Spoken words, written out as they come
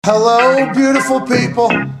Hello, beautiful people.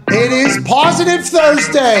 It is Positive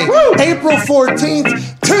Thursday, April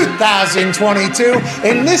 14th, 2022,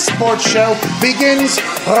 and this sports show begins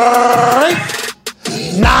right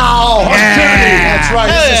now. That's right.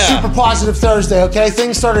 It's a super positive Thursday, okay?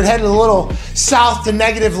 Things started heading a little south to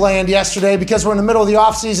negative land yesterday because we're in the middle of the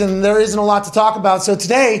offseason and there isn't a lot to talk about. So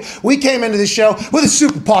today, we came into this show with a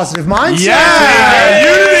super positive mindset.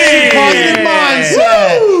 Yeah! Positive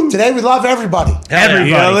mindset. Woo! Today, we love everybody.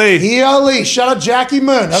 Everybody. ELE. Shout out Jackie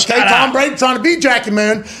Moon. Okay, Shout Tom out. Brady trying to beat Jackie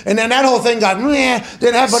Moon. And then that whole thing got,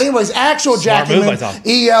 didn't have. But anyways, actual Smart Jackie move Moon. by Tom.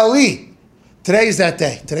 ELE. Today's that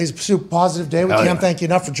day. Today's a super positive day. We can't thank you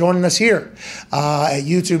enough for joining us here at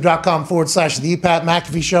youtube.com/The Pat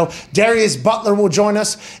McAfee Show. Darius Butler will join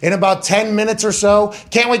us in about 10 minutes or so.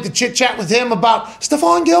 Can't wait to chit-chat with him about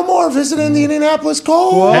Stephon Gilmore visiting the Indianapolis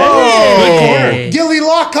Colts. Hey. Gilly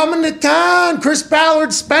Lock coming to town. Chris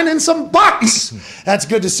Ballard spending some bucks. That's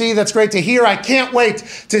good to see. That's great to hear. I can't wait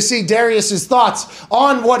to see Darius's thoughts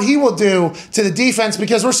on what he will do to the defense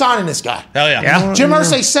because we're signing this guy. Hell yeah. Jim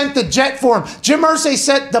Irsay sent the jet for him. Jim Irsay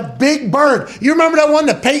sent the big bird. You remember that one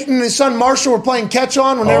that Peyton and his son Marshall were playing catch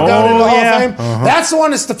on when they were going into the Hall of Fame? That's the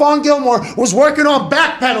one that Stephon Gilmore was working on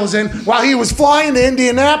back pedals in while he was flying to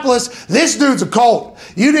Indianapolis. This dude's a Colt.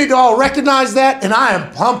 You need to all recognize that, and I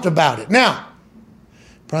am pumped about it. Now,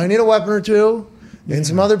 probably need a weapon or two and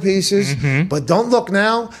some other pieces, but don't look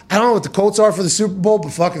now. I don't know what the Colts are for the Super Bowl,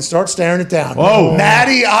 but fucking start staring it down. Whoa.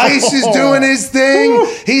 Matty Ice is doing his thing.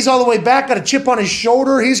 He's all the way back, got a chip on his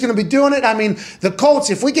shoulder. He's going to be doing it. I mean, the Colts,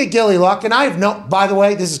 if we get Gilly Luck, and I have no, by the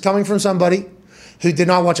way, this is coming from somebody who did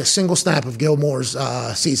not watch a single snap of Gilmore's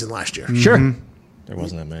season last year. Sure. There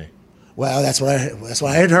wasn't that many. Well, that's what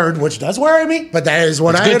I had heard, which does worry me, but that is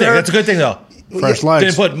what I had heard. That's a good thing, though. Fresh legs.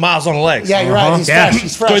 Didn't put miles on the legs. Yeah, you're right. He's fresh.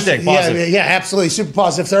 He's fresh. Good thing. Positive. Yeah, absolutely. Super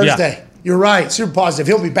positive Thursday. Yeah. You're right. Super positive.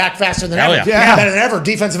 He'll be back faster than Hell ever. yeah. Better than ever.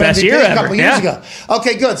 Defensive Best MVP year a couple ever. years Yeah. ago.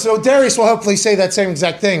 Okay, good. So Darius will hopefully say that same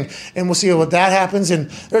exact thing, and we'll see what that happens. And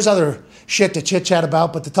there's other shit to chit-chat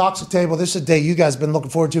about, but the Toxic Table, this is a day you guys have been looking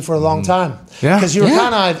forward to for a long time. Yeah. Because you were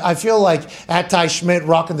kind of, I feel like, at Ty Schmidt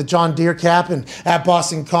rocking the John Deere cap and at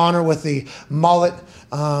Boston Connor with the mullet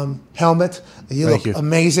helmet. You Thank look you.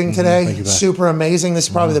 amazing today. Thank you, Beth. Super amazing. This is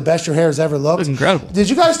probably the best your hair has ever looked. It's incredible. Did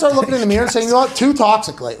you guys start looking in the mirror and saying, you know what, too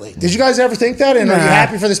toxic lately? Did you guys ever think that? And are you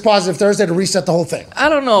happy for this positive Thursday to reset the whole thing? I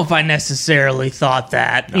don't know if I necessarily thought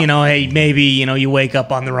that. You know, hey, maybe, you wake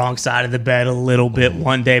up on the wrong side of the bed a little bit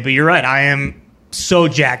one day, but you're right. I am so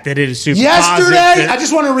jacked that it is super Yesterday, positive. I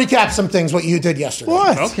just want to recap some things, what you did yesterday.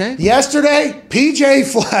 What? Okay. Yesterday, PJ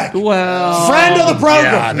Fleck, Well, friend of the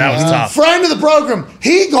program. Yeah, that was tough. Friend of the program.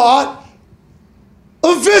 He got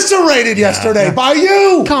eviscerated yesterday by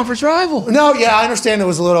you. conference rival. No, yeah, I understand it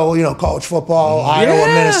was a little, college football, Iowa,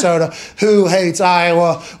 Yeah. Minnesota. Who hates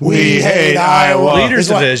Iowa? We hate Iowa. Leaders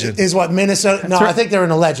Is what- division. Is what Minnesota. No, I think they're in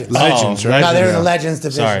the Legends. Legends, Oh, right? No, they're in the Yeah. Legends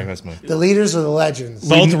division. Sorry, that's my- The leaders are the Legends.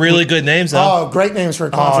 Both really good names, though. Oh, great names for a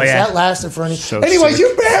conference. yeah. That lasted for any. So Anyways, sick.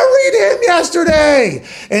 you buried him yesterday,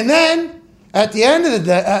 and then at the end of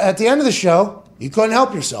the show, you couldn't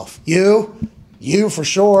help yourself. You for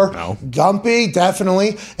sure. No. Gumpy,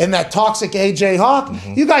 definitely. And that toxic AJ Hawk.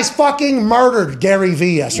 You guys fucking murdered Gary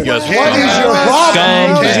V yesterday. You guys What is your Scum.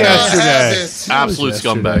 problem? Yesterday. Absolute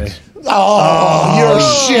scumbag. Oh, you're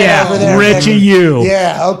shit yeah, over there. Richie, baby. you.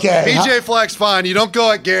 Yeah, okay. PJ Fleck's fine. You don't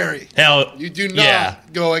go at Gary. Hell, You do not Yeah.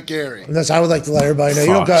 go at Gary. I would like to let everybody know you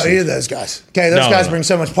don't go Fuck. either of those guys. Okay, those No, guys no. bring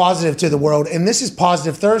so much positive to the world, and this is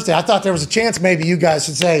Positive Thursday. I thought there was a chance maybe you guys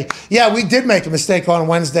should say, yeah, we did make a mistake on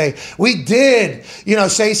Wednesday. We did,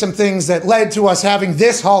 say some things that led to us having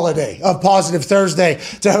this holiday of Positive Thursday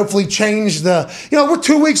to hopefully change the, we're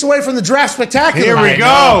 2 weeks away from the draft spectacular. Here we I go.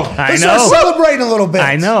 know. Let's I start know. celebrating a little bit.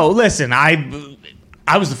 I know. Listen,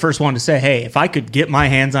 I was the first one to say, hey, if I could get my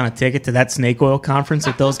hands on a ticket to that snake oil conference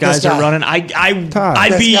that those guys guy. are running, I'd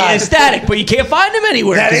This be guy. ecstatic. But you can't find them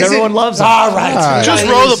anywhere That because isn't- everyone loves them. All right. Just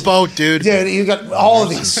row the boat, dude. Dude, you got all of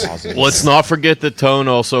these. Let's not forget that Tone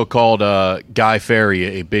also called Guy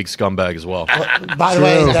Ferry a big scumbag as well. By the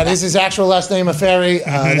way, that is his actual last name, Ferry.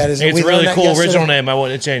 That is it's we a really learned that cool yesterday. original name. I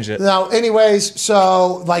wouldn't have changed it. Now, anyways,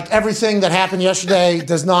 so everything that happened yesterday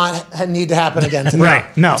does not need to happen again today.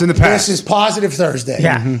 Right. No. It's in the This past. is Positive Thursday.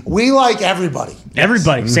 Yeah. We like everybody.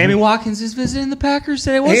 Everybody. Sammy Watkins is visiting the Packers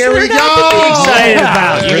today. What's Here there we not go. to be excited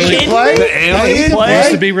about? You He kidding played. me? He didn't play. Used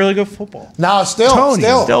play. to be really good football. No, still Tony.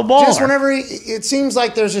 Still baller. Just whenever it seems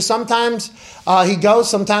like there's just sometimes he goes,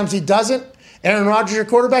 sometimes he doesn't. Aaron Rodgers, your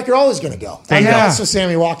quarterback, you're always going to go. I know that's what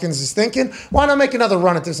Sammy Watkins is thinking. Why not make another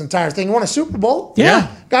run at this entire thing? You won a Super Bowl?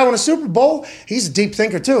 Yeah. Guy won a Super Bowl. He's a deep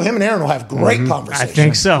thinker, too. Him and Aaron will have great conversation. I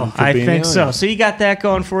think so. So you got that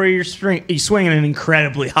going for you. You're swinging an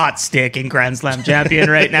incredibly hot stick in Grand Slam champion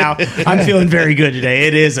right now. I'm feeling very good today.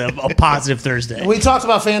 It is a positive Thursday. We talked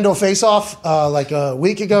about FanDuel Face-Off like a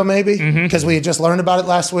week ago, maybe, because we had just learned about it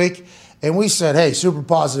last week. And we said, hey, super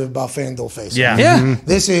positive about FanDuel Face-Off. Yeah.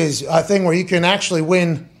 This is a thing where you can actually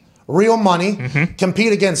win real money,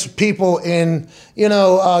 compete against people in,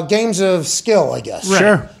 games of skill, I guess. Right.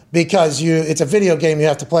 Sure. Because it's a video game you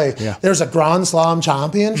have to play. Yeah. There's a Grand Slam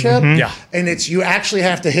championship. Yeah. And you actually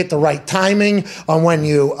have to hit the right timing on when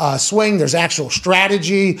you swing. There's actual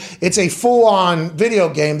strategy. It's a full-on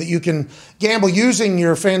video game that you can gamble using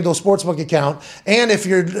your FanDuel Sportsbook account. And if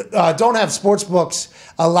you don't have sportsbooks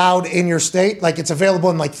allowed in your state, like it's available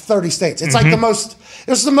in like 30 states. It's like the most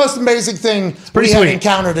amazing thing we have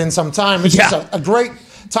encountered in some time. It's just a great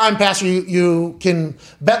time passer. You can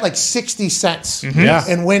bet like 60 cents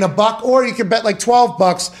and win $1, or you can bet like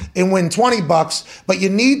 $12 and win $20. But you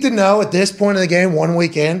need to know at this point of the game, 1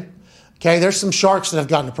 week in, okay, there's some sharks that have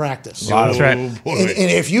gotten to practice. That's right. And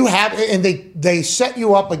if you have, and they set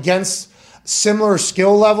you up against similar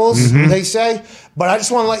skill levels, they say. But I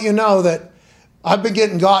just want to let you know that I've been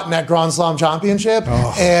getting got in that Grand Slam championship,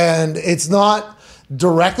 and it's not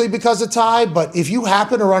directly because of tie, but if you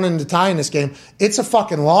happen to run into tie in this game, it's a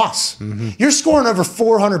fucking loss. You're scoring over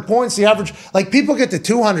 400 points. The average, like people get to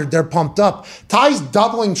 200, they're pumped up. Tie's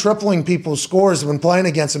doubling, tripling people's scores when playing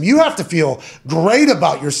against them. You have to feel great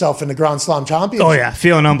about yourself in the Grand Slam championship. Oh yeah,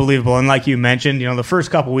 feeling unbelievable. And like you mentioned, the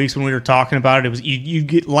first couple weeks when we were talking about it, was you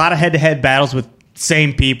get a lot of head-to-head battles with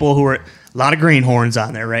same people who are a lot of greenhorns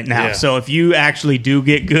on there right now. Yeah. So if you actually do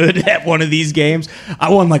get good at one of these games, I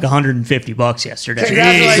won like $150 yesterday.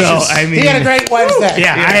 Congratulations. So, he had a great Wednesday.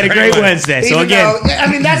 Yeah, I had a great Wednesday. So Even again,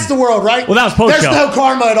 though, that's the world, right? Well, that was post-show. There's no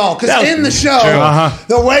karma at all. Because in the show,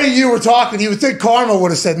 the way you were talking, you would think karma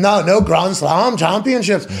would have said, no Grand Slam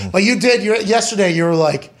championships. But you did. Yesterday, you were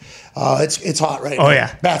like, it's hot right now. Oh,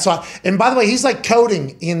 yeah. That's hot. And by the way, he's like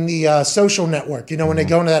coding in the social network. When they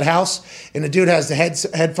go into that house and the dude has the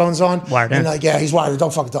headphones on. Wired in. And he's wired.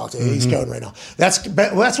 Don't fucking talk to him. He's coding right now. That's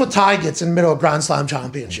what Ty gets in the middle of Grand Slam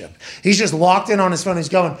championship. He's just locked in on his phone. He's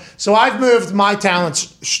going, so I've moved my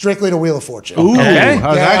talents strictly to Wheel of Fortune. Ooh,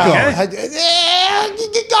 how'd that go?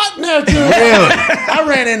 You got in there, too. Really? I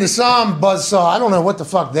ran into some buzzsaw. I don't know what the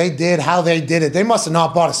fuck they did, how they did it. They must have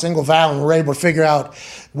not bought a single vowel and were able to figure out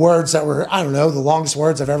words that were, I don't know, the longest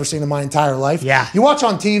words I've ever seen in my entire life. Yeah. You watch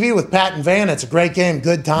on TV with Pat and Van, it's a great game,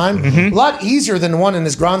 good time. A lot easier than the one in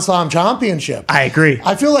his Grand Slam championship. I agree.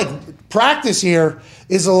 I feel like practice here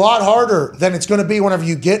is a lot harder than it's going to be whenever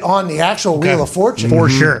you get on the actual Wheel of Fortune. For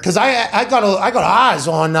sure. Because I got eyes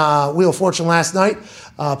on Wheel of Fortune last night,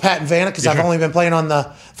 Pat and Vanna, because I've only been playing on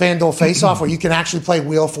the FanDuel Face-Off where you can actually play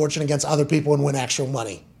Wheel of Fortune against other people and win actual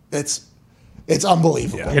money. It's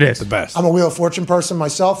unbelievable. Yeah, It is. the best. I'm a Wheel of Fortune person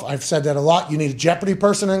myself. I've said that a lot. You need a Jeopardy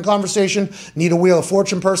person in conversation. Need a Wheel of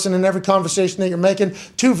Fortune person in every conversation that you're making.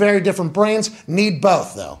 Two very different brains. Need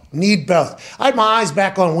both, though. Need both. I had my eyes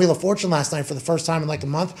back on Wheel of Fortune last night for the first time in like a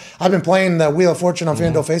month. I've been playing the Wheel of Fortune on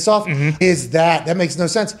FanDuel Face-Off. That makes no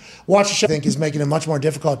sense. Watch the show. I think is making it much more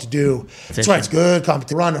difficult to do. That's right. It's good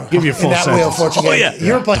competition. Run. Give you a full in that Wheel of sentence. Fortune game.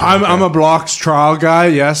 You're playing. I'm a blocks trial guy,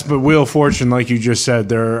 yes, but Wheel of Fortune, like you just said,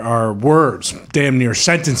 there are words, damn near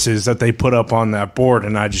sentences that they put up on that board,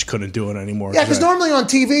 and I just couldn't do it anymore. Yeah, because normally on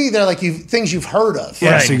TV, they're like things you've heard of.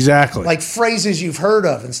 Yes, right? exactly. Like phrases you've heard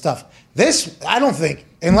of and stuff. This, I don't think,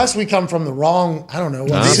 unless we come from the wrong, I don't know.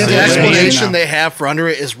 The explanation they have for under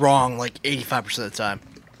it is wrong like 85% of the time.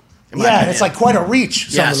 Yeah, and it's like quite a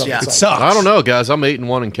reach. Yes, some of them. yeah. It's It like, sucks. I don't know, guys. I'm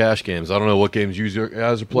 8-1 in cash games. I don't know what games you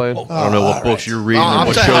guys are playing. I don't know what all books right. you're reading I'm and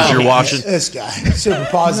what telling shows you, you're watching. This guy, super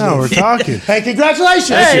positive. No, we're talking. Hey, congratulations.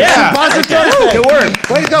 Hey, yeah. Positive Thursday. Good work.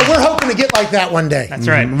 Way to go. We're hoping to get like that one day. That's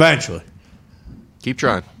right. Eventually. Keep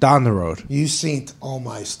trying. Down the road. You seen all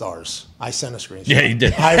my stars. I sent a screenshot. Yeah, you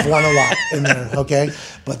did. I've won a lot in there, okay?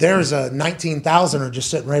 But there's a 19,000 just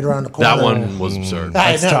sitting right around the corner. That one was absurd.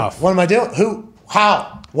 I That's know. tough. What am I doing? Who?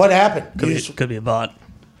 How? What happened? You just- Could be a bot.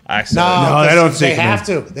 Accidentally. No, No, 'cause they don't They take it have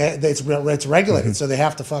to. It's regulated, so they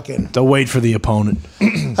have to fucking. They'll wait for the opponent.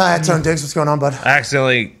 Tone Diggs, what's going on, bud? I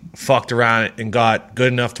accidentally fucked around and got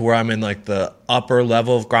good enough to where I'm in like the upper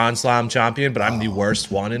level of Grand Slam champion, but I'm the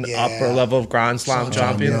worst one in yeah. upper level of Grand Slam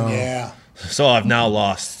champion. Yeah. So I've now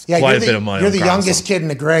lost Yeah, quite a bit of money. You're on the ground youngest slam. kid in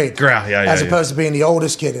the grade. As opposed to being the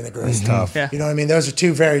oldest kid in the grade. It's tough. Yeah. You know what I mean? Those are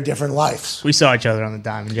two very different lives. We saw each other on the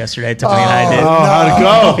diamond yesterday. Tony and I did. How'd it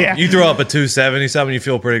go? Yeah. You throw up a 270, something you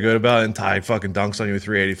feel pretty good about, and Ty fucking dunks on you with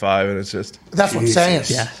 385, and it's just That's what I'm saying.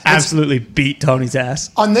 Yeah, absolutely beat Tony's ass.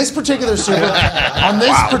 On this particular super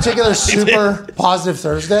positive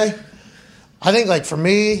Thursday, I think like for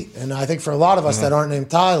me, and I think for a lot of us that aren't named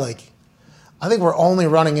Ty, like I think we're only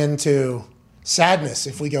running into sadness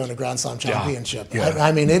if we go into Grand Slam championship. Yeah.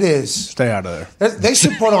 I mean, it is. Stay out of there. They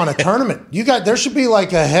should put on a tournament. There should be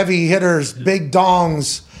like a heavy hitters, big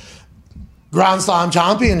dongs Grand Slam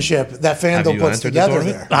championship that FanDuel puts together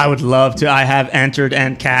there. I would love to. I have entered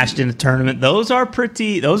and cashed in a tournament. Those are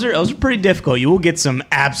pretty difficult. You will get some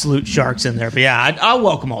absolute sharks in there. But yeah, I'll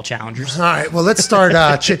welcome all challengers. All right, well, let's start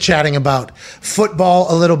chit-chatting about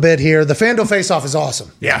football a little bit here. The FanDuel face-off is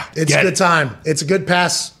awesome. Yeah, It's a good time. It's a good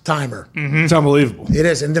pass timer. It's unbelievable. It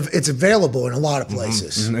is, and it's available in a lot of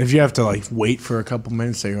places. And if you have to like wait for a couple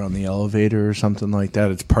minutes, say you're on the elevator or something like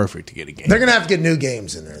that, it's perfect to get a game. They're going to have to get new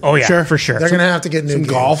games in there. Oh yeah, Sure. for sure. They're going to have to get new Some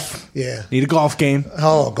games. golf. Yeah. Need a golf game.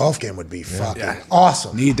 Oh, a golf game would be fucking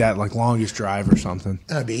awesome. Need that like longest drive or something.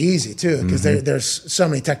 That'd be easy, too, because there's so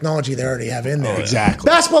many technology they already have in there. Exactly.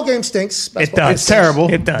 Basketball game stinks. It does. It's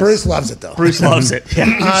terrible. It does. Bruce loves it, though. Bruce loves it.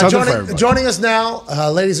 Yeah. Something for everybody. Joining us now,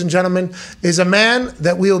 ladies and gentlemen, is a man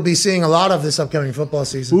that we will be seeing a lot of this upcoming football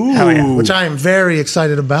season. Hell yeah. Which I am very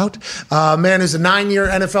excited about. A man who's a 9-year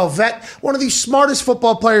NFL vet, one of the smartest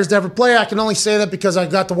football players to ever play. I can only say that because I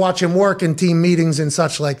got to watch him work in team meetings and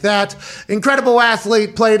such like that. Incredible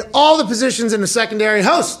athlete, played all the positions in the secondary,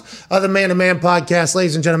 host of the Man to Man podcast,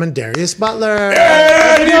 ladies and gentlemen, Darius Butler.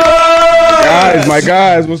 Guys, my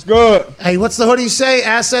guys, what's good? Hey, what's the hoodie say?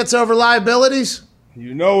 Assets over liabilities?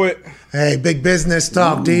 You know it. Hey, big business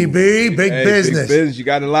talk, DB. Big Hey, business. Big business. You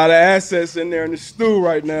got a lot of assets in there in the stew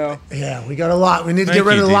right now. Yeah, we got a lot. We need to Thank get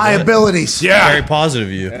rid you, of the D-Bud. liabilities. very positive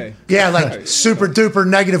of you. Hey, Yeah, like super duper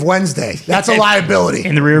negative Wednesday. That's a liability.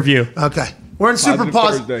 In the rear view. Okay. We're in super Positive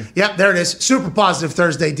positive. Thursday. Yep, there it is. Super positive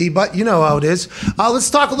Thursday, D. But you know how it is.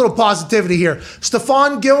 Let's talk a little positivity here.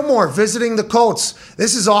 Stephon Gilmore visiting the Colts.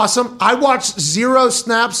 This is awesome. I watched 0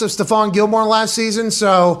 snaps of Stephon Gilmore last season,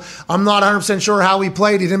 so I'm not 100% sure how he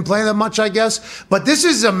played. He didn't play that much, I guess. But this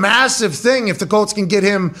is a massive thing if the Colts can get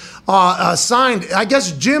him signed. I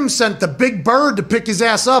guess Jim sent the big bird to pick his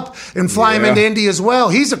ass up and fly him into Indy as well.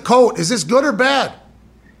 He's a Colt. Is this good or bad?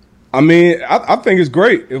 I mean, I think it's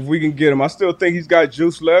great if we can get him. I still think he's got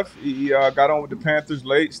juice left. He got on with the Panthers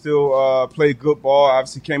late, still played good ball.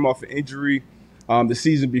 Obviously came off an injury the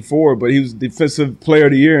season before, but he was Defensive Player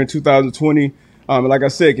of the Year in 2020. And like I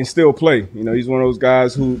said, can still play. You know, he's one of those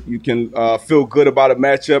guys who you can feel good about a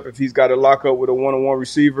matchup if he's got a lockup with a one-on-one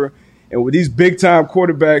receiver. And with these big-time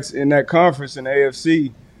quarterbacks in that conference in the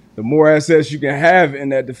AFC, the more assets you can have in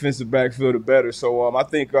that defensive backfield, the better. So I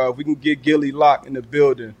think if we can get Gilly locked in the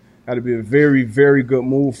building, that'd be a very, very good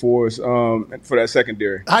move for us for that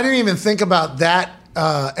secondary. I didn't even think about that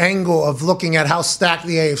angle of looking at how stacked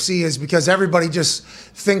the AFC is because everybody just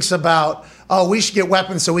thinks about, oh, we should get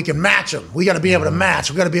weapons so we can match them. We got to be able to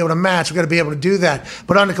match. We got to be able to match. We got to be able to do that.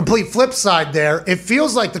 But on the complete flip side there, it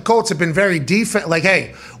feels like the Colts have been very like,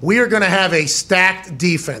 hey, we are going to have a stacked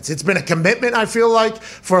defense. It's been a commitment, I feel like,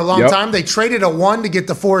 for a long time. They traded a 1 to get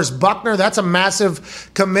DeForest Buckner. That's a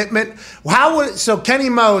massive commitment. So Kenny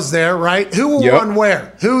Moe's there, right? Who will run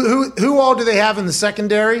where? Who all do they have in the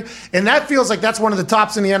secondary? And that feels like that's one of the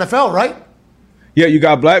tops in the NFL, right? Yeah, you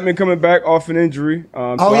got Blackman coming back off an injury.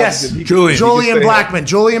 Yes. Julian Blackman.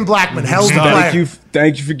 Julian Blackman. Hell's the player.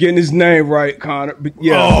 Thank you for getting his name right, Connor. But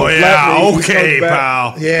Okay,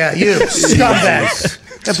 pal. Yeah, you scumbag.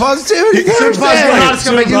 The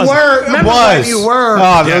positivity. You were. Remember when you were.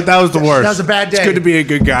 Oh, that was the worst. That was a bad day. It's good to be a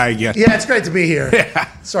good guy again. Yeah, it's great to be here.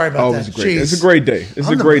 Sorry about that. It's a great day. It's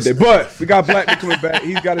a great day. But we got Blackman coming back.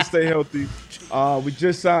 He's got to stay healthy. We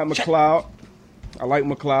just signed McLeod. I like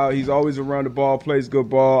McLeod. He's always around the ball, plays good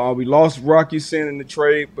ball. We lost Rocky Sin in the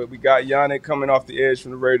trade, but we got Yannick coming off the edge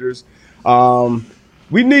from the Raiders.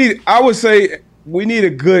 We need a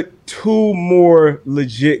good 2 more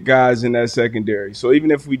legit guys in that secondary. So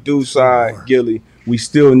even if we do sign Gilly, we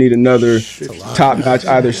still need another top-notch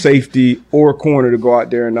either safety or corner to go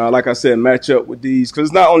out there and, like I said, match up with these. Because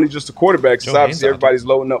it's not only just the quarterbacks. It's obviously everybody's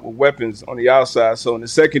loading up with weapons on the outside. So in the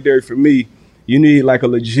secondary, for me, you need like a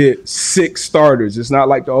legit 6 starters. It's not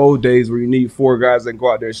like the old days where you need 4 guys that can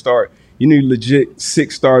go out there and start. You need legit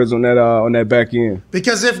 6 starters on that back end.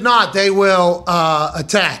 Because if not, they will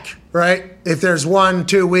attack, right? if there's 1,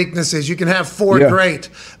 2 weaknesses. You can have 4 great,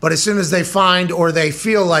 but as soon as they find or they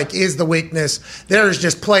feel like is the weakness, there's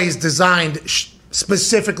just plays designed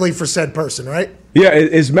specifically for said person, right? Yeah,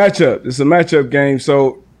 it's matchup. It's a matchup game.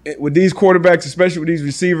 So with these quarterbacks, especially with these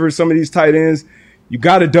receivers, some of these tight ends, you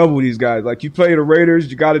got to double these guys. Like you play the Raiders,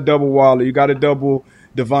 you got to double Waller, you got to double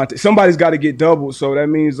Devontae. Somebody's got to get doubled. So that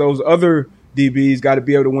means those other DBs got to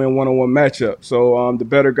be able to win one-on-one matchup. So the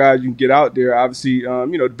better guys you can get out there, obviously,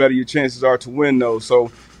 the better your chances are to win those.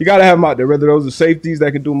 So you got to have them out there, whether those are safeties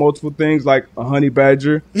that can do multiple things like a Honey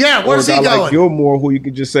Badger. Yeah, where's he going? Like Gilmore, who you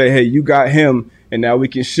can just say, hey, you got him, and now we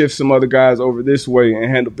can shift some other guys over this way and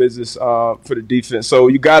handle business for the defense. So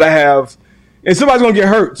you got to have – and somebody's going to get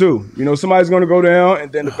hurt too. Somebody's going to go down,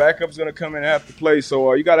 and then the backup's going to come in and have to play.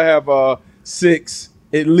 So you got to have 6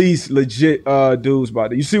 at least legit dudes about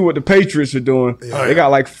that. You see what the Patriots are doing. They got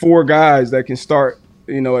like 4 guys that can start,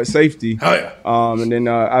 at safety. And then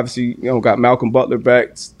obviously, got Malcolm Butler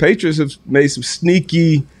back. Patriots have made some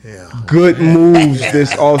sneaky good moves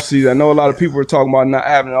this offseason. I know a lot of people are talking about not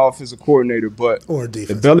having an offensive coordinator, but or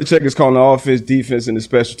defense. If Belichick is calling the offense, defense, and the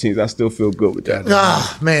special teams, I still feel good with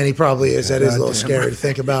that. Man, he probably is. That is a little scary to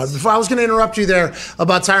think about. Before I was going to interrupt you there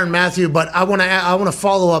about Tyrann Mathieu, but I want to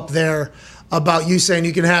follow up there about you saying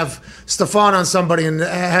you can have Stephon on somebody and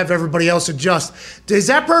have everybody else adjust. Is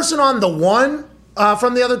that person on the 1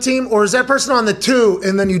 from the other team, or is that person on the 2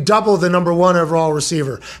 and then you double the number 1 overall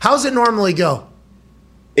receiver? How does it normally go?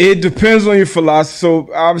 It depends on your philosophy.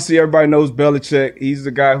 So obviously everybody knows Belichick. He's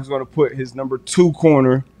the guy who's going to put his number 2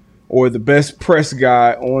 corner or the best press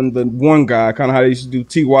guy on the 1 guy, kind of how they used to do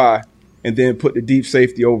TY, and then put the deep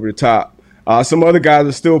safety over the top. Some other guys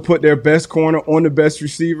will still put their best corner on the best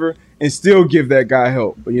receiver and still give that guy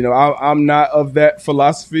help. But, I'm not of that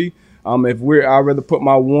philosophy. I'd rather put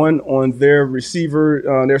my 1 on their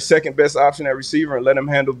receiver, their second best option at receiver, and let them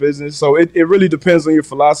handle business. So it really depends on your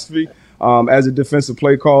philosophy as a defensive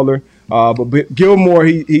play caller. But Gilmore,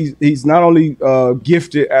 he's not only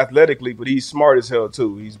gifted athletically, but he's smart as hell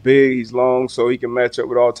too. He's big, he's long, so he can match up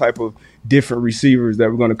with all type of different receivers that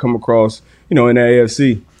we're going to come across, in the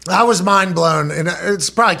AFC. I was mind blown, and it's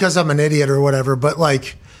probably because I'm an idiot or whatever, but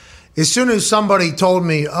like as soon as somebody told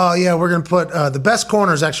me, oh, yeah, we're going to put the best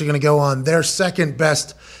corner is actually going to go on their second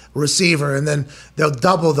best receiver, and then they'll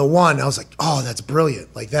double the 1. I was like, oh, that's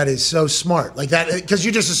brilliant. Like, that is so smart. Like that, because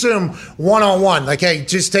you just assume one-on-one. Like, hey,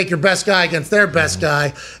 just take your best guy against their best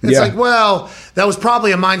guy. It's like, well, that was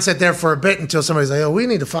probably a mindset there for a bit until somebody's like, oh, we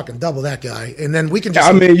need to fucking double that guy, and then we can just.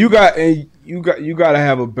 I mean, you got to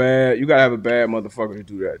have a bad motherfucker to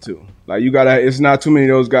do that too. Like it's not too many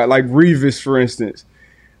of those guys. Like Revis, for instance.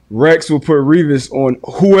 Rex will put Revis on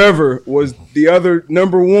whoever was the other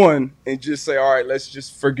number 1 and just say, all right, let's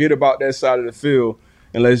just forget about that side of the field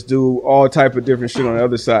and let's do all type of different shit on the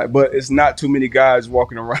other side. But it's not too many guys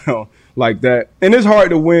walking around like that. And it's hard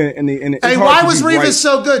to win. Hey, why was Revis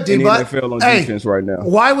so good, D-Butt? NFL on defense right now.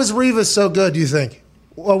 Why was Revis so good, do you think?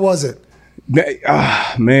 What was it?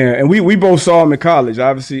 Man, and we both saw him in college,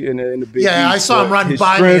 obviously in the Big East. I saw him run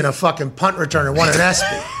by me in a fucking punt returner, won an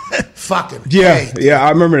ESPY. Fucking I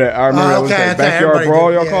remember that. I remember that was that backyard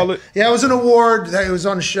brawl, y'all call it. Yeah, it was an award. It was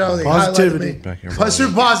on the show. They Positivity.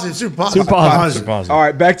 Super positive. All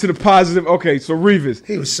right, back to the positive. Okay, so Revis,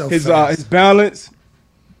 he was so his fast. His balance,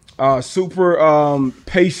 super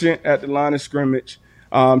patient at the line of scrimmage.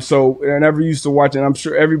 So I never used to watch it. I'm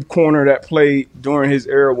sure every corner that played during his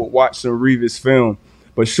era would watch some Revis film,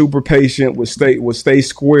 but super patient, would stay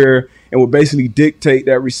square, and would basically dictate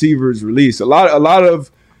that receiver's release. A lot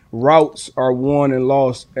of routes are won and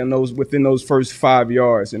lost within those first 5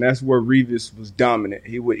 yards, and that's where Revis was dominant.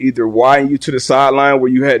 He would either widen you to the sideline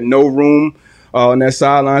where you had no room on that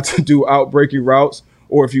sideline to do out-breaking routes,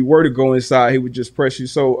 or if you were to go inside, he would just press you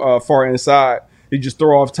so far inside. He'd just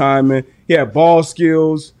throw off timing. He had ball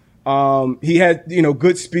skills. He had,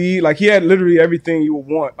 good speed. Like, he had literally everything you would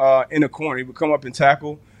want in a corner. He would come up and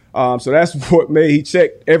tackle. So that's what he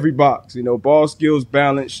checked every box. Ball skills,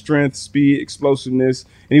 balance, strength, speed, explosiveness.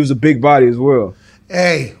 And he was a big body as well.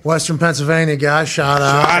 Hey, Western Pennsylvania guy, shout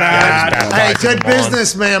out. Hey, good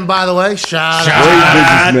businessman, by the way. Shout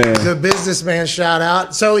out. Great businessman. Good businessman, shout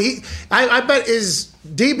out. So I bet is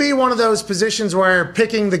DB one of those positions where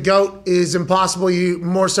picking the GOAT is impossible? You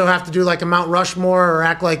more so have to do like a Mount Rushmore or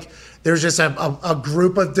act like there's just a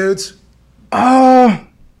group of dudes?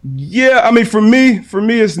 Yeah. I mean, for me,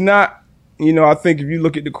 it's not, I think if you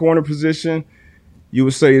look at the corner position, you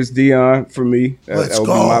would say it's Deion for me. That would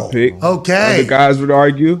be my pick. Okay. Other guys would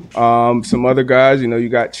argue. Some other guys, you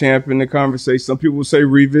got Champ in the conversation. Some people would say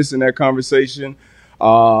Revis in that conversation.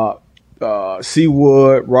 Seawood,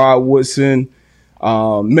 Rod Woodson,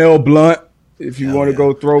 Mel Blount. if you want to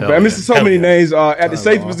go throwback. I mean, there's so many names. At the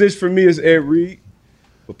safety position for me is Ed Reed.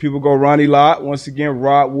 But people go Ronnie Lott. Once again,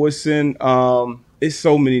 Rod Woodson. It's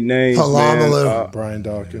so many names. Palamalu. Brian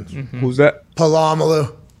Dawkins. Mm-hmm. Who's that?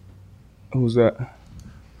 Palamalu. Who's that?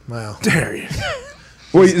 Wow. Darius.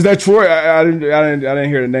 Well, is that Troy? I didn't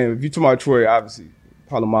hear the name. If you talk about Troy, obviously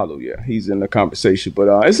Palamalu. Yeah, he's in the conversation.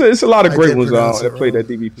 But it's a lot of great ones that play that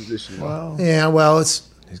DB position. Wow. Yeah, well,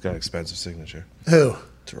 he's got an expensive signature. Who?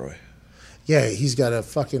 Troy. Yeah, he's got a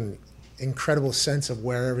fucking incredible sense of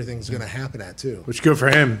where everything's going to happen at too. Which good for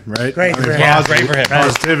him, right? Great for him. Yeah, great for him.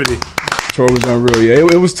 Positivity. Troy was unreal. Yeah,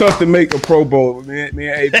 it was tough to make a Pro Bowl. Me and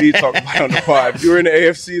AB talked about it on the pod. If you're in the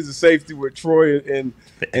AFC as a safety with Troy and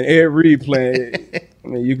Ed Reed playing, I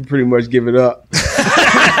mean, you can pretty much give it up.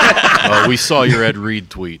 We saw your Ed Reed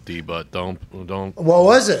tweet, D, but don't. What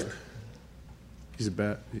was it? He's a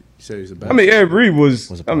bad. You said he's a bad. I mean, Ed Reed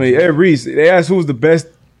was. I mean, Ed Reed. They asked who was the best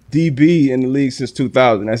DB in the league since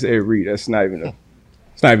 2000. That's Ed Reed. That's not even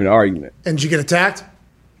an argument. And did you get attacked?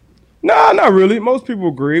 Nah, not really. Most people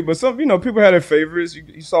agree, but some, people had their favorites.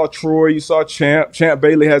 You saw Troy, you saw Champ. Champ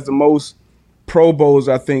Bailey has the most Pro Bowls,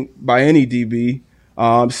 I think, by any DB.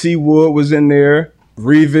 C. Wood was in there.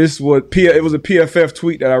 Revis it was a PFF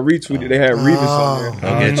tweet that I retweeted. They had Revis on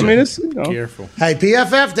there. I mean, it's careful. Hey,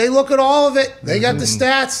 PFF, they look at all of it. They got the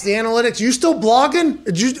stats, the analytics. You still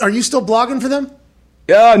blogging? Are you still blogging for them?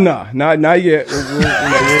 No, not yet.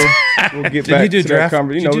 We'll get back to that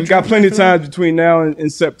conversation. We've got plenty of time between now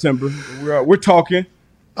and September. We're talking.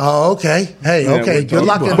 Oh, okay. Hey, okay. Good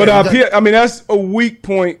luck. But that's a weak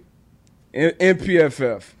point in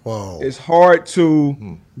PFF. Whoa. It's hard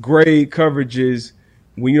to grade coverages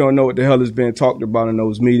when you don't know what the hell is being talked about in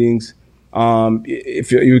those meetings.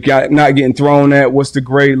 If you're not getting thrown at, what's the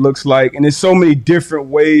grade looks like, and there's so many different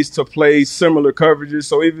ways to play similar coverages.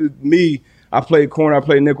 So even me, I played corner, I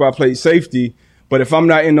played nickel, I played safety. But if I'm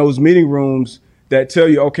not in those meeting rooms that tell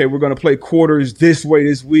you, okay, we're going to play quarters this way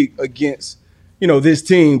this week against, this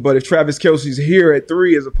team. But if Travis Kelce's here at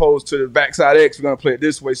 3 as opposed to the backside X, we're going to play it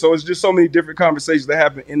this way. So it's just so many different conversations that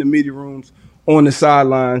happen in the meeting rooms on the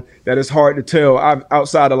sideline that it's hard to tell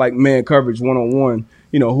outside of like man coverage one-on-one,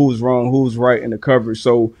 who's wrong, who's right in the coverage.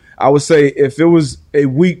 So I would say if it was a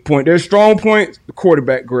weak point, there's strong points, the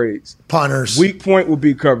quarterback grades. Punters. Weak point would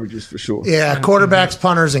be coverages for sure. Yeah, quarterbacks,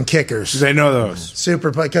 punters, and kickers. They know those.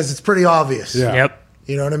 Super, because it's pretty obvious. Yeah. Yep.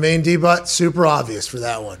 You know what I mean, D-Butt? Super obvious for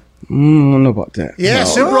that one. I don't know about that. Yeah,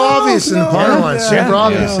 super obvious in the punter line. Yeah. Super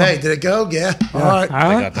obvious. Hey, did it go? Yeah. All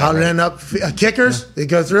right. How did it end up? Kickers? Did it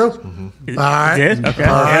go through? All right. It did? Okay.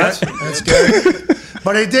 All right. That's good.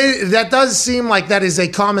 But it did. That does seem like that is a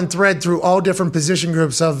common thread through all different position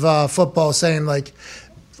groups of football, saying like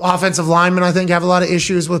offensive linemen, I think, have a lot of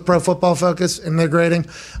issues with Pro Football Focus in their grading.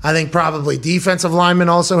 I think probably defensive linemen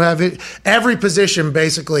also have it. Every position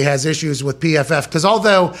basically has issues with PFF because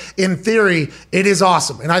although in theory it is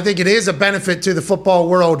awesome, and I think it is a benefit to the football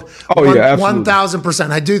world, 1,000%.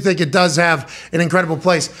 I do think it does have an incredible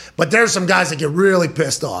place, but there's some guys that get really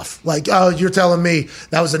pissed off. Like, oh, you're telling me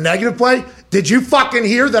that was a negative play? Did you fucking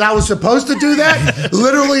hear that I was supposed to do that?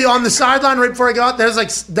 Literally on the sideline right before I got there's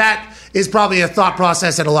like that is probably a thought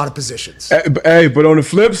process at a lot of positions. Hey, but on the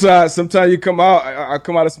flip side, sometimes you come out, I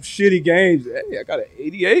come out of some shitty games. Hey, I got an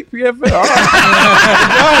 88 PFF. All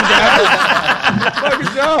right.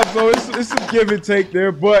 Good job. So it's a give and take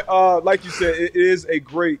there. But like you said, it is a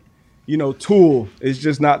great, tool. It's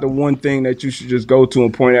just not the one thing that you should just go to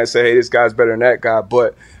and point at and say, hey, this guy's better than that guy.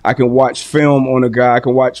 But I can watch film on a guy. I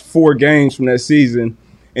can watch 4 games from that season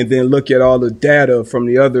and then look at all the data from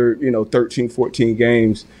the other, 13, 14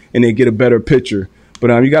 games and then get a better picture. But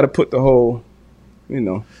you got to put the whole,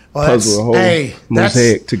 puzzle, a whole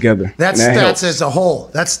mosaic together. That's stats as a whole.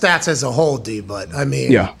 That's stats as a whole, D. But I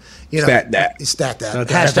mean, yeah. Stat that.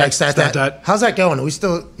 Hashtag stat that. How's that going? Are we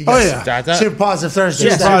still? Stat that. Super Positive Thursday.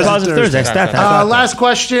 Yeah, Super Positive Thursday. Stat that. Last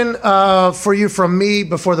question for you from me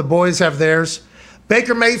before the boys have theirs.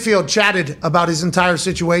 Baker Mayfield chatted about his entire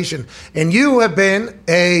situation, and you have been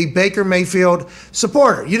a Baker Mayfield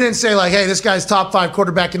supporter. You didn't say like, hey, this guy's top 5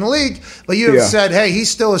 quarterback in the league, but you have said, hey, he's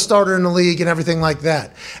still a starter in the league and everything like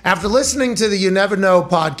that. After listening to the You Never Know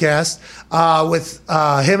podcast with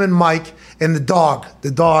him and Mike and the dog.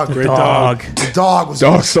 Great dog. The dog was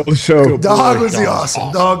Dog awesome. Soul Show. Dog was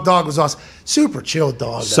awesome. Dog was awesome. Super chill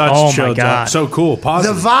dog. Such chill my God. dog. So cool.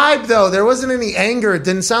 Positive. The vibe, though, there wasn't any anger. It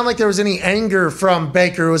didn't sound like there was any anger from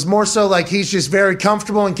Baker. It was more so like he's just very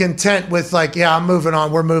comfortable and content with like, yeah, I'm moving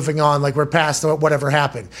on. We're moving on. Like we're past whatever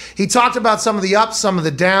happened. He talked about some of the ups, some of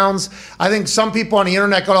the downs. I think some people on the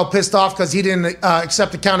internet got all pissed off because he didn't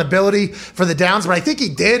accept accountability for the downs, but I think he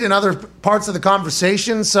did in other parts of the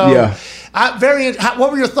conversation. So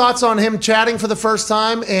What were your thoughts on him chatting for the first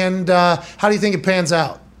time, and how do you think it pans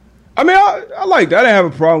out? I mean, I like that. I didn't have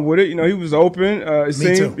a problem with it. You know, he was open. It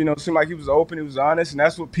seemed like he was open. He was honest, and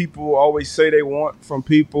that's what people always say they want from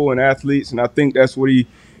people and athletes. And I think that's what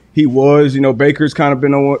he was. You know, Baker's kind of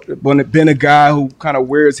been a guy who kind of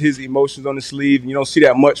wears his emotions on his sleeve. And you don't see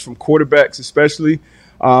that much from quarterbacks, especially.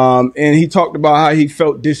 And he talked about how he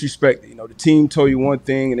felt disrespected. You know, the team told you one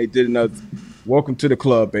thing and they did another. Welcome to the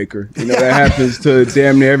club, Baker. You know, that happens to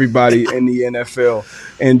damn near everybody in the NFL.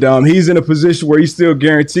 And he's in a position where he's still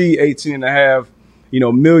guaranteed $18.5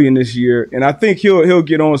 million this year. And I think he'll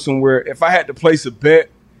get on somewhere. If I had to place a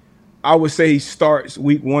bet, I would say he starts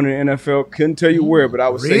week 1 in the NFL. Couldn't tell you where, but I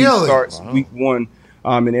would say he starts week 1 in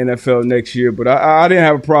the NFL next year. But I didn't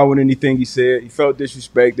have a problem with anything he said. He felt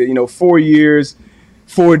disrespected. You know, 4 years,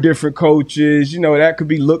 4 different coaches. You know, that could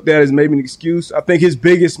be looked at as maybe an excuse. I think his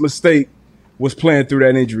biggest mistake was playing through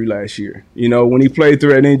that injury last year. You know, when he played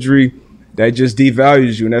through that injury, that just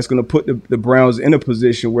devalues you, and that's going to put the Browns in a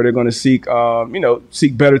position where they're going to seek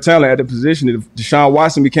better talent at the position. If Deshaun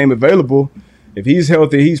Watson became available, if he's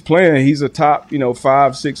healthy, he's playing, he's a top,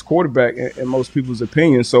 5-6 quarterback in most people's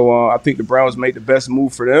opinion. So I think the Browns made the best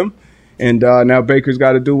move for them, and now Baker's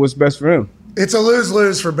got to do what's best for him. It's a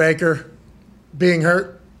lose-lose for Baker being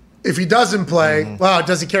hurt. If he doesn't play, well,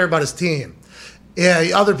 does he care about his team? Yeah,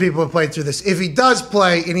 other people have played through this. If he does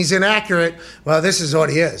play and he's inaccurate, well, this is what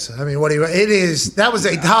he is. I mean, that was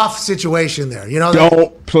a tough situation there. You know,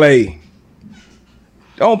 don't play.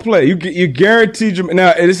 You guaranteed your.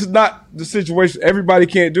 Now, this is not the situation. Everybody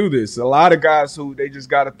can't do this. A lot of guys who they just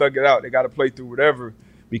got to thug it out. They got to play through whatever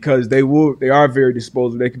because they are very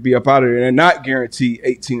disposable. They could be up out of there. They're not guaranteed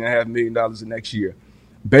 $18.5 million the next year.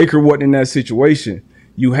 Baker wasn't in that situation.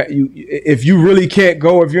 If you really can't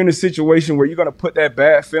go, if you're in a situation where you're going to put that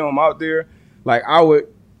bad film out there, like I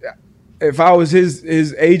would, if I was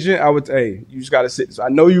his agent, I would say, hey, you just got to sit this. I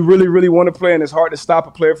know you really, really want to play, and it's hard to stop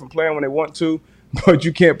a player from playing when they want to, but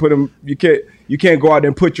you can't put them, you can't go out there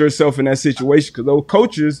and put yourself in that situation because those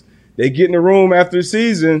coaches, they get in the room after the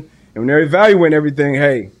season, and when they're evaluating everything,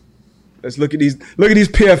 hey, let's look at these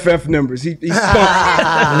PFF numbers. He's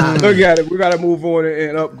stumped. Look at it. We got to move on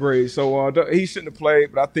and upgrade. So he shouldn't have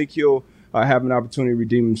played, but I think he'll have an opportunity to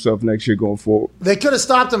redeem himself next year going forward. They could have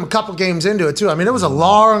stopped him a couple games into it, too. I mean, it was a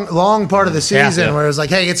long part of the season where it was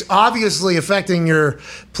like, hey, it's obviously affecting your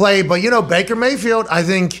play. But, Baker Mayfield, I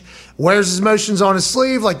think, wears his emotions on his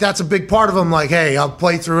sleeve. Like, that's a big part of him. Like, hey, I'll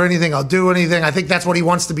play through anything. I'll do anything. I think that's what he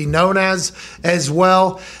wants to be known as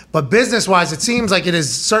well. But business-wise, it seems like it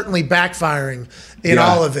is certainly backfiring in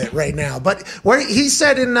all of it right now. But where he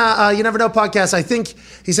said in You Never Know podcast, I think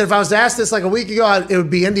he said if I was to ask this like a week ago, it would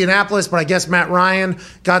be Indianapolis, but I guess Matt Ryan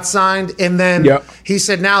got signed. And then he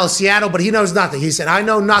said now Seattle, but he knows nothing. He said, I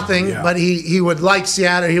know nothing, but he would like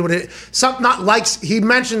Seattle. He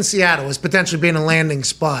mentioned Seattle as potentially being a landing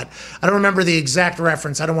spot. I don't remember the exact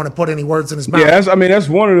reference. I don't want to put any words in his mouth. Yeah, that's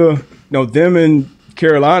one of the, them and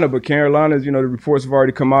Carolina, but Carolina's, the reports have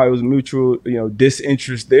already come out. It was mutual,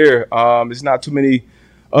 disinterest there. It's not too many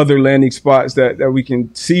other landing spots that we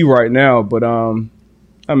can see right now. But,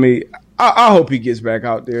 I hope he gets back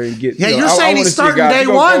out there and get. Yeah, you're saying he's starting day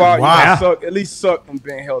one? Wow. At least suck from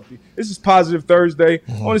being healthy. This is Positive Thursday.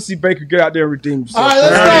 I want to see Baker get out there and redeem himself. All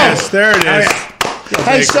right, let's go. There it is.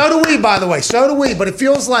 Hey, so do we, by the way. So do we. But it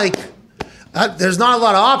feels like there's not a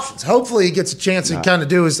lot of options. Hopefully he gets a chance to kind of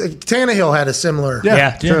do his. Tannehill had a similar.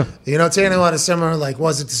 Yeah, true. Tannehill had a similar,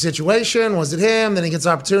 was it the situation? Was it him? Then he gets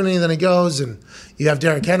opportunity, then he goes, and you have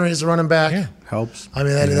Derrick Henry as a running back. Yeah, helps. I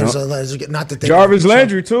mean, there's not that they. Jarvis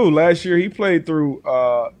Landry, too. Last year he played through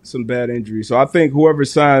some bad injuries. So I think whoever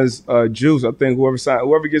signs Juice,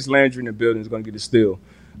 whoever gets Landry in the building is going to get a steal.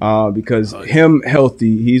 Because him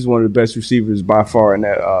healthy, he's one of the best receivers by far in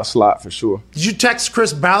that slot for sure. Did you text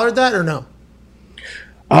Chris Ballard that or no?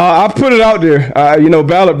 I put it out there.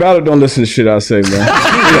 Ballard don't listen to shit I say,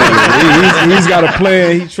 man. He's got a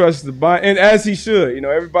plan. He trusts the bind, and as he should.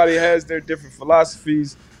 Everybody has their different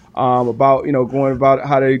philosophies about going about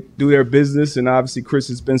how they do their business, and obviously Chris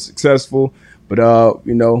has been successful. But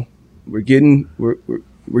we're getting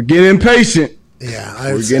impatient.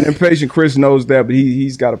 Yeah, we're getting impatient. Chris knows that, but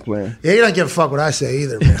he's got a plan. Yeah, he doesn't give a fuck what I say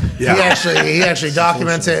either, man. He actually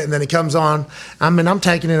documents it, and then he comes on. I'm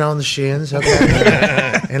taking it on the shins,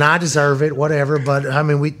 okay, and I deserve it, whatever. But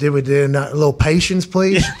we did a little patience,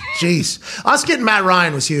 please. Jeez, us getting Matt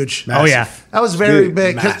Ryan was huge. Massive. Oh yeah, that was very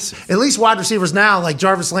big. At least wide receivers now, like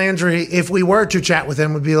Jarvis Landry, if we were to chat with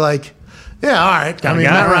him, would be like. Yeah, all right.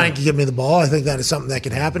 Matt Ryan can give me the ball. I think that is something that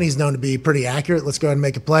can happen. He's known to be pretty accurate. Let's go ahead and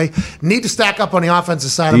make a play. Need to stack up on the offensive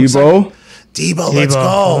side. Debo, let's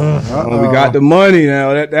go. We got the money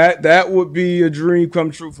now. That would be a dream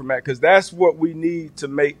come true for Matt, because that's what we need to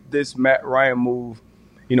make this Matt Ryan move,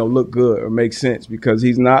 look good or make sense, because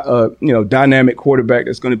he's not a dynamic quarterback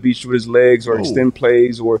that's going to beat you with his legs or extend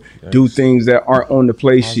plays or do things that aren't on the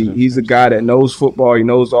play sheet. He's a guy that knows football, he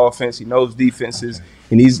knows offense, he knows defenses,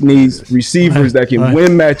 and he needs receivers that can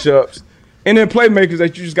win matchups. And then playmakers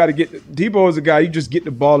that you just got to get. Debo is a guy, you just get the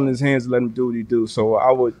ball in his hands and let him do what he do. So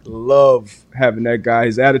I would love having that guy.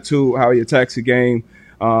 His attitude, how he attacks the game,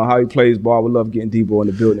 how he plays ball. I would love getting Debo in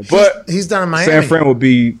the building. But he's done in Miami. San Fran would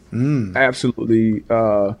be absolutely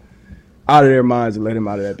out of their minds and let him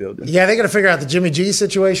out of that building. Yeah, they got to figure out the Jimmy G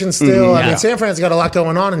situation still. I mean, San Fran's got a lot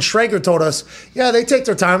going on. And Schrager told us, they take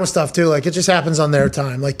their time with stuff too. Like, it just happens on their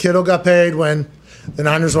time. Like, Kittle got paid when the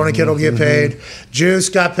Niners wanted Kittle to get paid. Juice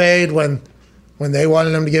got paid when they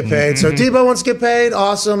wanted him to get paid. So Debo wants to get paid,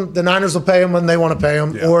 awesome. The Niners will pay him when they want to pay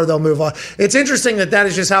him, or they'll move on. It's interesting that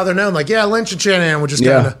is just how they're known. Like, Lynch and Shanahan were just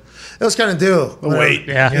kind of, it was kind of due. Wait.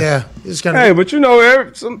 Yeah. Just kind of. Hey,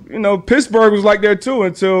 but Pittsburgh was like that too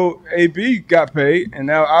until AB got paid, and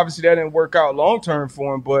now obviously that didn't work out long term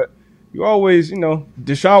for him. But you always,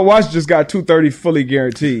 Deshaun Watson just got $230 fully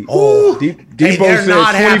guaranteed. Oh, Debo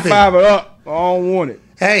said 25 or up. I don't want it.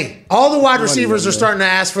 Hey, all the wide receivers are starting to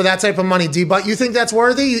ask for that type of money, D. But you think that's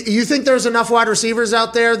worthy? You think there's enough wide receivers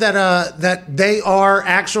out there that they are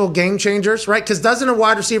actual game changers, right? Because doesn't a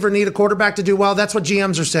wide receiver need a quarterback to do well? That's what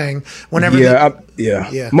GMs are saying. Whenever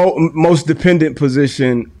most dependent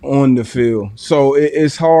position on the field. So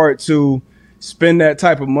it's hard to spend that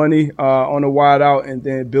type of money on a wide out and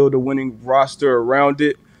then build a winning roster around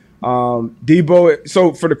it. Debo,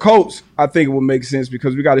 so for the Colts, I think it will make sense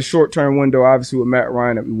because we got a short-term window, obviously, with Matt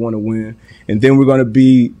Ryan that we want to win. And then we're going to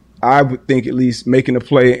be, I would think, at least making a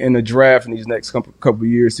play in the draft in these next couple of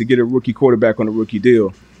years to get a rookie quarterback on a rookie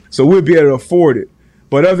deal. So we'll be able to afford it.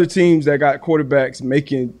 But other teams that got quarterbacks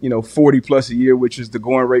making, 40-plus a year, which is the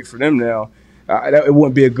going rate for them now, it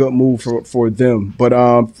wouldn't be a good move for them.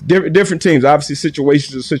 But different teams, obviously,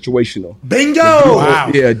 situations are situational. Bingo!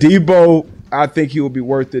 Wow. Yeah, Debo, I think he will be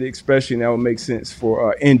worth it, especially, and that would make sense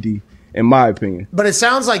for Indy, in my opinion. But it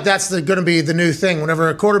sounds like that's going to be the new thing. Whenever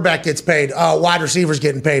a quarterback gets paid, wide receivers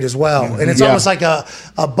getting paid as well. And it's almost like a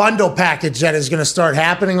bundle package that is going to start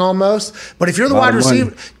happening almost. But if you're the wide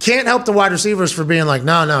receiver, can't help the wide receivers for being like,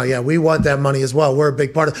 no, we want that money as well. We're a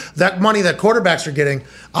big part of that money that quarterbacks are getting.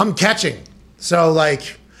 I'm catching. So,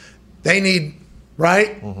 they need,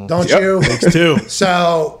 right? Don't you? Takes two.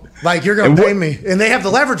 So... you're going to pay me. And they have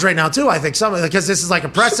the leverage right now, too, I think, because this is like a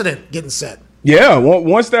precedent getting set. Yeah,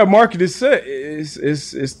 once that market is set,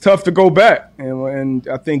 it's tough to go back. And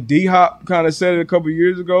I think D-Hop kind of said it a couple of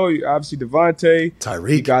years ago. Obviously, Devontae.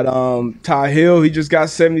 Tyreek. You got Ty Hill. He just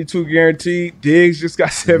got 72 guaranteed. Diggs just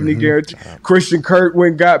got 70 guaranteed. Christian Kirk went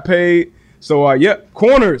and got paid. So,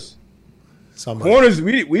 corners. Corners,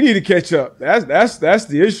 we need to catch up. That's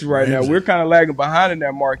the issue right now. We're kind of lagging behind in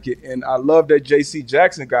that market, and I love that J.C.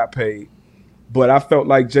 Jackson got paid, but I felt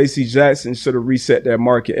like J.C. Jackson should have reset that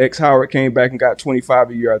market. X Howard came back and got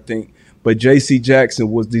 25 a year, I think, but J.C.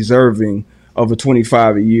 Jackson was deserving of a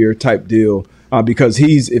 25 a year type deal because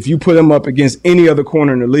if you put him up against any other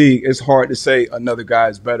corner in the league, it's hard to say another guy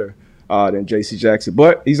is better than J.C. Jackson.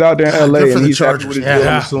 But he's out there in L.A. and he's happy with his deal,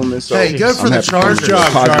 I'm assuming. So hey, good for the Chargers.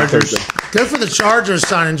 Chargers. Good for the Chargers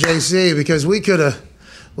signing J.C. because we could have.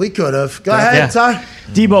 Go ahead, Ty.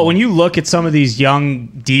 Debo, when you look at some of these young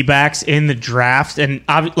D-backs in the draft, and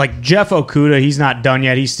like Jeff Okudah, he's not done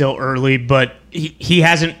yet. He's still early, but he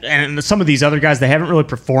hasn't. And some of these other guys, they haven't really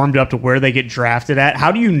performed up to where they get drafted at.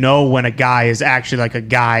 How do you know when a guy is actually like a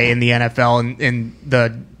guy in the NFL and in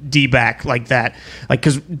the D-back like that? Like,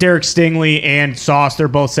 because Derek Stingley and Sauce, they're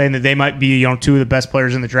both saying that they might be, two of the best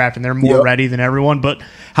players in the draft, and they're more ready than everyone. But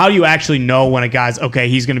how do you actually know when a guy's okay?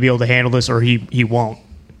 He's going to be able to handle this, or he won't.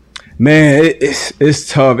 Man, it's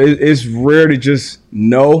tough. It's rare to just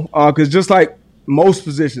know because just like most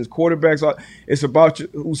positions, quarterbacks, it's about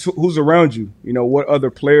who's around you. What other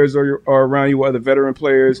players are around you, what other veteran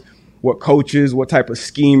players, what coaches, what type of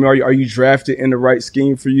scheme are you drafted in the right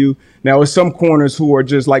scheme for you? Now, with some corners who are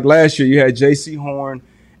just like last year, you had J.C. Horn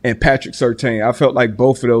and Patrick Surtain. I felt like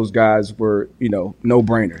both of those guys were,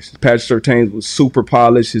 no-brainers. Patrick Surtain was super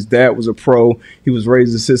polished. His dad was a pro. He was raised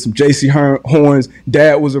in the system. J.C. Horn's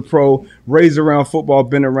dad was a pro, raised around football,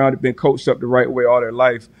 been around it, been coached up the right way all their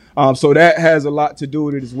life. So that has a lot to do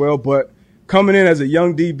with it as well. But coming in as a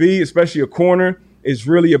young DB, especially a corner, is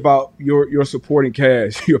really about your supporting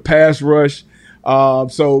cast, your pass rush.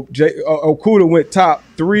 So Okudah went top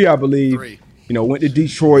 3, I believe. Went to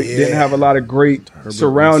Detroit, didn't have a lot of great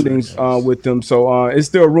surroundings with them. So it's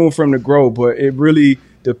still room for him to grow, but it really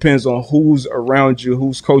depends on who's around you,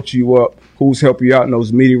 who's coaching you up, who's helping you out in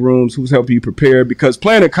those meeting rooms, who's helping you prepare. Because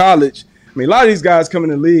playing in college, a lot of these guys come in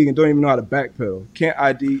the league and don't even know how to backpedal. Can't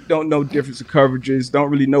ID, don't know difference of coverages, don't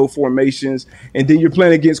really know formations. And then you're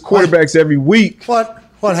playing against quarterbacks every week. What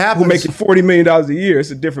happens? Who making $40 million a year.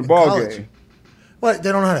 It's a different ball game. What,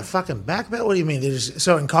 they don't know how to fucking backpedal? What do you mean?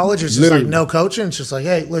 So in college, it's just like no coaching? It's just like,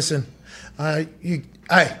 hey, listen, do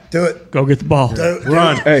it. Go get the ball.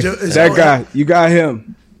 Run. Hey, that guy, you got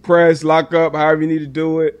him. Press, lock up, however you need to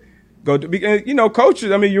do it. Go to,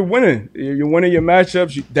 coaches, you're winning. You're winning your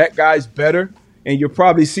matchups. That guy's better. And you're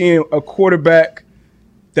probably seeing a quarterback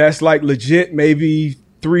that's like legit maybe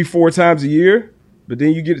 3-4 times a year. But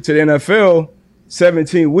then you get to the NFL,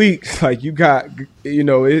 17 weeks, like you got,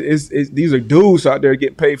 these are dudes out there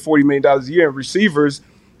getting paid $40 million a year, and receivers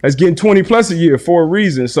that's getting 20 plus a year for a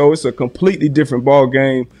reason. So it's a completely different ball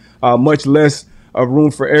game, much less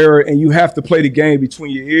room for error, and you have to play the game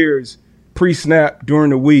between your ears pre-snap during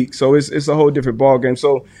the week. So it's a whole different ball game.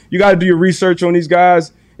 So you got to do your research on these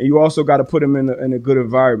guys, and you also got to put them in a good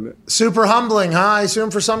environment. Super humbling, huh? I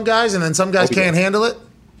assume for some guys, and then some guys can't handle it.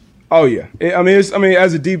 Oh yeah, as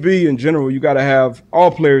a DB in general, you got to have, all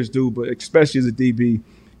players do, but especially as a DB,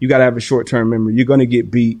 you got to have a short-term memory. You're going to get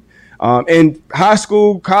beat. In high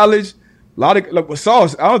school, college, a lot of with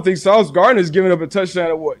Sauce, I don't think Sauce Gardner's giving up a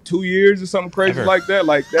touchdown in 2 years or something crazy like that.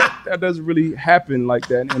 Like that doesn't really happen like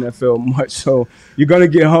that in NFL much. So you're going to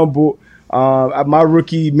get humbled. At my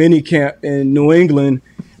rookie mini camp in New England,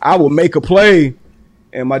 I would make a play,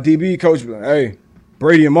 and my DB coach would be like, "Hey,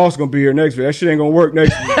 Brady and Moss gonna be here next week. That shit ain't gonna work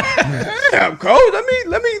next week." Damn, coach. Let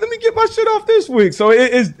me get my shit off this week. So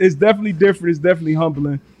it's definitely different. It's definitely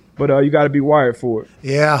humbling, but you got to be wired for it.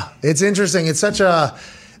 Yeah, it's interesting. It's such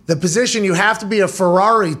the position, you have to be a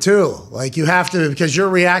Ferrari too. Like you have to, because you're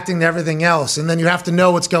reacting to everything else, and then you have to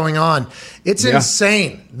know what's going on. It's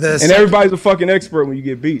insane. Everybody's a fucking expert when you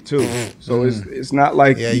get beat too. So it's not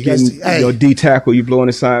like you getting D tackle, you blow an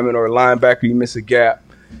assignment, or a linebacker, you miss a gap.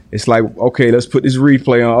 It's like, okay, let's put this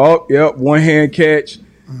replay on. Oh, yep, one hand catch.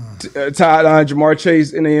 Tied on Jamar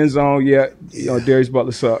Chase in the end zone. Darius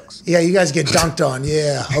Butler sucks. Yeah, you guys get dunked on.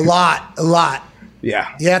 Yeah, a lot.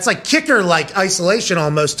 Yeah, it's like kicker like isolation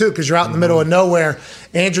almost too, because you're out in the middle of nowhere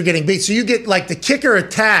and you're getting beat. So you get like the kicker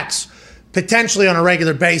attacks potentially on a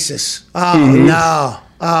regular basis. No.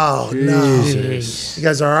 You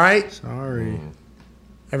guys all right? Sorry.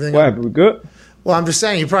 Everything what happened? We good? Well, I'm just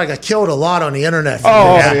saying, you probably got killed a lot on the internet.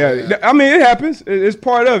 Yeah. It happens. It's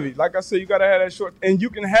part of it. Like I said, you got to have that short. And you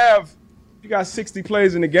got 60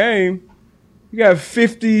 plays in the game. You got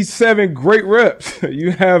 57 great reps. You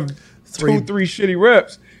have 2-3 shitty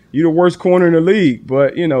reps. You're the worst corner in the league.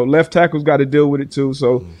 But, left tackles got to deal with it too.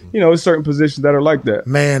 So, there's certain positions that are like that.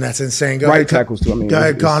 Man, that's insane. Right tackles too. Go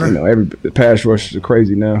ahead, Connor. Every pass rushers are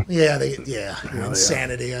crazy now.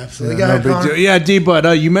 Insanity. Absolutely. Go ahead, Connor. Yeah, D,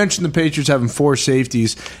 but you mentioned the Patriots having 4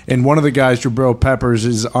 safeties, and one of the guys, Jabril Peppers,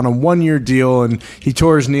 is on a 1-year deal, and he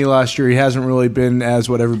tore his knee last year. He hasn't really been as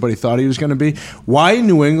what everybody thought he was going to be. Why in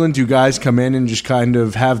New England do guys come in and just kind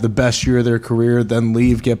of have the best year of their career, then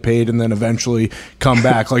leave, get paid, and then eventually come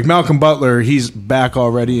back? Like Malcolm Butler, he's back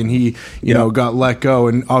already, and he got let go,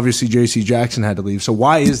 and obviously J.C. Jackson had to leave. So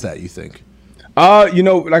why is that, you think?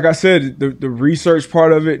 Like I said, the research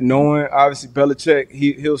part of it, knowing obviously Belichick,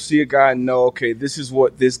 he'll see a guy and know, okay, this is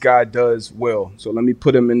what this guy does well. So let me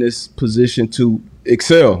put him in this position to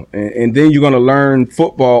excel. And then you're going to learn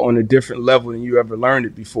football on a different level than you ever learned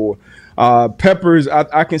it before. Peppers,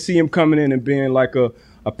 I can see him coming in and being like a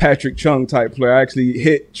Patrick Chung type player. I actually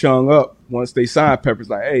hit Chung up once they signed Peppers,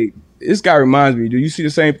 like, hey, this guy reminds me, do you see the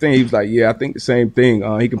same thing? He was like, yeah, I think the same thing.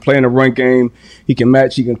 He can play in the run game. He can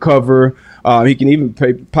match. He can cover. He can even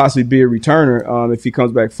possibly be a returner if he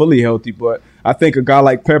comes back fully healthy. But I think a guy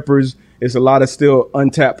like Peppers, is a lot of still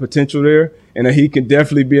untapped potential there. And he can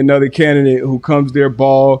definitely be another candidate who comes there,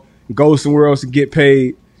 ball, goes somewhere else and get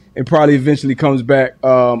paid, and probably eventually comes back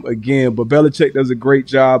again. But Belichick does a great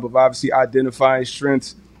job of obviously identifying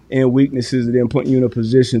strengths and weaknesses, and then putting you in a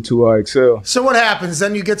position to excel. So what happens?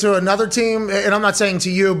 Then you get to another team, and I'm not saying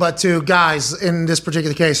to you, but to guys in this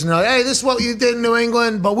particular case, and they're like, hey, this is what you did in New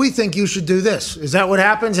England, but we think you should do this. Is that what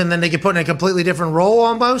happens? And then they get put in a completely different role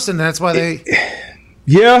almost, and that's why they...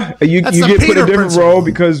 Yeah, you get put in a different role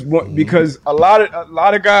because a lot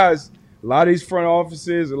of guys, a lot of these front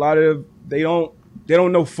offices, they don't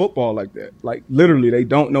know football like that. Like literally, they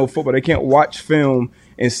don't know football. They can't watch film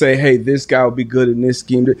and say, hey, this guy will be good in this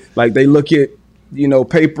scheme. Like they look at,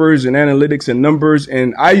 papers and analytics and numbers.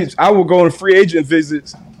 And I will go on free agent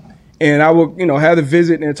visits And I would, have the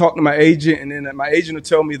visit and talk to my agent, and then my agent would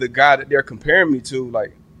tell me the guy that they're comparing me to,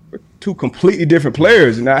 like, two completely different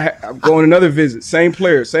players. And I'm going another visit, same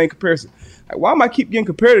player, same comparison. Like, why am I keep getting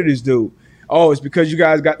compared to this dude? Oh, it's because you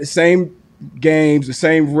guys got the same games, the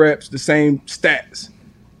same reps, the same stats.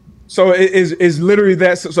 So it's literally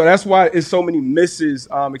that. So that's why it's so many misses,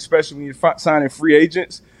 especially when you're signing free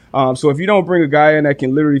agents. So if you don't bring a guy in that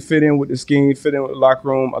can literally fit in with the scheme, fit in with the locker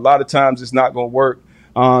room, a lot of times it's not going to work.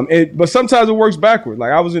 But sometimes it works backwards.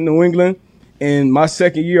 Like, I was in New England, and my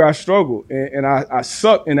second year I struggled, and I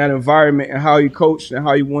sucked in that environment and how he coached and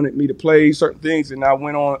how he wanted me to play certain things, and I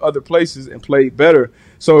went on other places and played better.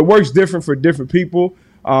 So it works different for different people,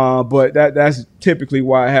 but that's typically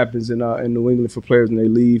why it happens in New England for players when they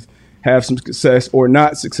leave, have some success or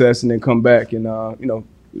not success, and then come back and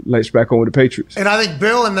let's back on with the Patriots. And I think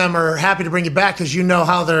Bill and them are happy to bring you back because you know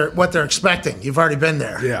what they're expecting. You've already been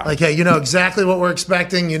there. Yeah. Like, hey, you know exactly what we're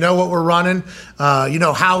expecting. You know what we're running. You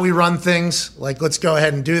know how we run things. Like, let's go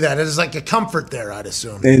ahead and do that. It is like a comfort there, I'd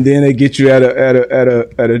assume. And then they get you at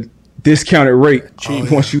a discounted rate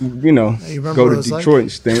once you go to Detroit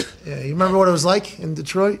and stink. Yeah, you remember what it was like in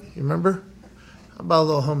Detroit? You remember? How about a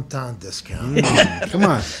little hometown discount? Come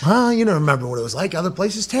on. Huh? You don't remember what it was like. Other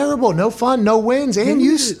places, terrible. No fun, no wins, and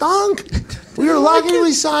you stunk. We were lucky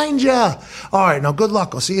we signed you. All right, now good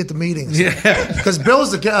luck. I'll see you at the meetings. Yeah. Because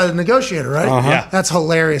Bill's the negotiator, right? Uh-huh. Yeah. That's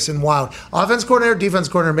hilarious and wild. Offense coordinator, defense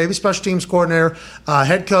coordinator, maybe special teams coordinator,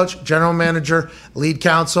 head coach, general manager, lead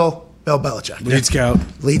counsel. Bill Belichick. Lead scout.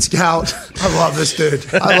 Lead scout. I love this dude.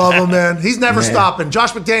 I love him, man. He's never stopping.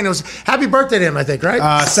 Josh McDaniels, happy birthday to him, I think,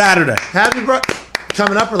 right? Saturday. Happy birthday.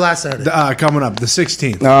 Coming up or last Saturday? Coming up, the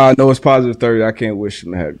 16th. No, it's positive 30. I can't wish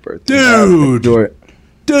him a happy birthday. Dude. Enjoy it.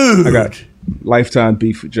 Dude. I got lifetime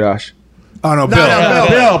beef with Josh. Oh, no,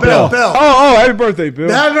 Bill. Bill. Oh, happy birthday, Bill.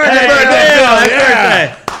 Happy birthday,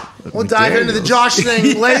 Happy birthday. We'll dive into the Josh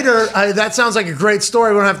thing later. That sounds like a great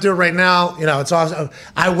story. We don't have to do it right now. It's awesome.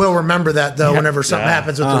 I will remember that, though, whenever something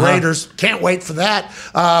happens with the Raiders. Can't wait for that.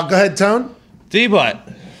 Go ahead, Tone. D-Butt.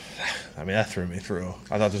 I mean, that threw me through.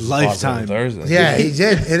 I thought this was Lifetime. positive Thursday. Yeah, he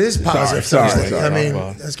did. It is positive Thursday. sorry. I mean,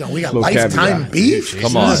 let's go. We got Slow lifetime caveat. beef.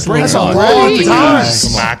 Come on. That's a Come on. long time.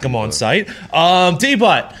 Smack him on sight.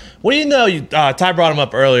 D-Butt. What do you know? Ty brought him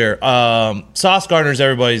up earlier. Sauce Gardner's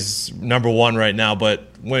everybody's number one right now, but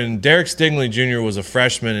when Derek Stingley Jr. was a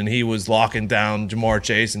freshman and he was locking down Jamar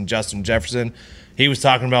Chase and Justin Jefferson, he was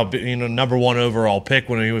talking about number one overall pick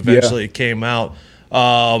when he eventually came out.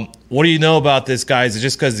 What do you know about this guy? Is it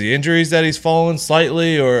just because of the injuries that he's fallen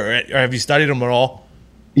slightly, or have you studied him at all?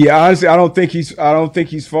 Yeah, honestly, I don't think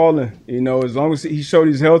he's falling. As long as he showed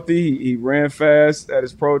he's healthy, he ran fast at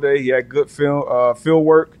his pro day. He had good field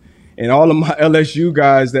work. And all of my LSU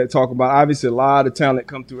guys that talk about, obviously, a lot of talent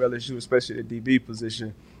come through LSU, especially the DB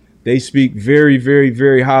position. They speak very, very,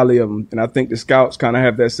 very highly of him. And I think the scouts kind of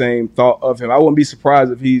have that same thought of him. I wouldn't be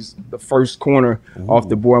surprised if he's the first corner off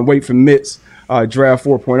the board. I'm waiting for Mitt's draft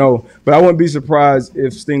 4.0. But I wouldn't be surprised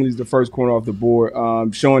if Stingley's the first corner off the board,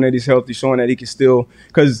 showing that he's healthy, showing that he can still –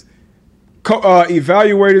 because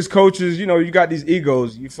evaluators, coaches, you got these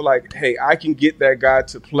egos. You feel like, hey, I can get that guy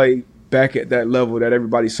to play back at that level that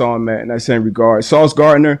everybody saw him at in that same regard. Sauce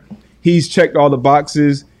Gardner, he's checked all the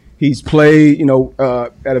boxes. He's played,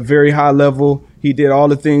 at a very high level. He did all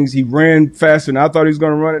the things. He ran faster than I thought he was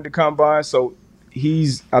going to run at the combine. So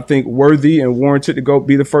he's, I think, worthy and warranted to go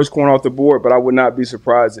be the first corner off the board. But I would not be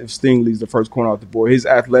surprised if Stingley's the first corner off the board. His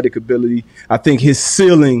athletic ability, I think his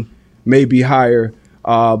ceiling may be higher.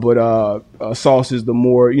 But Sauce is the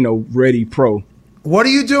more, ready pro. What are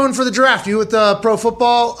you doing for the draft? You with the Pro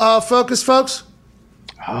Football Focus, folks?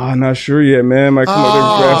 I'm not sure yet, man. Might come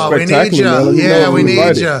up with Draft Spectacular. We need you. Yeah, we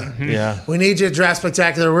need you. Yeah. We need you at Draft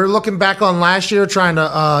Spectacular. We're looking back on last year, trying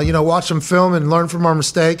to watch some film and learn from our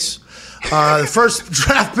mistakes. The first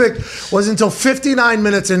draft pick was until 59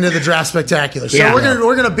 minutes into the Draft Spectacular. So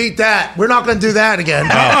we're gonna beat that. We're not gonna do that again.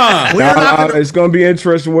 It's gonna be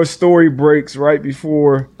interesting what story breaks right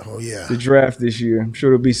before the draft this year. I'm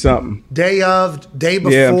sure it'll be something. Day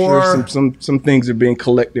before. Yeah, I'm sure some things are being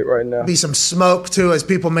collected right now. Be some smoke too as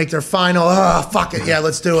people make their final. Oh, fuck it, yeah,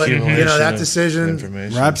 let's do it. That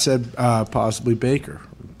decision. Rap said possibly Baker.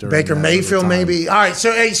 Baker Mayfield, maybe. All right,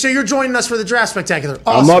 so you're joining us for the Draft Spectacular.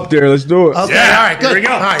 Awesome. I'm up there. Let's do it. Okay, all right, good. Here we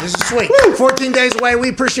go. All right, this is sweet. 14 days away. We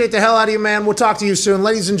appreciate the hell out of you, man. We'll talk to you soon.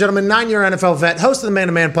 Ladies and gentlemen, 9-year NFL vet, host of the Man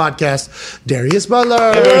to Man podcast, Darius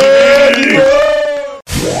Butler.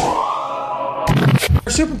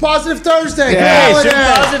 Super Positive Thursday. Super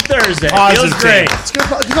Positive Thursday. Feels great.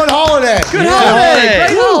 It's good holiday. Good holiday.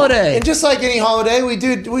 Great holiday. And just like any holiday, we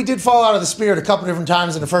did fall out of the spirit a couple different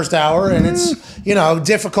times in the first hour, and it's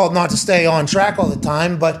difficult not to stay on track all the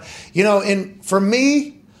time. But for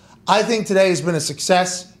me, I think today has been a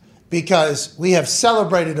success because we have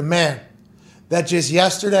celebrated a man that just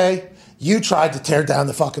yesterday you tried to tear down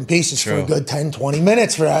the fucking pieces for a good 10, 20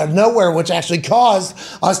 minutes for out of nowhere, which actually caused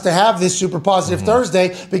us to have this super positive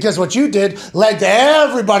Thursday because what you did led to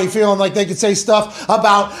everybody feeling like they could say stuff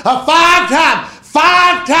about a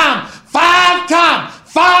five-time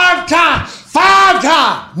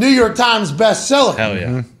New York Times bestseller. Hell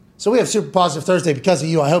yeah. So we have super positive Thursday because of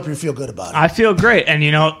you. I hope you feel good about it. I feel great. And,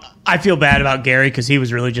 I feel bad about Gary because he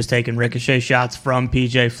was really just taking ricochet shots from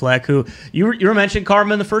PJ Fleck, who you were mentioning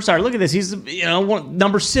Carmen in the first hour. Look at this. He's,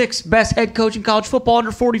 number 6 best head coach in college football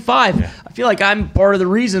under 45. Yeah. I feel like I'm part of the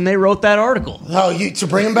reason they wrote that article. Oh, to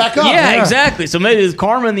bring him back up. Yeah, exactly. So maybe it's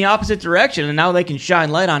karma in the opposite direction, and now they can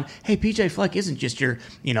shine light on, hey, PJ Fleck isn't just your,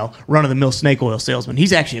 run-of-the-mill snake oil salesman.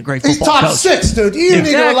 He's actually a great football coach. He's top 6, dude. You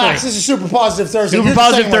need to relax. This is super positive Thursday. Super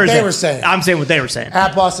positive Thursday. What they were saying. I'm saying what they were saying.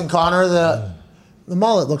 At Boston Connor, the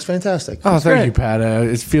mullet looks fantastic. Oh, thank you, Pat.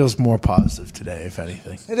 It feels more positive today, if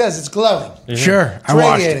anything. It does. It's glowing. Yeah. Sure. I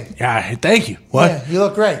watched it. Yeah, thank you. What? Yeah, you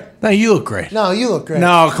look great. No, you look great. No, you look great.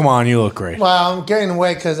 No, come on. You look great. Well, I'm gaining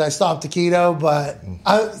weight because I stopped the keto, but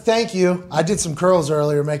thank you. I did some curls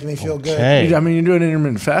earlier, making me feel good. I mean, you're doing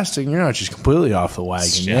intermittent fasting. You're not just completely off the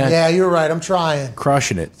wagon. Yeah, you're right. I'm trying.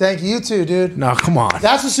 Crushing it. Thank you. You too, dude. No, come on.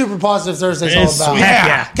 That's what Super Positive Thursday's all about.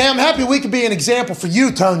 Yeah. Okay, I'm happy we could be an example for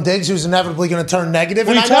you, Tone Diggs, who's inevitably going to turn negative.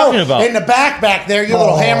 What are you talking about? In the back there, your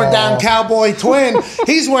little hammered down cowboy twin,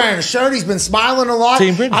 he's wearing a shirt. He's been smiling a lot.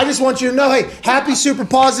 I just want you to know, hey, happy Super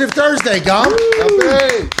Positive Thursday, Gum.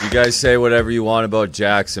 You guys say whatever you want about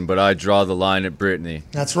Jackson, but I draw the line at Brittany.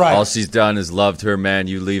 That's right. All she's done is loved her man.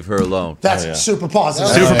 You leave her alone. That's super positive.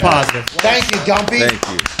 Super positive. Thank you, Gumpy. Thank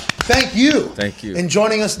you. Thank you. Thank you. And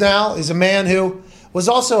joining us now is a man who was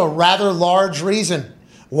also a rather large reason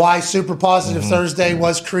why Super Positive Thursday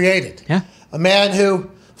was created. Yeah. A man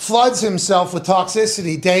who floods himself with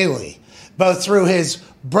toxicity daily, both through his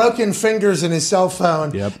broken fingers in his cell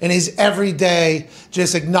phone and his everyday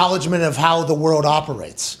just acknowledgement of how the world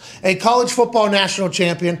operates. A college football national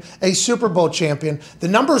champion, a Super Bowl champion, the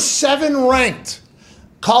number 7 ranked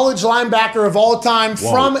college linebacker of all time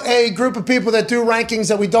from a group of people that do rankings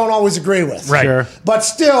that we don't always agree with. Right. Sure. But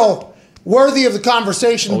still worthy of the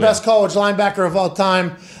conversation, best college linebacker of all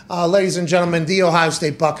time. Ladies and gentlemen, the Ohio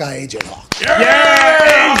State Buckeye, AJ Hawk.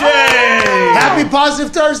 Yeah, AJ! Happy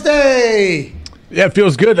Positive Thursday! Yeah, it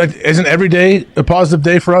feels good. Isn't every day a positive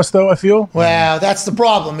day for us, though, I feel? Well, that's the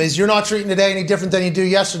problem, is you're not treating today any different than you do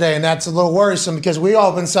yesterday, and that's a little worrisome because we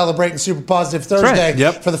all been celebrating Super Positive Thursday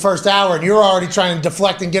for the first hour, and you're already trying to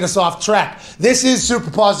deflect and get us off track. This is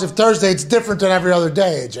Super Positive Thursday. It's different than every other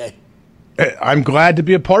day, AJ. I'm glad to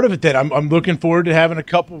be a part of it then. I'm looking forward to having a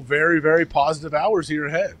couple very, very positive hours here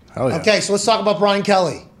ahead. Hell yeah. Okay, so let's talk about Brian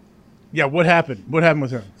Kelly. Yeah, what happened? What happened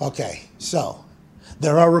with him? Okay, so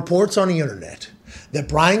there are reports on the internet that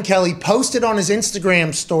Brian Kelly posted on his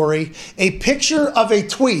Instagram story a picture of a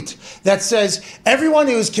tweet that says, everyone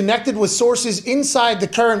who is connected with sources inside the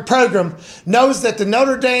current program knows that the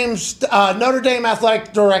Notre Dame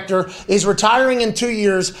athletic director is retiring in 2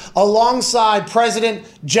 years alongside President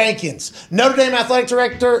Jenkins. Notre Dame athletic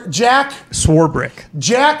director Jack Swarbrick.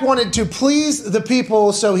 Jack wanted to please the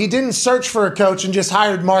people, so he didn't search for a coach and just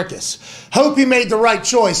hired Marcus. Hope he made the right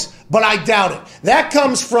choice, but I doubt it. That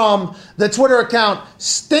comes from the Twitter account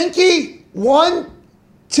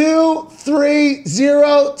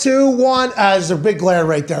Stinky123021. There's a big glare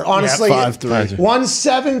right there. Honestly,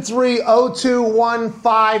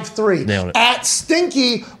 173022153. Nailed it. At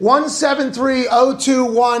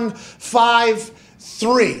Stinky1730215.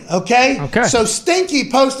 Okay? So Stinky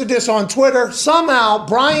posted this on Twitter. Somehow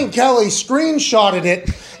Brian Kelly screenshotted it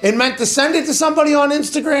and meant to send it to somebody on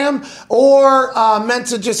Instagram or meant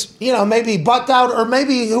to just, maybe butt out, or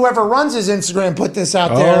maybe whoever runs his Instagram put this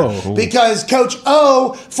out there because Coach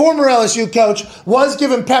O, former LSU coach, was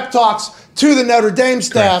giving pep talks to the Notre Dame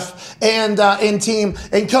staff and team.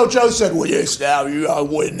 And Coach O said, with this staff, you're going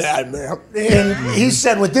to win that, man. And he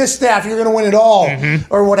said, with this staff, you're going to win it all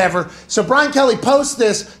or whatever. So Brian Kelly posts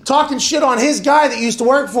this talking shit on his guy that used to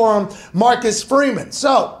work for him, Marcus Freeman.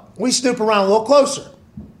 So we snoop around a little closer.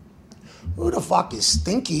 Who the fuck is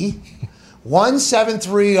Stinky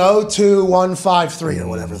 17302-153 or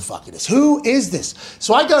whatever the fuck it is. Who is this?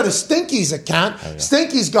 So I go to Stinky's account. Oh, yeah.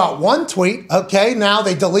 Stinky's got one tweet. Okay, now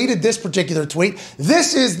they deleted this particular tweet.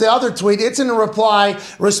 This is the other tweet. It's in a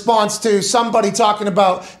response to somebody talking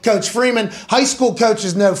about Coach Freeman. High school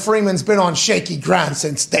coaches know Freeman's been on shaky ground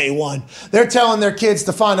since day one. They're telling their kids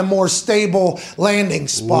to find a more stable landing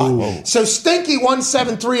spot. Ooh. So Stinky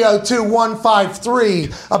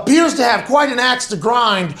 17302-153 appears to have quite an axe to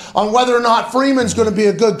grind on whether or not Freeman's going to be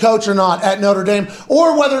a good coach or not at Notre Dame,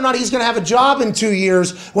 or whether or not he's going to have a job in 2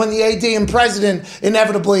 years when the AD and president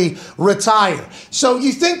inevitably retire. So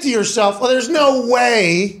you think to yourself, well, there's no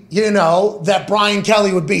way, that Brian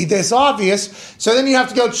Kelly would be this obvious. So then you have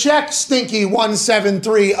to go check Stinky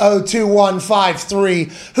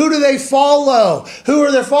 17302-153. Who do they follow? Who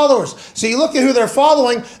are their followers? So you look at who they're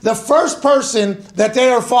following. The first person that they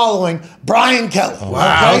are following, Brian Kelly. Oh,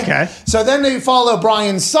 wow. Okay. So then they follow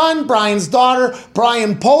Brian's son, Brian's daughter,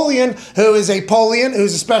 Brian Polian, who's a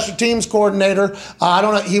special teams coordinator. I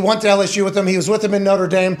don't know. He went to LSU with him. He was with him in Notre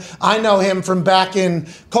Dame. I know him from back in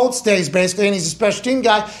Colts days, basically, and he's a special team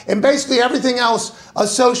guy. And basically everything else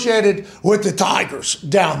associated with the Tigers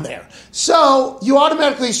down there. So you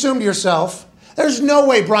automatically assume to yourself, there's no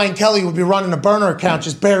way Brian Kelly would be running a burner account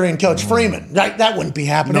just burying Coach Freeman. Right? That wouldn't be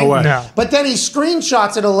happening. No way. No. But then he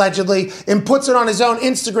screenshots it allegedly and puts it on his own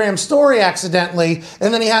Instagram story accidentally,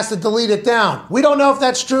 and then he has to delete it down. We don't know if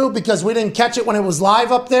that's true because we didn't catch it when it was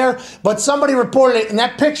live up there, but somebody reported it, and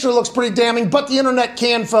that picture looks pretty damning, but the internet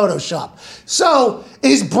can Photoshop. So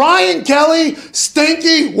is Brian Kelly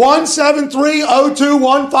Stinky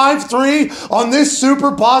 17302-153 on this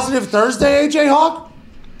super positive Thursday, AJ Hawk?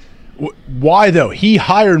 Why though? He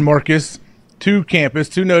hired Marcus to campus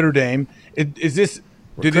to Notre Dame. Is this?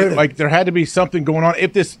 There had to be something going on?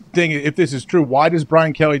 If this is true, why does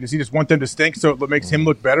Brian Kelly? Does he just want them to stink so it makes him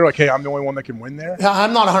look better? Like, hey, I'm the only one that can win there. Yeah,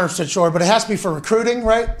 I'm not 100% sure, but it has to be for recruiting,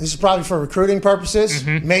 right? This is probably for recruiting purposes.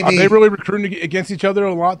 Mm-hmm. Maybe are they really recruiting against each other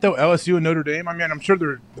a lot though? LSU and Notre Dame. I mean, I'm sure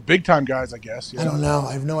they're the big time guys. I guess. I don't know.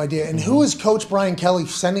 I have no idea. And who is Coach Brian Kelly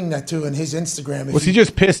sending that to in his Instagram? Was he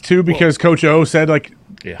just pissed too because Coach O said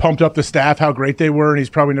pumped up the staff how great they were, and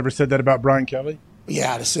he's probably never said that about Brian Kelly?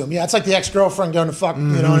 Yeah, I'd assume. Yeah, it's like the ex-girlfriend going to fuck, you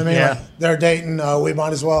know what I mean? Yeah. Like they're dating, we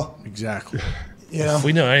might as well. Exactly. If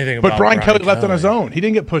we know anything about But Brian Kelly left on his own. He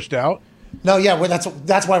didn't get pushed out. No, yeah, well,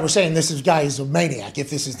 that's why we're saying this guy is a maniac. If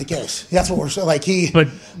this is the case, that's what we're saying.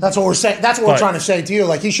 That's what we're saying. That's what we're trying to say to you.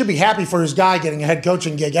 Like, he should be happy for his guy getting a head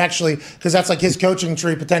coaching gig, actually, because that's like his coaching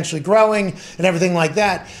tree potentially growing and everything like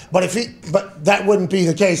that. But that wouldn't be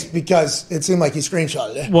the case because it seemed like he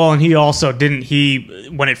screenshotted it. Well, and he also didn't.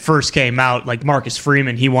 When it first came out, like Marcus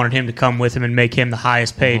Freeman, he wanted him to come with him and make him the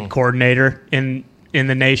highest paid coordinator in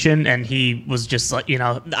the nation, and he was just like,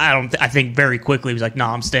 I think very quickly he was like, no,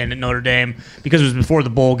 I'm staying at Notre Dame because it was before the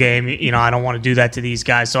bowl game. I don't want to do that to these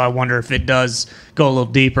guys. So I wonder if it does go a little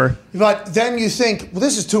deeper. But then you think, well,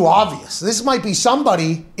 this is too obvious. This might be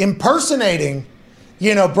somebody impersonating,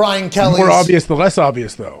 Brian Kelly's. The more obvious, the less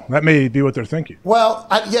obvious, though. That may be what they're thinking. Well,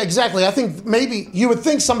 yeah, exactly. I think maybe you would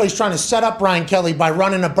think somebody's trying to set up Brian Kelly by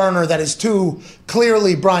running a burner that is too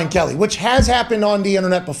clearly Brian Kelly, which has happened on the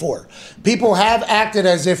internet before. People have acted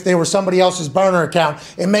as if they were somebody else's burner account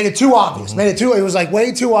and made it too obvious. It was like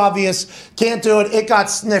way too obvious. Can't do it. It got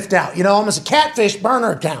sniffed out. Almost a catfish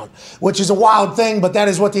burner account, which is a wild thing, but that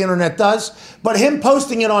is what the internet does. But him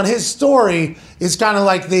posting it on his story is kind of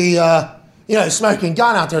like the smoking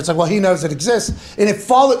gun out there. It's like, well, he knows it exists. And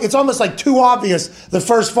it's almost like too obvious. The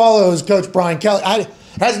first follow is Coach Brian Kelly.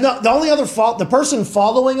 The only other the person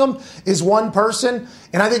following him is one person.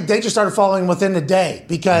 And I think they just started following him within the day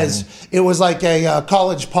because it was like a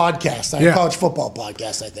college podcast, a college football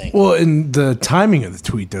podcast, I think. Well, and the timing of the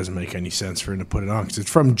tweet doesn't make any sense for him to put it on because it's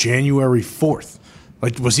from January 4th.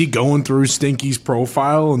 Like, was he going through Stinky's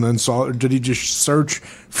profile and then did he just search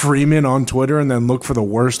Freeman on Twitter and then look for the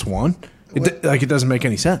worst one? It doesn't make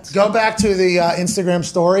any sense. Go back to the Instagram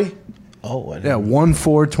story. Oh, yeah,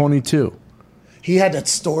 1/4/22. He had that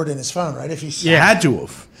stored in his phone, right? If he had to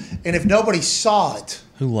have. And if nobody saw it,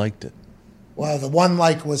 who liked it? Well, the one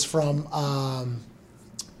like was from.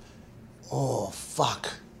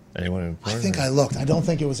 Anyone important? I think I looked. I don't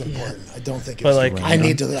think it was important. I don't think it but was. Like, important. I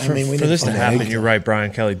need to. For this to happen, you're right.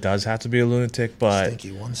 Brian Kelly does have to be a lunatic, but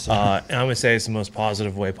Stinky, and I'm gonna say it's the most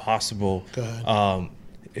positive way possible. Go ahead.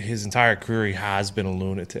 His entire career, he has been a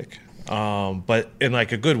lunatic, but in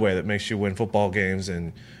like a good way that makes you win football games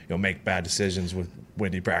and make bad decisions with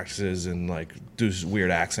windy practices and like do weird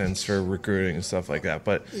accents for recruiting and stuff like that.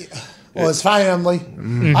 But his family,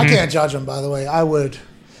 I can't judge him. By the way, I would.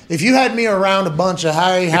 if you had me around a bunch of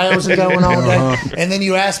how's it going all day, and then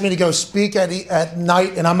you asked me to go speak at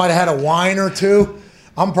night, and I might have had a wine or two,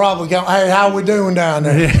 I'm probably going, hey, how we doing down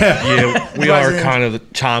there? Yeah, we are kind of the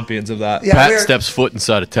champions of that. Yeah, Pat steps foot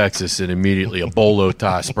inside of Texas, and immediately a bolo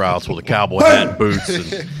tie sprouts with a cowboy hat and boots,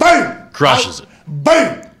 and boom, crushes it.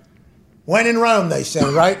 Boom. When in Rome, they say,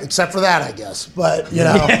 right? Except for that, I guess. But,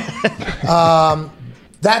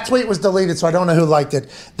 that tweet was deleted, so I don't know who liked it.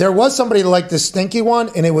 There was somebody who liked the stinky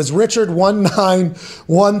one, and it was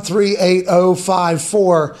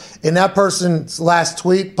Richard19138054. And that person's last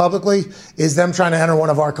tweet publicly is them trying to enter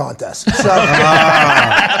one of our contests. So,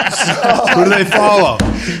 who do they follow?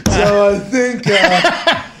 So I think,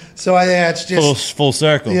 it's just full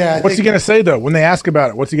circle. Yeah. What's he going to say though when they ask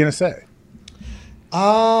about it? What's he going to say?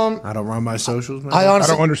 I don't run my socials, man. I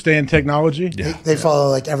honestly, I don't understand technology. They follow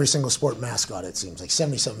like every single sport mascot, it seems. Like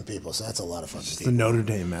 77 people, so that's a lot of fucking people. The Notre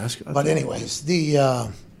Dame mascot. But anyways, I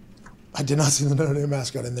did not see the Notre Dame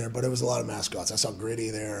mascot in there, but it was a lot of mascots. I saw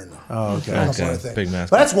Gritty there. And okay. Big mascot.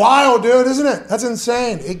 But that's wild, dude, isn't it? That's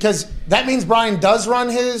insane. Because that means Brian does run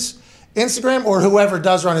his Instagram, or whoever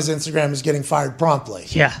does run his Instagram is getting fired promptly.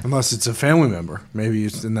 Yeah. Unless it's a family member. Maybe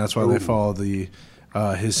and that's why they follow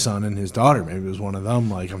his son and his daughter. Maybe it was one of them.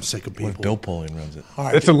 Like, I'm sick of people. Bill Polian runs it.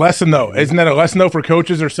 Right. It's a lesson, though. Isn't that a lesson, though, for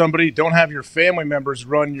coaches or somebody? Don't have your family members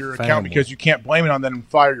run your account because you can't blame it on them and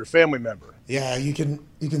fire your family member. Yeah, you can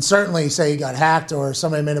certainly say you got hacked or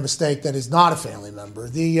somebody made a mistake that is not a family member.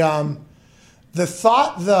 The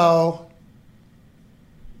thought, though,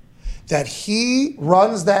 that he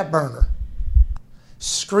runs that burner,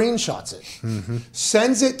 screenshots it,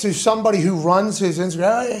 sends it to somebody who runs his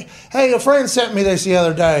Instagram. Hey, a friend sent me this the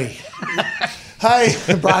other day. Hey,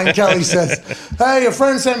 Brian Kelly says, hey, a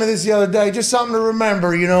friend sent me this the other day. Just something to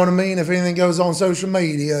remember, you know what I mean? If anything goes on social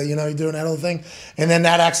media, you're doing that whole thing. And then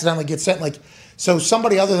that accidentally gets sent. So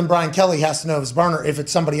somebody other than Brian Kelly has to know his burner if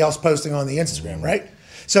it's somebody else posting on the Instagram, right?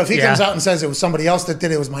 So if he comes out and says it was somebody else that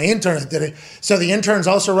did it, it was my intern that did it. So the intern's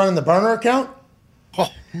also running the burner account?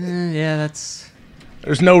 Yeah, that's...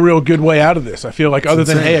 There's no real good way out of this. I feel like other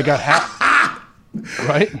than, hey, I got hacked.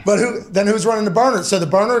 Right? But who's running the burner? So the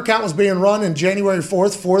burner account was being run in January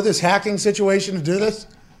 4th for this hacking situation to do this?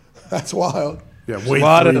 That's wild. Yeah, a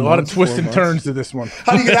lot of twists and turns to this one.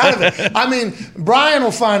 How do you get out of it? I mean, Brian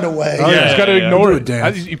will find a way. You just got to ignore it.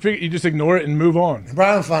 You just ignore it and move on.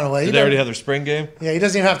 Brian will find a way. Did they already have their spring game? Yeah, he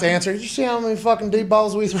doesn't even have to answer. Did you see how many fucking deep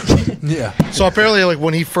balls we threw? Yeah. So apparently,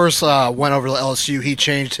 when he first went over to LSU, he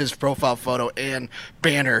changed his profile photo and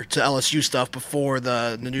banner to LSU stuff before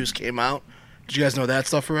the news came out. Did you guys know that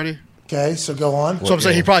stuff already? Okay, so go on. So I'm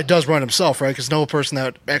saying he probably does run himself, right? Because no person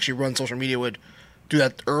that actually runs social media would do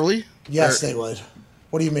that early. Yes, they would.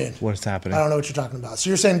 What do you mean? What's happening? I don't know what you're talking about. So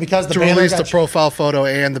you're saying because the to banner release the profile photo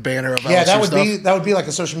and the banner of LSU that would be like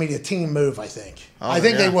a social media team move, I think. I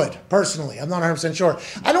think they would, personally. I'm not 100% sure.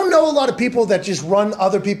 I don't know a lot of people that just run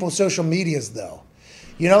other people's social medias, though.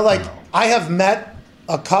 I have met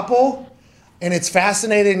a couple, and it's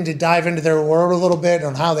fascinating to dive into their world a little bit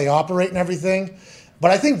on how they operate and everything. But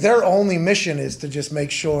I think their only mission is to just make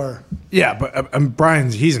sure. Yeah, but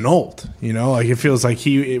Brian's, he's an old, it feels like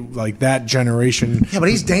that generation. Yeah, but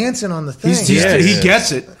he's dancing on the thing. He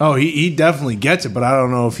gets it. Oh, he definitely gets it, but I don't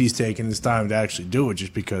know if he's taking his time to actually do it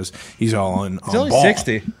just because he's all on He's only ball.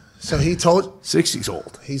 60. So he told. 60's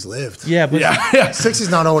old. He's lived. Yeah, but 60's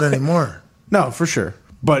not old anymore. No, for sure.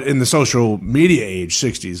 But in the social media age,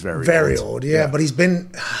 60 is very old. Yeah, but he just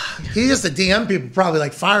the DM people probably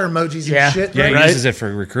like fire emojis and shit. Yeah, right? he uses it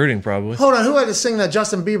for recruiting probably. Hold on, who had to sing that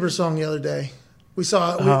Justin Bieber song the other day? We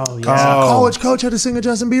saw college coach had to sing a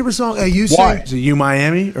Justin Bieber song. Hey, you Why? sing? Is it U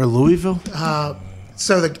Miami or Louisville?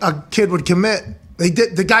 So a kid would commit.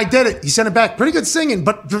 The guy did it. He sent it back. Pretty good singing,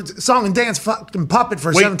 but song and dance fucking puppet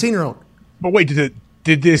for a 17-year-old. But wait,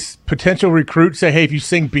 did this potential recruit say, "Hey, if you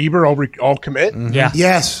sing Bieber, I'll commit"? Mm-hmm. Yeah.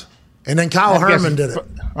 Yes. And then Kyle Herman did it.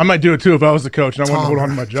 I might do it too if I was the coach and I wanted to hold on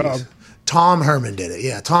to my job. Geez. Tom Herman did it.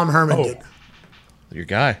 Yeah, Tom Herman did. Your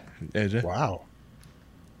guy, AJ. Wow.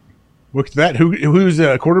 Look at that. Who's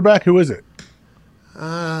a quarterback? Who is it?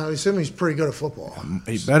 I assume he's pretty good at football.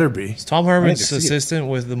 He better be. Is Tom Herman's assistant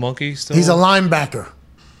with the Monkeys still? He's a linebacker.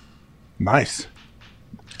 Nice.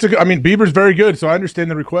 Bieber's very good, so I understand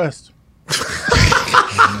the request.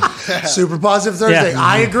 Super Positive Thursday. Yeah.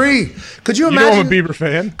 I agree. Could you imagine? I'm a Bieber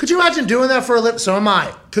fan. Could you imagine doing that for a living? So am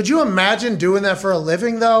I. Could you imagine doing that for a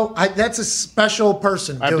living, though? That's a special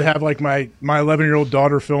person. I have to have like my 11-year-old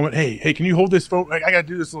daughter film it. Hey, can you hold this phone? I got to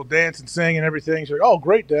do this little dance and sing and everything. She's like, oh,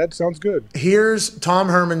 great, Dad. Sounds good. Here's Tom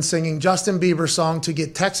Herman singing Justin Bieber song to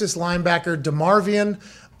get Texas linebacker DeMarvion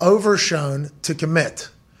Overshown to commit.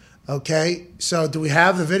 Okay, so do we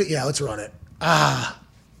have the video? Yeah, let's run it.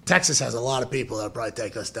 Texas has a lot of people that'll probably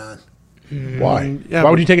take us down. Why? Why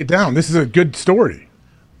would you take it down? This is a good story.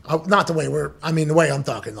 Not the way the way I'm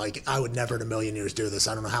talking. Like, I would never in a million years do this.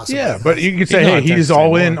 I don't know how. Yeah, but you could say, hey, he's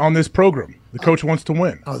all in on this program. The coach wants to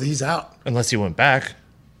win. Oh, he's out. Unless he went back,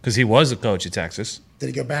 because he was a coach at Texas. Did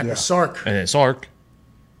he go back with Sark? And then Sark.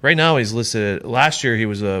 Right now, he's listed. Last year, he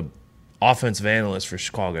was a offensive analyst for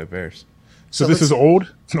Chicago Bears. So this is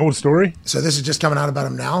old? It's an old story? So this is just coming out about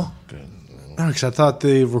him now? No, because I thought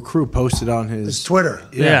the recruit posted on his Twitter.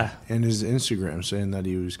 Yeah. And his Instagram saying that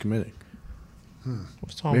he was committing.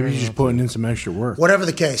 Maybe he's just putting in some extra work. Whatever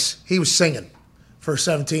the case, he was singing for a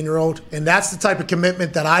 17-year-old. And that's the type of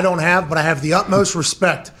commitment that I don't have, but I have the utmost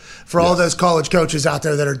respect for all those college coaches out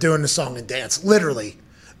there that are doing the song and dance. Literally,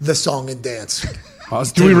 the song and dance.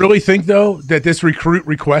 Do we really think, though, that this recruit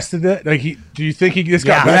requested it? Like, do you think he just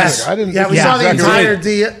got back? Yes. I didn't. Yeah, we saw the entire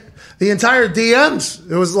DMs.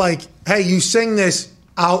 It was like, hey, you sing this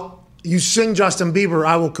out. You sing Justin Bieber,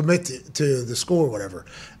 I will commit to the school or whatever.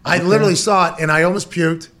 I literally saw it, and I almost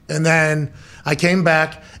puked, and then I came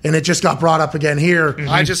back, and it just got brought up again here.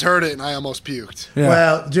 I just heard it, and I almost puked. Yeah.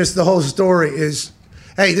 Well, just the whole story is,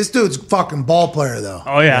 hey, this dude's a fucking ball player, though.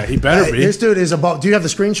 Oh, yeah. He better be. This dude is a ball. Do you have the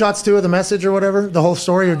screenshots, too, of the message or whatever, the whole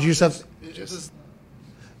story, or do you just have...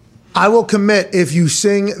 I will commit if you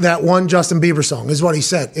sing that one Justin Bieber song, is what he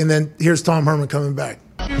said. And then here's Tom Herman coming back.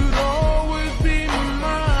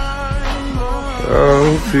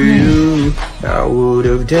 Oh, for you, I would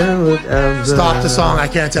have done whatever. Stop the song. I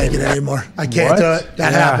can't take it anymore. I can't do it.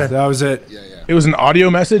 That happened. That was it. It was an audio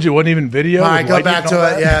message. It wasn't even video. All right, go back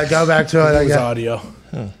to it. Yeah, go back to it. It was audio.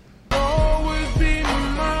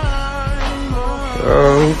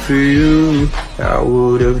 Oh, for you, I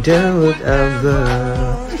would have done whatever.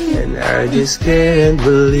 And I just can't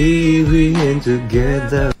believe we ain't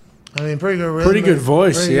together. I mean, pretty good. Pretty good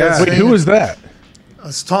voice, yeah. Wait, who was that?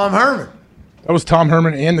 It's Tom Herman. That was Tom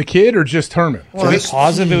Herman and the kid, or just Herman? Are we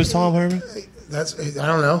positive it was Tom Herman? I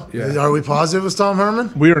don't know. Yeah. Are we positive it was Tom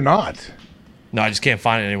Herman? We are not. No, I just can't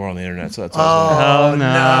find it anywhere on the internet. So that's no. He's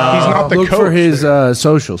not the Look coach. for his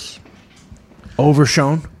socials.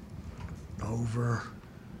 Overshown.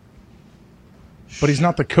 But he's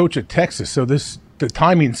not the coach at Texas, so the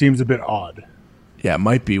timing seems a bit odd. Yeah, it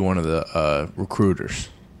might be one of the recruiters.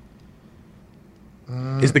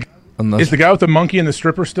 Is the guy with the monkey and the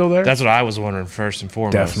stripper still there? That's what I was wondering first and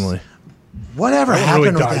foremost. Definitely. Whatever That happened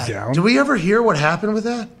really with died that? down. Did we ever hear what happened with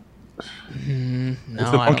that? Is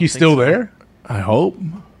the monkey still there? I hope.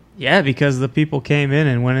 Yeah, because the people came in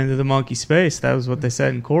and went into the monkey space. That was what they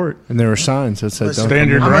said in court. And there were signs that said, Listen, "Don't stand come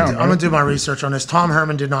your in." ground. I'm gonna do my research on this. Tom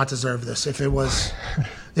Herman did not deserve this. If it was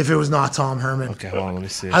not Tom Herman. Okay, hold on, let me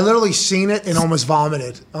see. I literally seen it and almost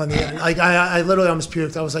vomited on the end. Like I literally almost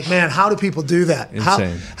puked. I was like, man, how do people do that?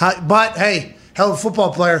 Insane. But hey, hell of a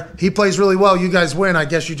football player. He plays really well. You guys win. I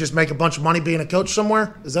guess you just make a bunch of money being a coach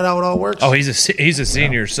somewhere. Is that how it all works? Oh, he's a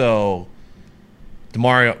senior, so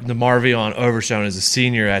DeMarvion Overshown is a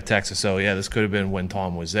senior at Texas. So yeah, this could have been when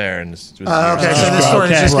Tom was there. And this was okay. So this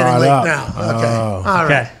story is just getting leaked up. now. Okay. All right.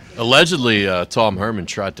 Okay. Allegedly, Tom Herman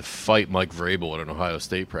tried to fight Mike Vrabel at an Ohio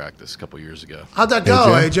State practice a couple years ago. How'd that go,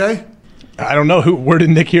 AJ? I don't know. Where did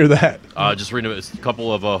Nick hear that? Just reading it. A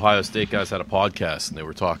couple of Ohio State guys had a podcast, and they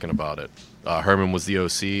were talking about it. Herman was the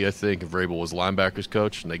OC, I think, and Vrabel was linebackers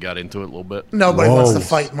coach, and they got into it a little bit. Nobody wants to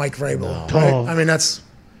fight Mike Vrabel. Right? I mean, that's...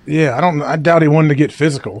 Yeah, I doubt he wanted to get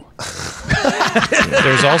physical.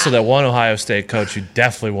 There's also that one Ohio State coach who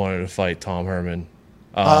definitely wanted to fight Tom Herman.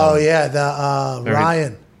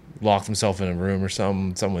 Ryan. Locked himself in a room or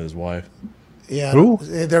something with his wife. Yeah, Who?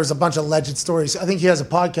 There's a bunch of alleged stories. I think he has a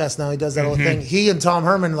podcast now. He does that whole thing. He and Tom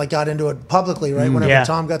Herman got into it publicly, right? Whenever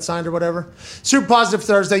Tom got signed or whatever. Super Positive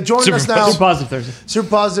Thursday. Joining us now. Super Positive Thursday. Super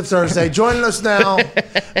Positive Thursday. Joining us now,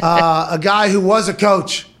 a guy who was a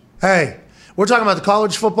coach. Hey, we're talking about the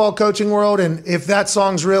college football coaching world, and if that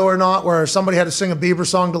song's real or not, where somebody had to sing a Bieber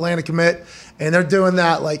song to land a commit, and they're doing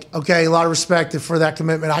that, okay, a lot of respect for that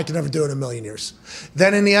commitment. I could never do it in a million years.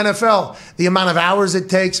 Then in the NFL, the amount of hours it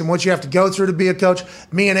takes and what you have to go through to be a coach,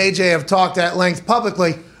 me and AJ have talked at length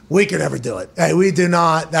publicly. We could never do it. Hey, we do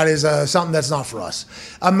not. That is something that's not for us.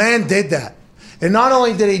 A man did that. And not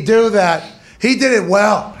only did he do that, he did it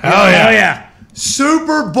well. Oh, yeah.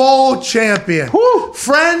 Super Bowl champion. Woo.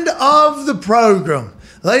 Friend of the program.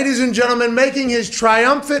 Ladies and gentlemen, making his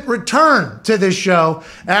triumphant return to this show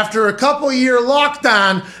after a couple-year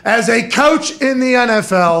lockdown as a coach in the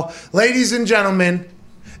NFL. Ladies and gentlemen,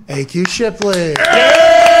 AQ Shipley.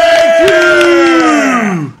 AQ!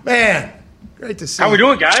 Man, great to see you. How we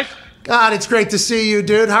doing, guys? God, it's great to see you,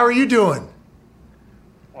 dude. How are you doing?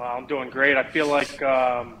 Well, I'm doing great. I feel like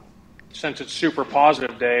since it's Super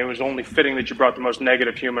Positive Day, it was only fitting that you brought the most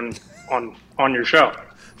negative human on your show.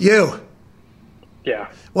 You.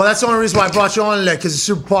 Yeah. Well, that's the only reason why I brought you on today, because it's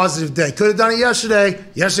Super Positive Day. Could have done it yesterday.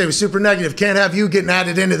 Yesterday was super negative. Can't have you getting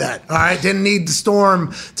added into that. All right? Didn't need the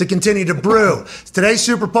storm to continue to brew. Today's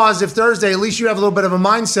Super Positive Thursday. At least you have a little bit of a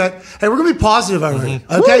mindset. Hey, we're going to be positive over here.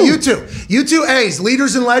 Okay? Woo! You two. You two A's.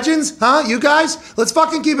 Leaders and legends. Huh? You guys? Let's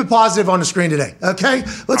fucking keep it positive on the screen today. Okay?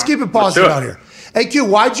 Let's keep it positive out here. Hey, Q,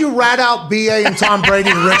 why'd you rat out B.A. and Tom Brady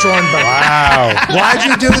to Rich Orenberg? Wow. Why'd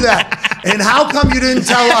you do that? And how come you didn't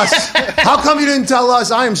tell us? How come you didn't tell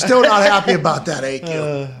us? I am still not happy about that,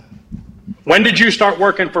 AQ. When did you start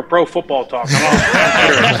working for Pro Football Talk?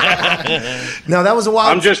 I'm curious. No, that was a while.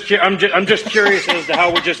 I'm just curious as to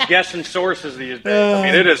how we're just guessing sources these days. I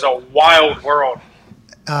mean, it is a wild world.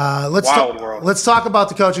 Let's talk about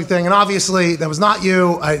the coaching thing. And obviously, that was not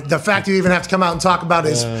you. The fact you even have to come out and talk about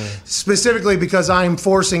it is specifically because I'm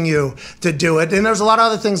forcing you to do it. And there's a lot of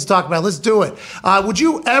other things to talk about. Let's do it. Would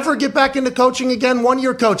you ever get back into coaching again? 1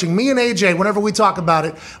 year coaching. Me and AJ, whenever we talk about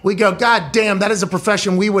it, we go, God damn, that is a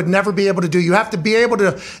profession we would never be able to do. You have to be able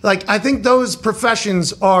to, I think those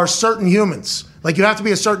professions are certain humans. You have to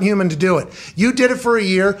be a certain human to do it. You did it for a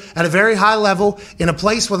year at a very high level in a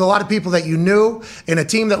place with a lot of people that you knew, in a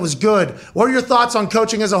team that was good. What are your thoughts on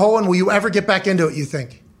coaching as a whole, and will you ever get back into it, you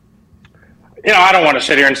think? I don't want to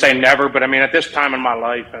sit here and say never, but I mean, at this time in my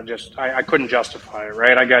life, I couldn't justify it,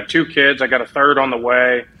 right? I got 2 kids. I got a third on the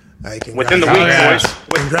way. Hey, within the week, boys.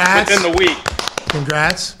 Congrats. Within the week.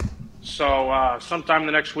 Congrats. So sometime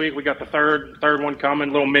the next week, we got the third one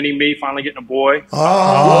coming. Little mini me finally getting a boy.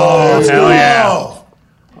 Oh, hell yeah!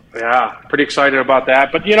 Yeah, pretty excited about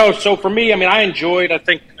that. But so for me, I mean, I enjoyed. I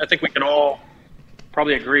think we can all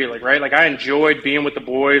probably agree, right? I enjoyed being with the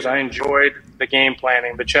boys. I enjoyed the game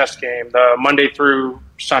planning, the chess game, the Monday through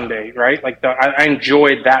Sunday, right? I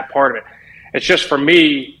enjoyed that part of it. It's just for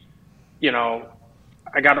me,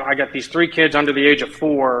 I got these 3 kids under the age of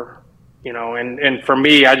 4. And for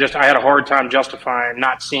me, I had a hard time justifying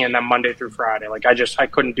not seeing them Monday through Friday. I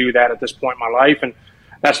couldn't do that at this point in my life. And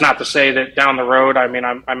that's not to say that down the road, I mean,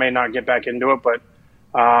 I may not get back into it, but,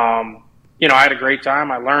 I had a great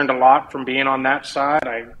time. I learned a lot from being on that side.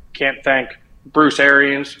 I can't thank Bruce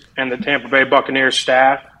Arians and the Tampa Bay Buccaneers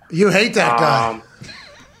staff. You hate that guy.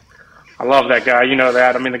 I love that guy. You know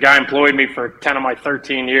that. I mean, the guy employed me for 10 of my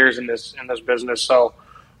 13 years in this business. So,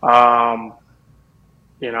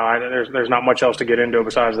 there's not much else to get into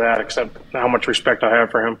besides that, except how much respect I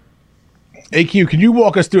have for him. AQ, can you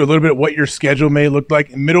walk us through a little bit of what your schedule may look like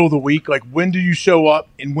in the middle of the week? When do you show up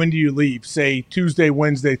and when do you leave? Say Tuesday,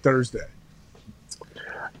 Wednesday, Thursday.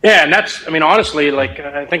 Yeah, and that's, I mean, honestly,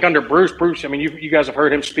 I think under Bruce, I mean, you guys have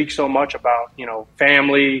heard him speak so much about,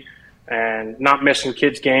 family and not missing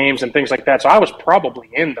kids' games and things like that. So I was probably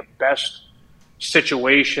in the best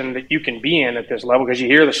situation that you can be in at this level, because you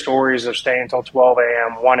hear the stories of staying until 12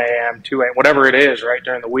 a.m., 1 a.m., 2 a.m., whatever it is, right,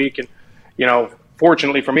 during the week. And,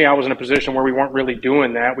 fortunately for me, I was in a position where we weren't really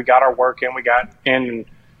doing that. We got our work in. We got in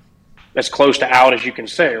as close to out as you can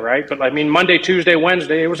say, right? But, I mean, Monday, Tuesday,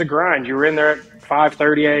 Wednesday, it was a grind. You were in there at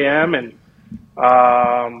 5:30 a.m. and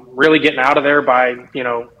really getting out of there by,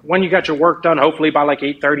 when you got your work done, hopefully by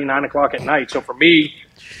 8:30, 9 o'clock at night. So for me,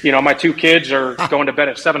 my 2 kids are going to bed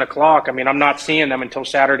at 7 o'clock. I mean, I'm not seeing them until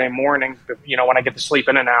Saturday morning, when I get to sleep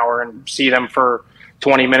in an hour and see them for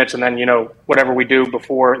 20 minutes. And then, whatever we do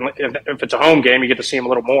before, if it's a home game, you get to see them a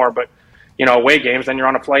little more. But, away games, then you're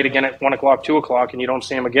on a flight again at 1 o'clock, 2 o'clock, and you don't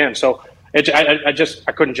see them again. So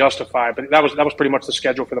I couldn't justify it. But that was pretty much the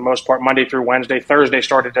schedule for the most part, Monday through Wednesday. Thursday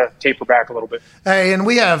started to taper back a little bit. Hey, and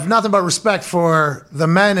we have nothing but respect for the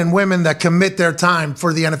men and women that commit their time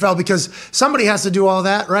for the NFL, because somebody has to do all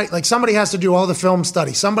that, right? Somebody has to do all the film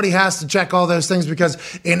study. Somebody has to check all those things, because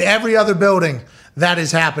in every other building that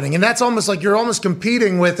is happening. And that's almost like you're almost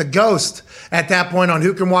competing with a ghost at that point on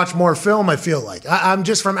who can watch more film, I feel like. I'm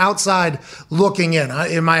just from outside looking in.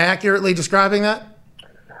 Am I accurately describing that?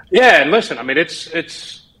 Yeah, and listen, I mean,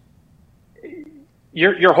 it's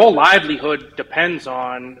your whole livelihood depends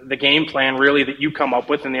on the game plan, really, that you come up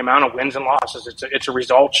with and the amount of wins and losses. It's a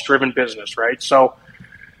results-driven business, right? So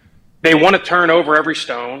they want to turn over every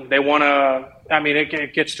stone. They want to. I mean,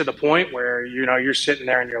 it gets to the point where you're sitting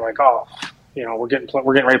there and you're like, oh, we're getting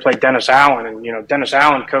ready to play Dennis Allen, and Dennis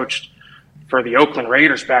Allen coached for the Oakland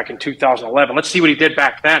Raiders back in 2011. Let's see what he did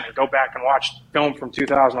back then, and go back and watch film from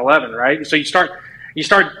 2011, right? So you start,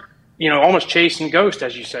 almost chasing ghosts,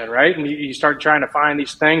 as you said, right? And you start trying to find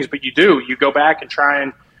these things, but you go back and try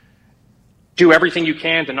and do everything you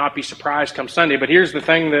can to not be surprised come Sunday. But here's the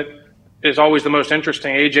thing that is always the most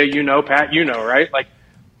interesting. AJ, Pat, right?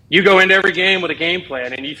 you go into every game with a game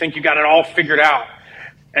plan and you think you got it all figured out.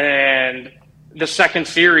 And the second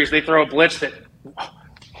series, they throw a blitz that,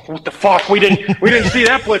 what the fuck? We didn't see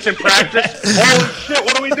that blitz in practice. Holy shit!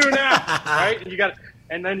 What do we do now? Right?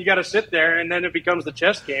 And then you got to sit there, and then it becomes the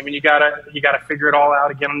chess game, and you got to figure it all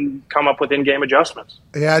out again and come up with in-game adjustments.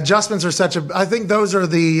 Yeah, adjustments are I think those are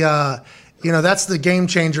the. That's the game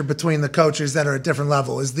changer between the coaches that are at different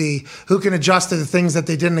level is the who can adjust to the things that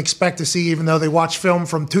they didn't expect to see, even though they watch film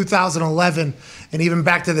from 2011 and even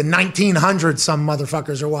back to the 1900s. Some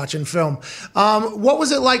motherfuckers are watching film. What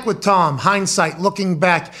was it like with Tom? Hindsight, looking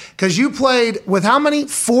back, because you played with how many?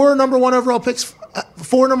 4 number one overall picks.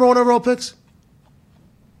 4 number one overall picks.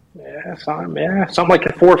 Yeah, something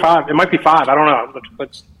like 4 or 5. It might be 5. I don't know.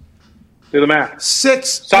 Let's do the math. 6.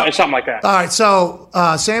 Something like that. All right. So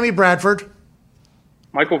Sammy Bradford.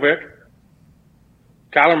 Michael Vick,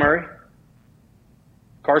 Kyler Murray,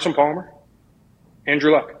 Carson Palmer,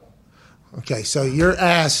 Andrew Luck. Okay, so your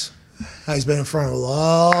ass has been in front of a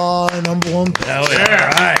lot of number one picks. Oh,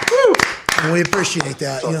 yeah. All right. Woo! And we appreciate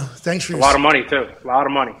that. Thanks for a lot of money, too. A lot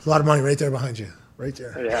of money. A lot of money right there behind you. Right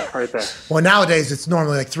there. Yeah, right there. Well, nowadays it's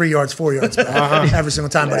normally like 3 yards, 4 yards back every single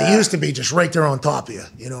time, but it used to be just right there on top of you.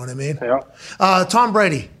 You know what I mean? Yeah. Tom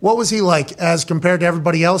Brady, what was he like as compared to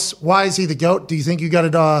everybody else? Why is he the GOAT? Do you think you got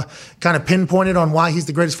it kind of pinpointed on why he's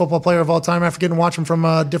the greatest football player of all time after getting to watch him from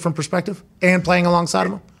a different perspective and playing alongside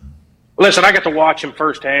of him? Listen, I got to watch him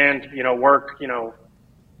firsthand, work,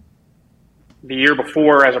 the year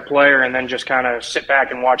before as a player, and then just kind of sit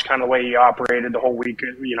back and watch kind of the way he operated the whole week,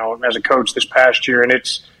 as a coach this past year. And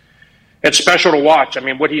it's special to watch. I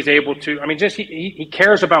mean, what he's able to, just he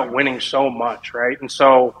cares about winning so much, right? And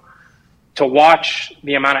so to watch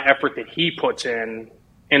the amount of effort that he puts in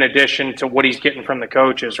addition to what he's getting from the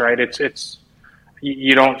coaches, right? It's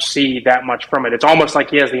you don't see that much from it. It's almost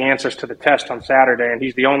like he has the answers to the test on Saturday, and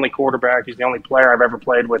he's the only quarterback, he's the only player I've ever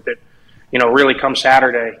played with that, really come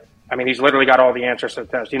Saturday. He's literally got all the answers to the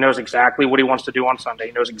test. He knows exactly what he wants to do on Sunday.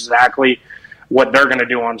 He knows exactly what they're going to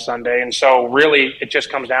do on Sunday. And so really it just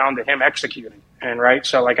comes down to him executing. And right.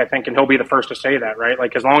 So I think, and he'll be the first to say that, right?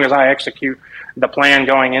 As long as I execute the plan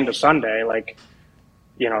going into Sunday,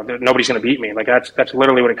 nobody's going to beat me. That's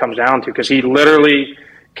literally what it comes down to, because he literally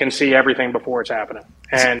can see everything before it's happening.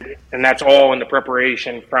 And that's all in the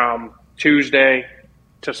preparation from Tuesday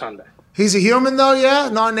to Sunday. He's a human, though, yeah?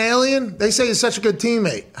 Not an alien? They say he's such a good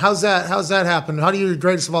teammate. How's that happen? How do you the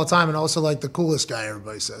greatest of all time and also, the coolest guy,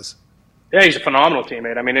 everybody says? Yeah, he's a phenomenal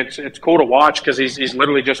teammate. It's cool to watch because he's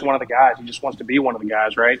literally just one of the guys. He just wants to be one of the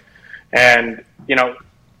guys, right? And,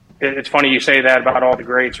 it's funny you say that about all the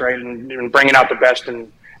greats, right? And bringing out the best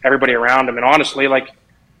in everybody around him. And honestly,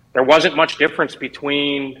 there wasn't much difference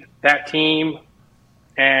between that team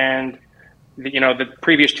and the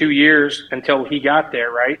previous 2 years until he got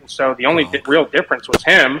there, right? And so the only real difference was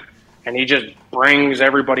him, and he just brings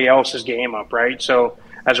everybody else's game up, right? So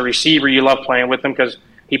as a receiver, you love playing with him because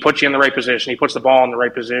he puts you in the right position. He puts the ball in the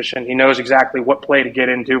right position. He knows exactly what play to get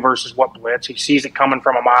into versus what blitz. He sees it coming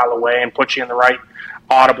from a mile away and puts you in the right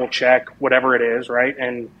audible check, whatever it is, right?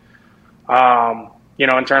 And,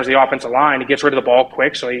 in terms of the offensive line, he gets rid of the ball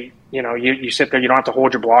quick, so you sit there, you don't have to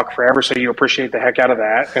hold your block forever, so you appreciate the heck out of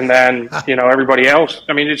that. And then, everybody else,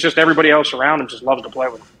 it's just everybody else around him just loves to play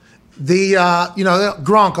with him. The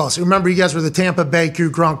Gronk also. Remember, you guys were the Tampa Bay Crew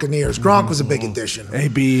Gronkaneers. Gronk was a big addition.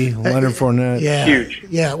 AB, Leonard Fournette. Yeah. Huge.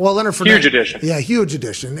 Yeah, well, Leonard Fournette. Huge addition. Yeah, huge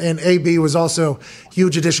addition. And AB was also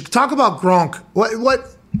huge addition. Talk about Gronk.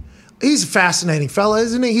 What? He's a fascinating fella,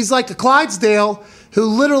 isn't he? He's like a Clydesdale who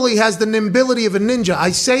literally has the nimbility of a ninja. I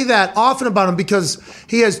say that often about him because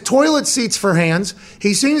he has toilet seats for hands.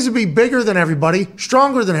 He seems to be bigger than everybody,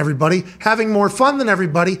 stronger than everybody, having more fun than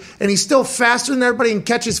everybody, and he's still faster than everybody and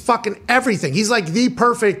catches fucking everything. He's like the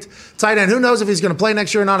perfect tight end. Who knows if he's going to play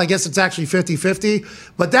next year or not? I guess it's actually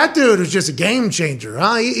 50-50. But that dude is just a game changer.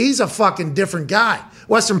 Huh? He's a fucking different guy.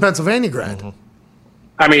 Western Pennsylvania grad. Mm-hmm.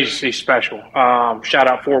 He's special. Shout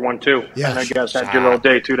out 412. Yeah, I know you guys had your little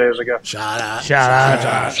day 2 days ago. Shout out.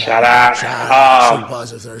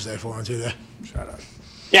 Positive Thursday 412 there. Shout out.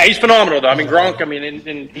 Yeah, he's phenomenal though. Gronk.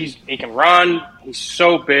 And he can run. He's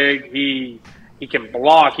so big. He can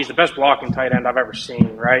block. He's the best blocking tight end I've ever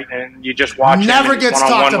seen. Right, and you just watch. Never gets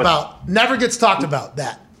talked about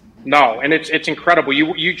that. No, and it's incredible.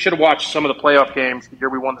 You should have watched some of the playoff games the year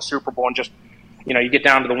we won the Super Bowl and just. You get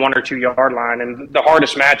down to the 1 or 2 yard line, and the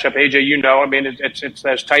hardest matchup, AJ, it's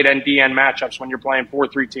those tight end DN matchups when you're playing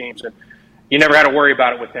 4-3 teams, and you never had to worry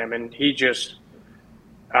about it with him. And he just,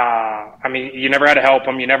 you never had to help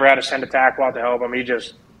him, you never had to send a tackle out to help him. He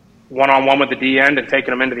just one-on-one with the D end and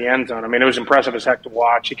taking him into the end zone. It was impressive as heck to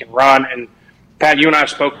watch. He can run, and Pat, you and I have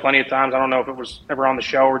spoke plenty of times. I don't know if it was ever on the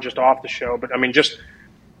show or just off the show, but I mean, just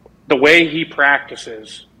the way he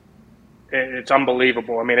practices, it's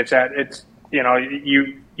unbelievable. I mean, it's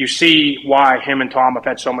you see why him and Tom have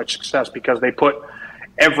had so much success, because they put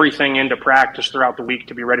everything into practice throughout the week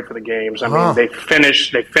to be ready for the games. I mean, they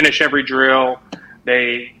finish every drill.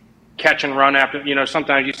 They catch and run after,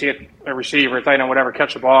 sometimes you see a receiver, tight end, whatever,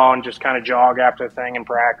 catch the ball and just kind of jog after the thing in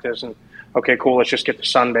practice. And, okay, cool, let's just get to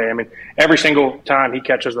Sunday. I mean, every single time he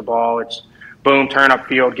catches the ball, it's boom, turn up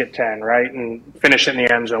field, get 10, right? And finish it in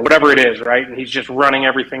the end zone, whatever it is, right? And he's just running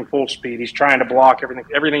everything full speed. He's trying to block everything.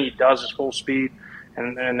 Everything he does is full speed.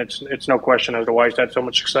 And it's no question as to why he's had so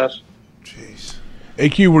much success. Jeez.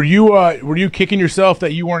 AQ, were you kicking yourself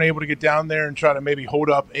that you weren't able to get down there and try to maybe hold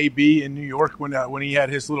up AB in New York when he had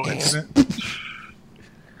his little incident?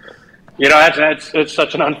 It's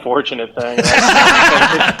such an unfortunate thing.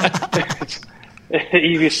 Right?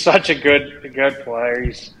 He's such a good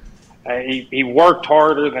player. He worked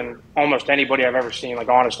harder than almost anybody I've ever seen. Like,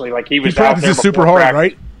 honestly, like he practices super hard,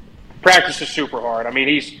 right? Practices super hard. I mean,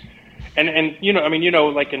 he's. And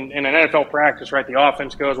like in an NFL practice, right, the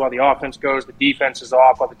offense goes while the offense goes, the defense is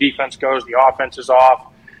off. While the defense goes, the offense is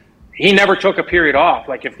off. He never took a period off.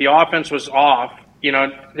 Like, if the offense was off,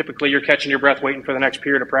 typically you're catching your breath waiting for the next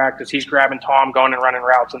period of practice. He's grabbing Tom, going and running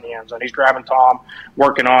routes in the end zone. He's grabbing Tom,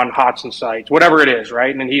 working on hots and sights, whatever it is,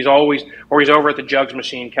 right? And he's over at the jugs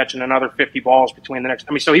machine catching another 50 balls between the next.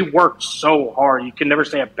 I mean, so he worked so hard. You can never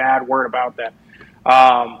say a bad word about that.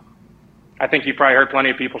 I think you probably heard plenty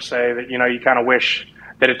of people say that, you kind of wish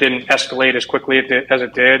that it didn't escalate as quickly as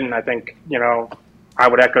it did. And I think, I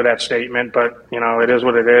would echo that statement, but, it is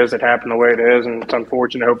what it is. It happened the way it is, and it's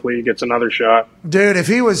unfortunate. Hopefully he gets another shot. Dude, if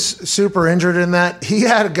he was super injured in that, he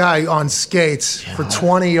had a guy on skates for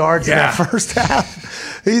 20 yards in that first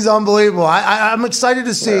half. He's unbelievable. I'm excited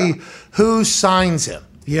to see who signs him,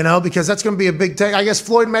 because that's going to be a big take. I guess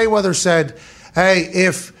Floyd Mayweather said, hey,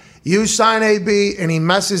 if you sign AB and he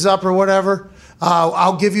messes up or whatever,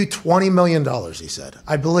 I'll give you $20 million, he said.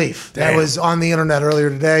 I believe. Damn. That was on the internet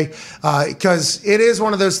earlier today. Because it is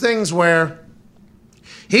one of those things where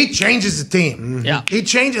he changes the team. Mm-hmm. Yeah. He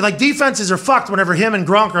changes. Like, defenses are fucked whenever him and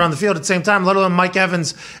Gronk are on the field at the same time, let alone Mike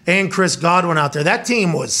Evans and Chris Godwin out there. That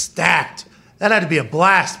team was stacked. That had to be a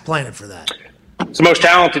blast playing for that. It's the most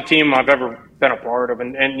talented team I've ever been a part of.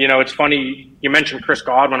 And it's funny, you mentioned Chris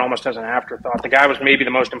Godwin almost as an afterthought. The guy was maybe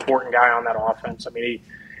the most important guy on that offense. I mean,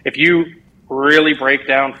 if you really break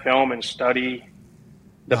down film and study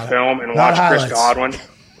the film and watch Chris Godwin,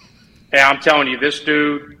 I'm telling you, this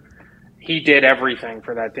dude, he did everything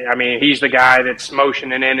for that team. I mean, he's the guy that's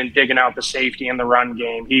motioning in and digging out the safety in the run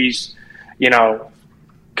game. He's,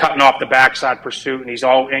 cutting off the backside pursuit, and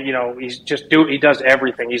he does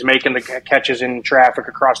everything. He's making the catches in traffic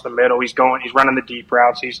across the middle. He's running the deep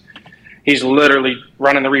routes. He's literally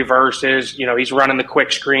running the reverses. He's running the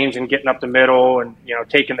quick screens and getting up the middle and,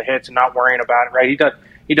 taking the hits and not worrying about it, right?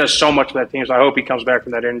 He does so much for that team, so I hope he comes back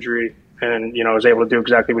from that injury and, is able to do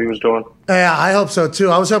exactly what he was doing. Yeah, I hope so, too.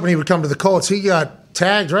 I was hoping he would come to the Colts. He got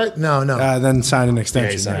tagged, right? No. Then signed an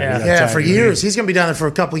extension. Yeah, for years. He's going to be down there for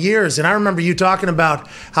a couple years. And I remember you talking about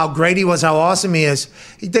how great he was, how awesome he is.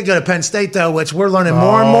 He did go to Penn State, though, which we're learning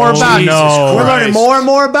more and more about. We're learning more and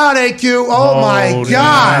more about AQ. Oh my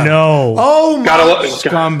God. No. Oh, my God.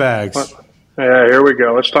 Scumbags. Yeah, here we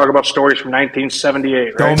go. Let's talk about stories from 1978,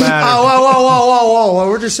 right? Don't matter. Whoa.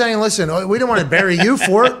 We're just saying, listen, we don't want to bury you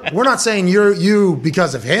for it. We're not saying you're you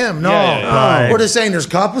because of him. No. Right. We're just saying there's a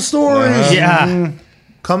couple stories. Yeah.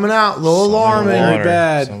 Coming out, a little alarming. Very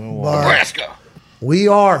bad. Nebraska. We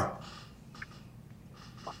are.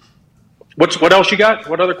 What else you got?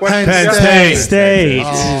 What other questions? Penn State.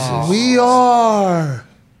 We are.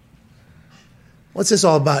 What's this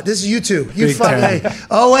all about? This is you two. You fucking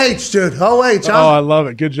OH, dude. OH. Oh, I love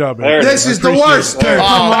it. Good job, man. This is the worst. Come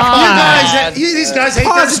on. These guys hate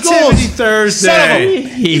their schools. Positivity Thursday.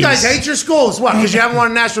 You guys hate your schools. What? Because you haven't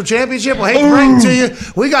won a national championship? Well, hate to bring it to you.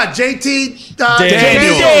 We got JT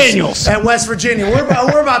Daniels at West Virginia. We're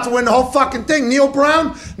about to win the whole fucking thing. Neil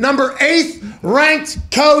Brown, number 8th ranked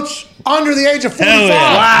coach under the age of 45 in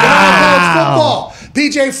college football.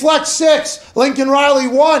 PJ Fleck 6, Lincoln Riley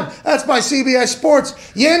 1. That's by CBS Sports.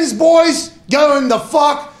 Yin's boys going the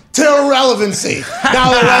fuck to irrelevancy.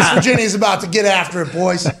 Now that West Virginia's about to get after it,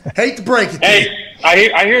 boys. Hate to break it. Hey,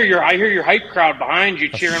 I hear your hype crowd behind you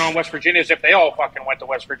cheering on West Virginia as if they all fucking went to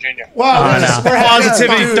West Virginia. Well, we're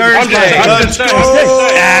Positivity Thursday. Let's go.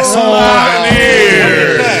 Asshole.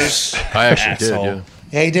 I actually did, yeah.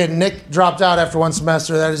 Yeah, he did. Nick dropped out after one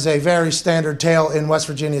semester. That is a very standard tale in West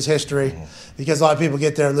Virginia's history because a lot of people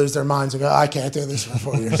get there and lose their minds and go, I can't do this for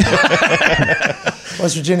 4 years.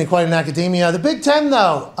 West Virginia, quite an academia. The Big Ten,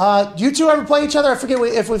 though, you two ever play each other? I forget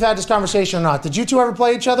if we've had this conversation or not. Did you two ever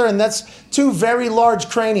play each other? And that's two very large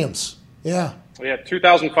craniums. Yeah. Yeah,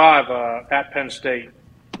 2005 at Penn State.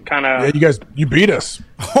 Kind of. Yeah, you beat us.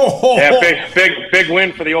 Yeah, big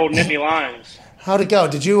win for the old Nittany Lions. How'd it go?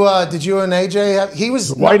 Did you and AJ? He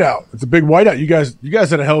was whiteout. It's a big whiteout. You guys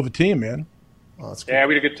had a hell of a team, man. Oh, that's good. Yeah,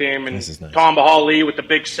 we had a good team, and nice. Tom Bahali with the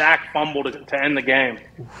big sack fumble to end the game.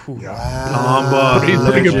 Wow.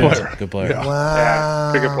 Pretty good player. Good player. Yeah. Wow. Yeah,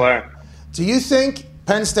 pretty good player. Do you think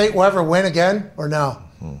Penn State will ever win again or no?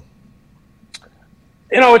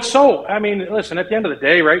 It's so. I mean, listen. At the end of the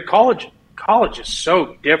day, right? College is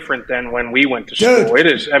so different than when we went to school. Dude. It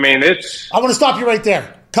is. I mean, it's. I want to stop you right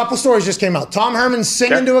there. Couple stories just came out. Tom Herman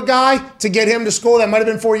singing to a guy to get him to school. That might have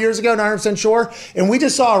been 4 years ago, not 100% sure. And we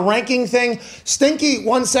just saw a ranking thing.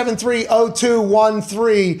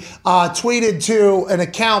 Stinky1730213 tweeted to an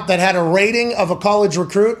account that had a rating of a college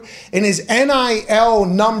recruit, and his NIL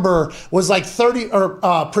number was like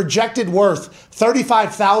projected worth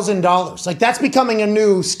 $35,000. Like that's becoming a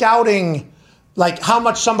new scouting. Like how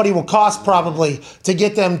much somebody will cost probably to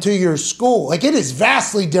get them to your school. Like it is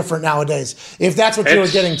vastly different nowadays, if that's what you were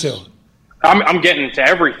getting to. I'm getting to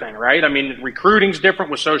everything, right? I mean, recruiting's different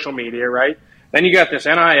with social media, right? Then you got this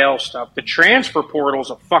NIL stuff. The transfer portal's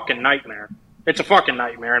a fucking nightmare. It's a fucking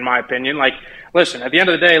nightmare, in my opinion. Like, listen, at the end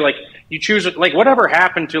of the day, like, you choose it. Like, whatever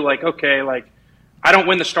happened to, like, okay, like, I don't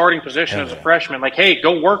win the starting position as a freshman. Like, hey,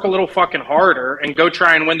 go work a little fucking harder and go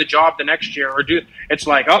try and win the job the next year. Or it's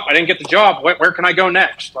like, oh, I didn't get the job. Where can I go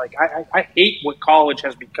next? Like, I hate what college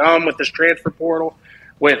has become with this transfer portal,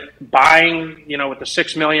 with buying, with the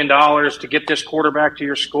 $6 million to get this quarterback to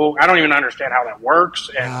your school. I don't even understand how that works.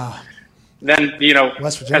 And then,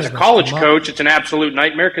 as a college coach, it's an absolute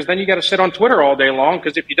nightmare because then you got to sit on Twitter all day long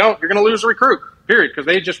because if you don't, you're going to lose a recruit, period, because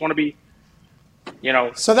they just want to be,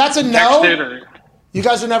 So that's a no? You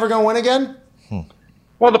guys are never going to win again?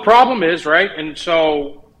 Well, the problem is, right, and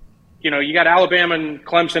so, you got Alabama and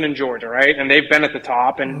Clemson and Georgia, right, and they've been at the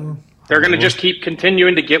top, and they're going to just keep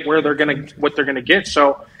continuing to get what they're going to get.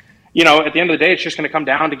 So, at the end of the day, it's just going to come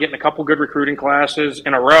down to getting a couple good recruiting classes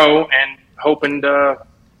in a row and hoping to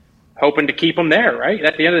keep them there, right?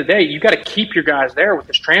 At the end of the day, you got to keep your guys there with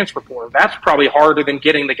this transfer portal. That's probably harder than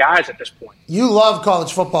getting the guys at this point. You love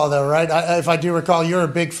college football, though, right? If I do recall, you're a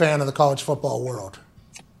big fan of the college football world.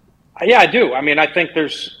 Yeah, I do. I mean, I think I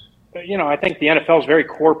think the NFL is very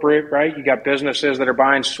corporate, right? You got businesses that are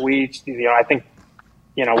buying suites. I think,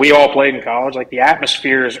 we all played in college. Like, the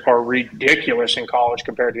atmospheres are ridiculous in college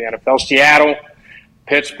compared to the NFL. Seattle,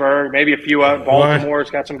 Pittsburgh, maybe a few out. Baltimore's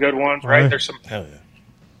got some good ones, right? There's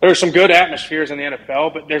some good atmospheres in the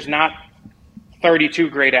NFL, but there's not 32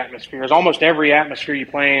 great atmospheres. Almost every atmosphere you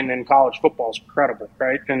play in college football is incredible,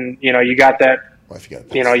 right? And, you got that.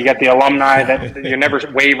 You got the alumni that you're never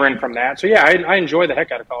wavering from that. So, yeah, I enjoy the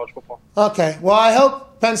heck out of college football. Okay. Well, I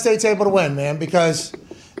hope Penn State's able to win, man, because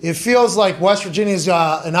it feels like West Virginia's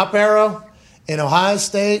an up arrow, and Ohio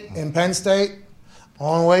State and Penn State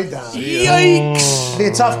on the way down. Yikes. Be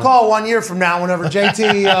a tough call 1 year from now whenever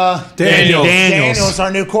JT Daniels,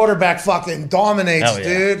 our new quarterback, fucking dominates,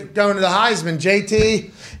 dude. Going to the Heisman,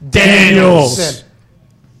 JT Daniels.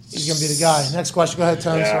 He's going to be the guy. Next question. Go ahead,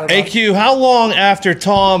 Tony. Yeah. AQ, how long after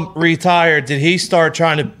Tom retired did he start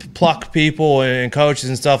trying to pluck people and coaches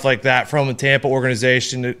and stuff like that from the Tampa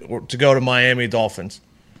organization to go to Miami Dolphins?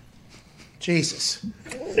 Jesus.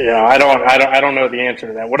 Yeah, I don't know the answer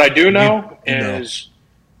to that. What I do know is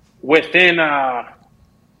within a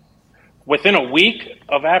week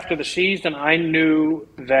of after the season, I knew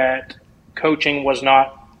that coaching was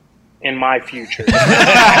not in my future.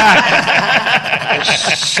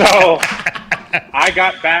 So I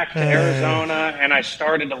got back to Arizona and I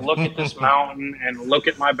started to look at this mountain and look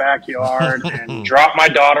at my backyard and drop my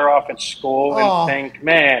daughter off at school and think,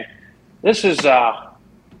 man, this isn't a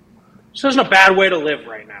bad way to live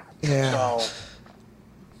right now. Yeah. So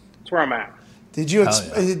that's where I'm at. Did you?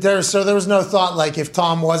 So there was no thought like if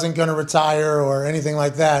Tom wasn't going to retire or anything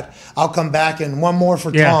like that, I'll come back and one more for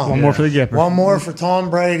Tom. One more for the Gipper. One more for Tom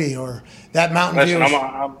Brady or that Mountain View.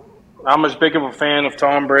 I'm as big of a fan of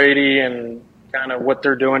Tom Brady and kind of what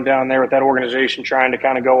they're doing down there with that organization, trying to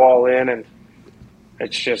kind of go all in. And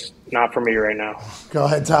It's just not for me right now. Go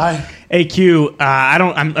ahead, Ty. AQ,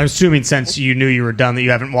 I'm assuming since you knew you were done that you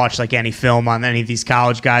haven't watched like any film on any of these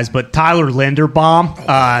college guys, but Tyler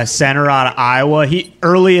Linderbaum, center out of Iowa, he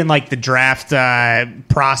early in like the draft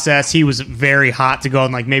process, he was very hot to go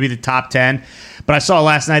in like maybe the top 10. But I saw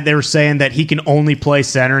last night they were saying that he can only play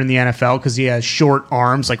center in the NFL because he has short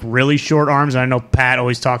arms, like really short arms. And I know Pat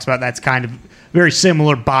always talks about that's kind of very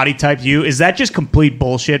similar body type to you. Is that just complete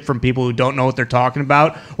bullshit from people who don't know what they're talking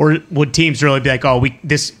about? Or would teams really be like, oh,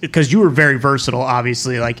 because you were very versatile,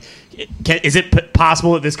 obviously. Like, is it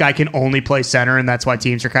possible that this guy can only play center and that's why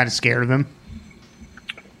teams are kind of scared of him?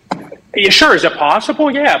 Yeah, sure. Is it possible?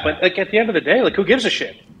 Yeah. But like at the end of the day, like who gives a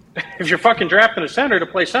shit? If you're fucking drafting a center to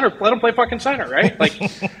play center, let him play fucking center, right? Like,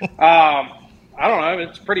 I don't know.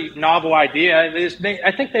 It's a pretty novel idea.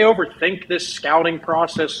 I think they overthink this scouting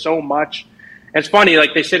process so much. It's funny,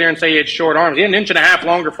 like they sit here and say he had short arms. He had an inch and a half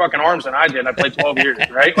longer fucking arms than I did. I played 12 years,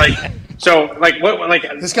 right? Like, so, like, what? Like,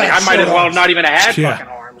 this guy I might as well have not even had fucking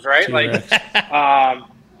arms, right? T-Rex.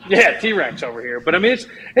 Like, T-Rex over here. But I mean,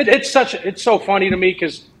 it's so funny to me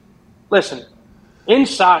because, listen,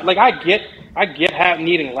 inside, like I get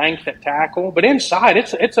needing length at tackle, but inside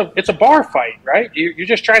it's a bar fight, right? You're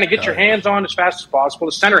just trying to get your hands on as fast as possible.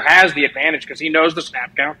 The center has the advantage because he knows the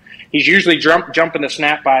snap count. He's usually jumping the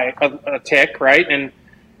snap by a tick, right? And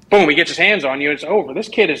boom, he gets his hands on you. It's over. This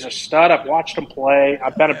kid is a stud. I've watched him play.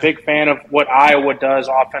 I've been a big fan of what Iowa does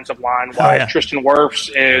offensive line-wise. Tristan Wirfs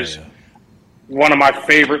is one of my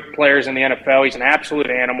favorite players in the NFL. He's an absolute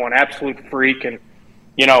animal, an absolute freak, and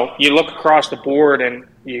you know, you look across the board and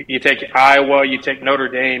you take Iowa, you take Notre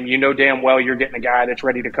Dame, you know damn well you're getting a guy that's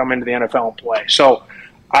ready to come into the NFL and play. So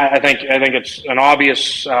I think it's an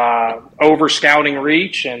obvious over-scouting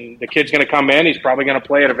reach, and the kid's going to come in. He's probably going to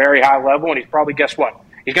play at a very high level, and he's probably, guess what?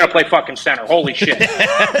 He's going to play fucking center. Holy shit.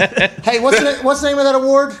 Hey, what's the name of that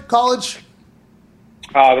award? College?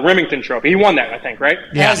 The Remington Trophy. He won that, I think, right?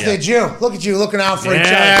 Yes, did you. Look at you looking out for each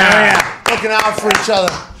other. Looking out for each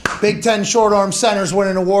other. Big Ten short arm centers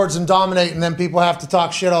winning awards and dominating, and then people have to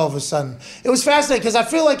talk shit all of a sudden. It was fascinating because I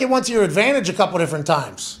feel like it went to your advantage a couple different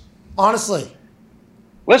times. Honestly.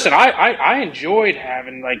 Listen, I enjoyed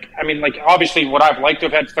having, obviously would I've liked to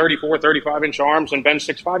have had 34, 35-inch arms and been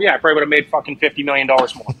 6'5"? Yeah, I probably would have made fucking $50 million more,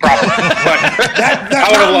 probably. But that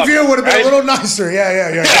mountain view would have been a little nicer.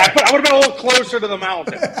 Yeah. I would have been a little closer to the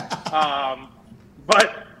mountain.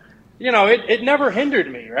 But, you know, it never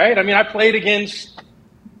hindered me, right? I mean, I played against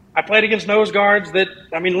nose guards that,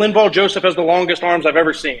 Linval Joseph has the longest arms I've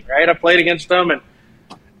ever seen, right? I played against them, and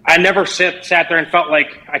I never sat there and felt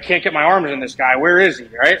like I can't get my arms in this guy. Where is he,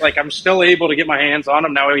 right? Like, I'm still able to get my hands on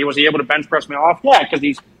him. Now, was he able to bench press me off? Yeah, because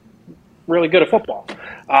he's really good at football.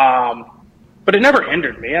 But it never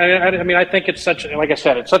hindered me. I think it's like I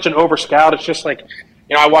said, it's such an over-scout. It's just like,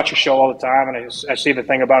 you know, I watch a show all the time, and I see the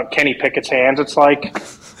thing about Kenny Pickett's hands. It's like,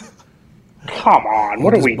 come on,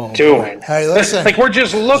 what are we doing? Hey, listen. Like, we're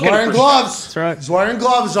just looking He's wearing for gloves. stuff. That's right. He's wearing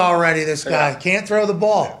gloves already, this guy. Can't throw the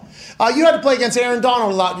ball. You had to play against Aaron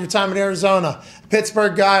Donald a lot in your time in Arizona.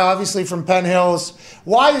 Pittsburgh guy, obviously from Penn Hills.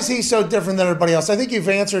 Why is he so different than everybody else? I think you've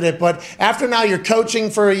answered it, but after now you're coaching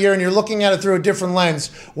for a year and you're looking at it through a different lens.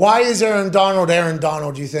 Why is Aaron Donald,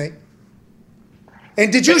 do you think?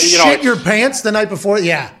 And did you shit your pants the night before?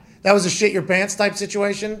 Yeah. That was a shit your pants type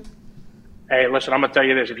situation? Hey, listen, I'm going to tell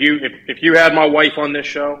you this. If you had my wife on this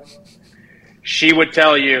show, she would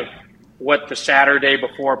tell you what the Saturday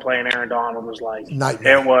before playing Aaron Donald was like.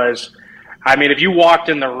 Nightmare. It was, if you walked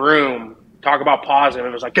in the room, talk about positive,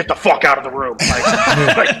 it was like, get the fuck out of the room.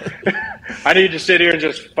 I need to sit here and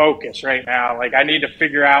just focus right now. Like, I need to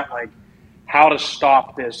figure out, how to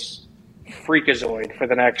stop this freakazoid for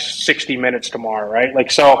the next 60 minutes tomorrow, right?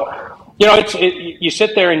 Like, so, you know, you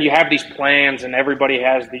sit there and you have these plans, and everybody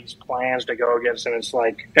has these plans to go against, and it's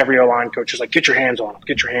like every O-line coach is like, get your hands on him,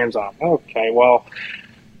 get your hands on him. Okay, well,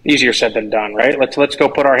 easier said than done, right? Let's go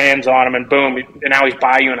put our hands on him, and boom, and now he's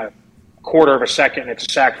by you in a quarter of a second, and it's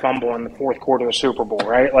a sack fumble in the fourth quarter of the Super Bowl,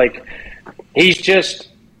 right? Like, he's just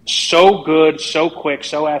so good, so quick,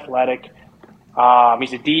 so athletic.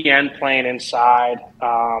 He's a DN playing inside,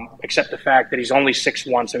 except the fact that he's only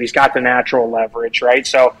 6'1", so he's got the natural leverage, right?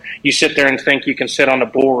 So you sit there and think you can sit on the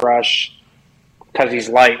bull rush because he's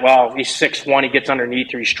light. Well, he's 6'1", he gets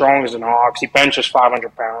underneath you, he's strong as an ox, he benches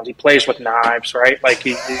 500 pounds, he plays with knives, right? Like,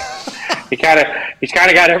 he's kind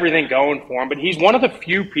of got everything going for him, but he's one of the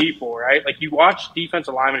few people, right? Like, you watch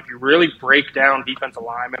defensive linemen, if you really break down defensive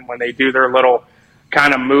linemen when they do their little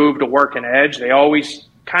kind of move to work an edge, they always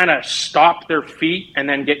kind of stop their feet and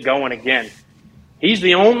then get going again. He's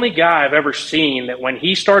the only guy I've ever seen that when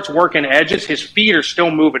he starts working edges, his feet are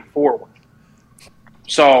still moving forward.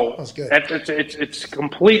 So That's good. It's a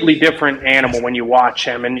completely different animal when you watch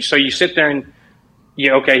him. And so you sit there and,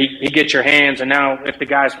 he gets your hands. And now if the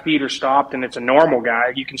guy's feet are stopped and it's a normal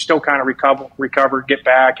guy, you can still kind of recover, get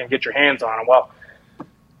back, and get your hands on him. Well,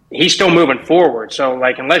 he's still moving forward. So,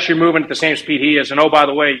 like, unless you're moving at the same speed he is, and, oh, by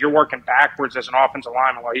the way, you're working backwards as an offensive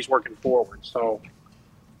lineman while he's working forward. So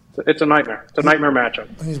it's a nightmare. It's a nightmare matchup.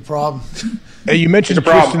 He's a problem. Hey, you mentioned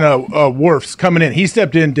Christian Wirfs coming in. He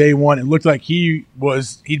stepped in day one. It looked like he'd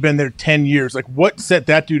been there 10 years. Like, what set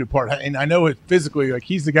that dude apart? And I know it physically, like,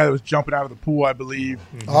 he's the guy that was jumping out of the pool, I believe,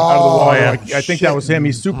 out of the water. Yeah. Like, I think that was him.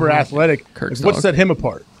 He's super athletic. Like, what set him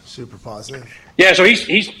apart? Super positive. Yeah, so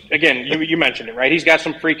he's again, you mentioned it, right? He's got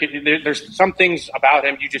some there's some things about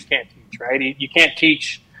him you just can't teach, right? You can't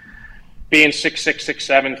teach being 6'6",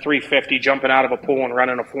 6'7", 350, jumping out of a pool and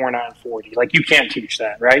running a 4.9 40. Like, you can't teach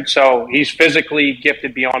that, right? So he's physically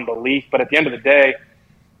gifted beyond belief, but at the end of the day,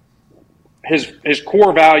 his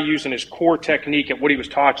core values and his core technique at what he was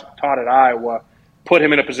taught at Iowa put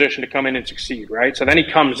him in a position to come in and succeed, right? So then he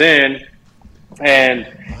comes in and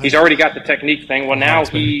he's already got the technique thing. Well, now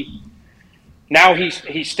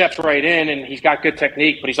he steps right in and he's got good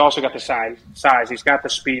technique, but he's also got the size. He's got the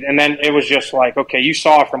speed. And then it was just like, okay, you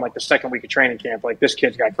saw from like the second week of training camp, like, this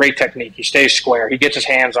kid's got great technique. He stays square. He gets his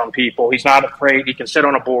hands on people. He's not afraid. He can sit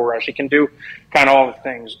on a bull rush. He can do kind of all the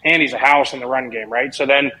things. And he's a house in the run game, right? So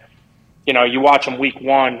then, you watch him week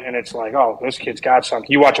 1 and it's like, oh, this kid's got something.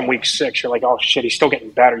 You watch him week 6, you're like, oh shit, he's still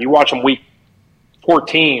getting better. You watch him week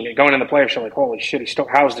 14 going in the playoffs, you're like, holy shit,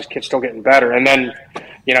 how is this kid still getting better? And then,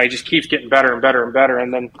 he just keeps getting better and better and better.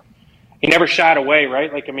 And then he never shied away,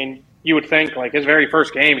 right? Like, I mean, you would think, like, his very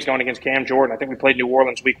first game, he's going against Cam Jordan. I think we played New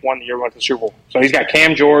Orleans week 1 the year we went to the Super Bowl. So he's got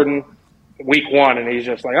Cam Jordan week 1, and he's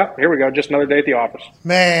just like, oh, here we go, just another day at the office.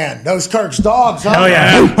 Man, those Kirk's dogs, huh? Oh,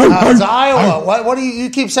 yeah. It's Iowa. What do you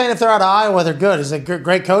keep saying if they're out of Iowa, they're good? Is it a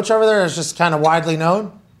great coach over there? It's just kind of widely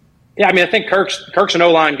known? Yeah, I mean, I think Kirk's an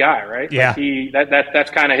O-line guy, right? Yeah. Like that's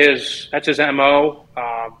kind of his MO.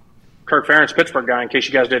 Kirk Ferentz, Pittsburgh guy, in case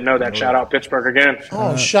you guys didn't know that. Shout out Pittsburgh again.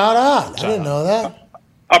 Oh, shout out. I didn't know that.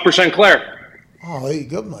 Upper St. Clair. Oh,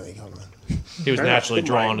 good money coming. He was naturally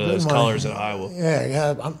drawn to those colors in Iowa.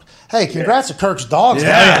 Yeah. Hey, congrats to Kirk's dogs. Yeah,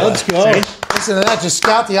 man. let's go. Listen to that. Just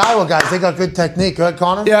scout the Iowa guys. They got good technique. Go ahead,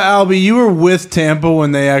 Connor. Yeah, Albie, you were with Tampa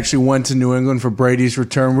when they actually went to New England for Brady's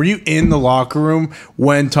return. Were you in the locker room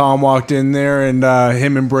when Tom walked in there and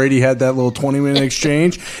him and Brady had that little 20-minute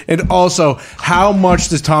exchange? And also, how much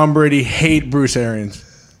does Tom Brady hate Bruce Arians?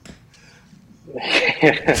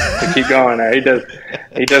 Keep going.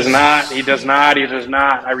 He does not.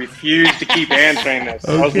 I refuse to keep answering this.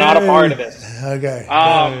 Okay. I was not a part of this. Okay.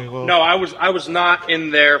 No, I was not in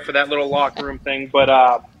there for that little locker room thing, but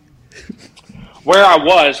where I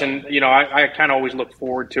was, and I kind of always looked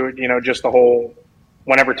forward to it. Just the whole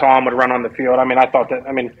whenever Tom would run on the field. I mean,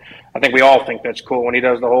 I think we all think that's cool when he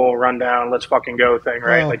does the whole rundown, let's fucking go thing,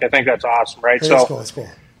 right? Like, I think that's awesome, right? It's cool. It's cool.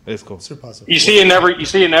 It's cool. Super positive. You see in every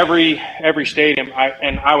stadium,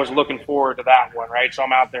 I was looking forward to that one, right? So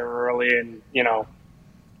I'm out there early, and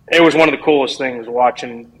it was one of the coolest things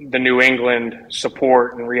watching the New England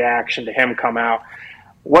support and reaction to him come out.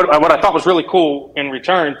 What I thought was really cool in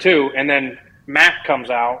return too, and then Matt comes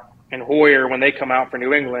out and Hoyer when they come out for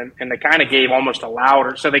New England, and they kind of gave almost a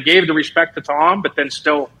louder. So they gave the respect to Tom, but then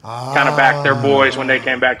still kind of backed their boys when they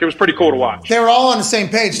came back. It was pretty cool to watch. They were all on the same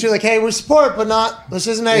page too. Like, hey, we support, but not. This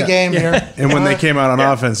isn't a game here. And when they came out on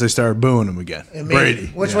offense, they started booing him again. Brady,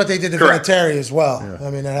 which is what they did to Vinatieri as well. Yeah. I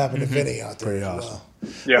mean, that happened to Vinny out there. Pretty as awesome.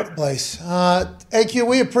 Well. Yeah. Good place. AQ,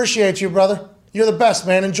 we appreciate you, brother. You're the best,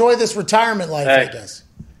 man. Enjoy this retirement life, I guess.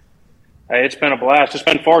 Hey, it's been a blast. It's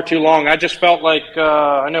been far too long. I just felt like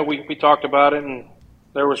I know we talked about it, and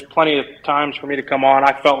there was plenty of times for me to come on.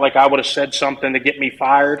 I felt like I would have said something to get me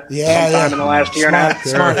fired sometime in the last year and a half.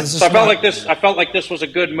 Smart. So I felt like this was a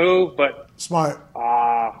good move, but smart.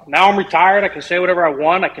 Now I'm retired. I can say whatever I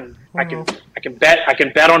want. I can bet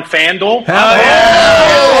on FanDuel.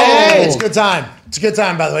 Hey, it's a good time. It's a good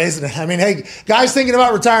time, by the way, isn't it? I mean, hey, guys thinking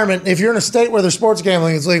about retirement, if you're in a state where there's sports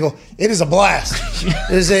gambling is legal, it is a blast.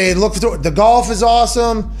 The golf is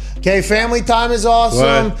awesome. Okay, family time is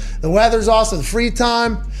awesome. The weather's awesome. The free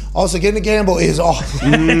time. Also, getting to gamble is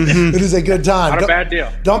awesome. It is a good time. Not a bad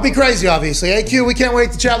deal. Don't be crazy, obviously. AQ, we can't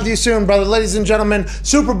wait to chat with you soon, brother. Ladies and gentlemen,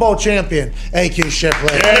 Super Bowl champion, AQ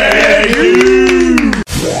Shipley.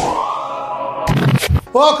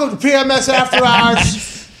 Welcome to PMS After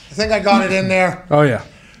Hours. I think I got it in there. Oh, yeah.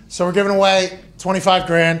 So we're giving away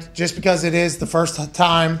 $25,000 just because it is the first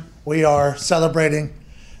time we are celebrating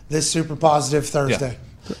this Super Positive Thursday.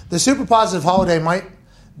 Yeah. The Super Positive holiday might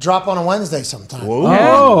drop on a Wednesday sometime. Oh,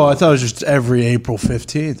 I thought it was just every April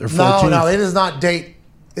 15th or 14th. No, it is not date.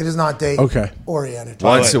 It is not date oriented.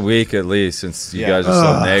 Once a week at least, since you guys are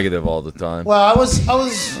so negative all the time. Well, I was. All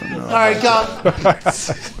right,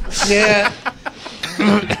 yeah.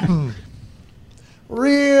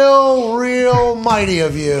 real mighty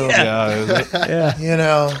of you. Yeah. You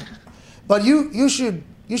know, but you should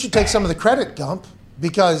take some of the credit, Gump,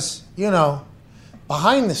 because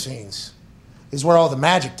behind the scenes is where all the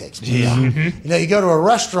magic takes place. Yeah. Mm-hmm. You go to a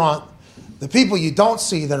restaurant, the people you don't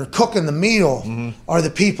see that are cooking the meal are the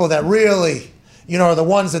people that really, are the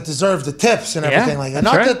ones that deserve the tips and everything like that.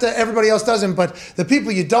 Not that everybody else doesn't, but the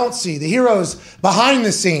people you don't see, the heroes behind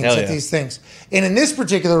the scenes at these things. And in this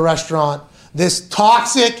particular restaurant, this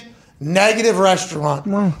toxic, negative restaurant,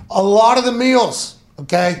 a lot of the meals,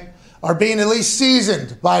 are being at least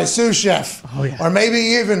seasoned by a sous chef. Oh, yeah. Or maybe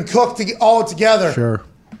even cooked all together. Sure.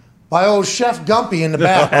 By old Chef Gumpy in the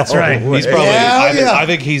back. That's right. He's probably. I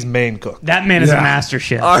think he's main cook. That man is a master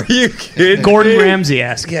chef. Are you kidding? Gordon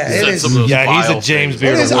Ramsay-esque. Yeah, it is. Yeah, he's a James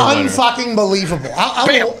Beard. It is unfucking believable.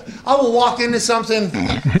 I will walk into something.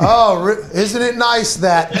 Oh, isn't it nice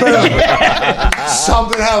that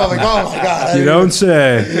something happened? I'm like, oh my god. You don't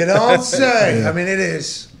say. You don't say. I mean, it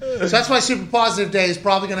is. So that's why Super Positive Day is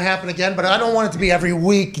probably going to happen again, but I don't want it to be every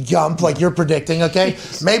week, Gump, like you're predicting, okay?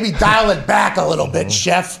 Maybe dial it back a little bit,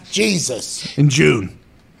 Chef. Jesus. In June.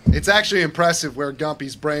 It's actually impressive where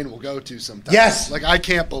Gumpy's brain will go to sometimes. Yes. Like, I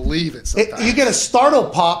can't believe it sometimes. You get a startle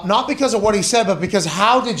pop, not because of what he said, but because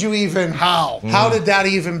how did that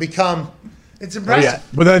even become? It's impressive. Oh, yeah.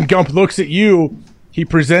 But then Gump looks at you. He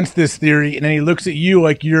presents this theory, and then he looks at you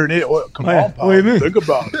like you're an idiot. Come on, Paul. What do you mean? Think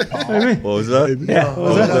about it, Paul. What was that? Yeah. What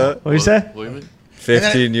was that? What did you say? What do you mean?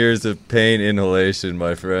 15 years of pain inhalation,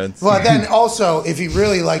 my friends. Well, then also, if he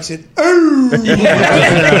really likes it, sell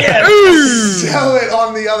it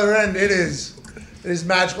on the other end. It is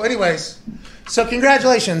magical. Anyways, so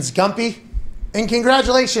congratulations, Gumpy. And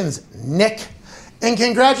congratulations, Nick. And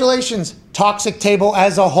congratulations, Toxic Table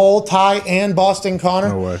as a whole, Ty and Boston Connor.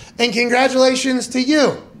 No way. And congratulations to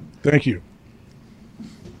you Thank you.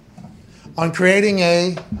 on creating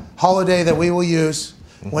a holiday that we will use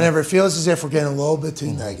whenever it feels as if we're getting a little bit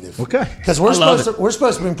too negative. Okay. Because we're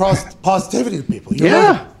supposed to bring positivity to people. You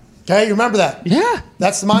remember? Okay, you remember that? Yeah.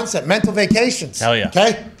 That's the mindset. Mental vacations. Hell yeah.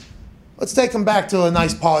 Okay? Let's take them back to a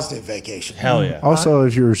nice positive vacation. Hell yeah. Also,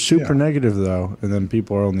 if you're super negative, though, and then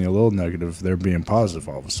people are only a little negative, they're being positive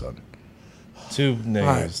all of a sudden. Two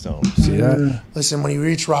negatives don't. See that? Listen, when you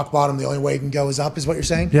reach rock bottom, the only way you can go is up, is what you're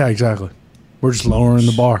saying? Yeah, exactly. We're just lowering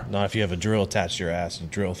the bar. Not if you have a drill attached to your ass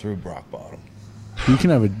and drill through rock bottom. You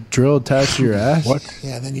can have a drill attached to your ass? What?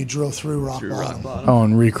 Yeah, then you drill through rock bottom. Oh,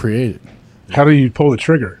 and recreate it. How do you pull the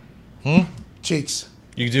trigger? Cheeks.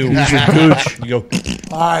 You do. Use your gooch. You go.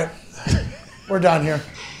 All right. We're done here.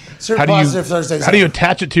 Super How do positive Thursdays. you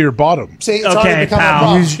attach it to your bottom? See, it's already becoming a pal.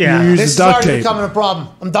 problem. You use This is the duct already tape. becoming a problem.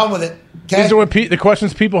 I'm done with it. Okay? These are what the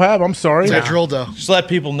questions people have. I'm sorry. That drill dough. Just let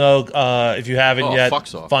people know if you haven't yet.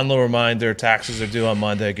 fucks off. Fun little reminder: taxes are due on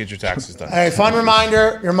Monday. Get your taxes done. Hey, fun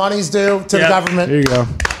reminder, your money's due to the government. There you go.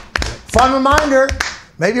 Fun reminder,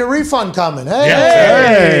 maybe a refund coming.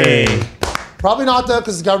 Hey! Hey! Probably not, though,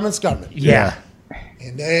 because the government's government. Yeah.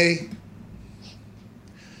 And they're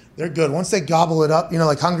good. Once they gobble it up,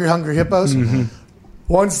 like hungry hippos,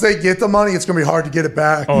 once they get the money, it's going to be hard to get it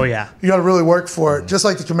back. Oh, yeah. You got to really work for it, just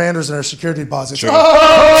like the commanders and their security deposits. Sure.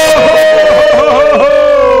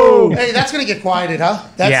 Oh! Hey, that's going to get quieted, huh?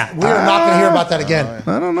 Yeah. We are not going to hear about that again.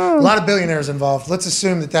 I don't know. A lot of billionaires involved. Let's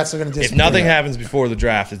assume that's going to disappear. If nothing happens before the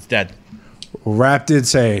draft, it's dead. Rap did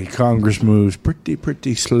say Congress moves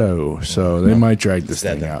pretty slow, so they might drag this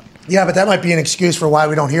thing out. Yeah, but that might be an excuse for why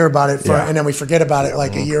we don't hear about it, Yeah. and then we forget about it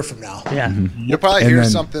like a year from now. Yeah. You'll probably And hear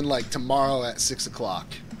then- something like tomorrow at 6 o'clock.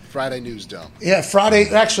 Friday News Dome. Yeah, Friday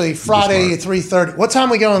at 3:30. What time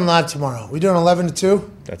are we going live tomorrow? We doing 11 to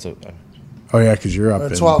 2? That's a Oh, yeah, because you're up Or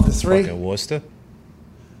in 12 to 3? fucking Worcester.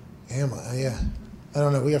 Yeah. I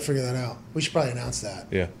don't know. We got to figure that out. We should probably announce that.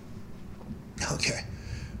 Yeah. Okay.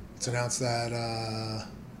 Let's announce that.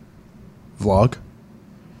 Vlog.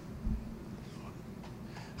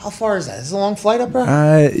 How far is that? Is it a long flight up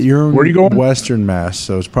there? You're in Where are you going? Western Mass,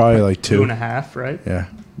 so it's probably like 2. 2.5, right? Yeah.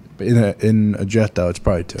 But in a jet, though, it's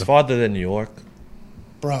probably 2. It's farther than New York.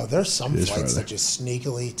 Bro, there's some It is flights farther. that just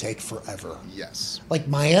sneakily take forever. Yes. Like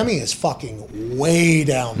Miami is fucking way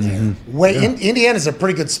down there. Indiana's a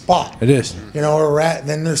pretty good spot. It is. You know where we're at. And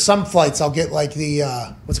then there's some flights I'll get like the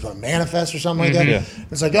what's it called, Manifest or something like that. Yeah.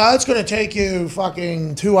 It's like, it's gonna take you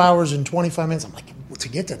fucking 2 hours and 25 minutes. I'm like, to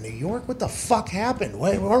get to New York? What the fuck happened?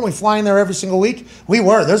 Weren't we flying there every single week? We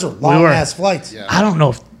were. Those are long ass flights. Yeah. I don't know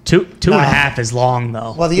if Two and a half is long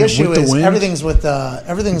though. Well, the issue is everything's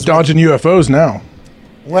dodging UFOs now.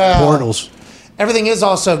 Well, portals. Everything is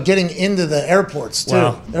also getting into the airports too.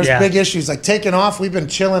 Well, There's big issues like taking off. We've been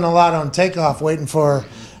chilling a lot on takeoff, waiting for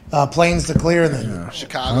planes to clear. And then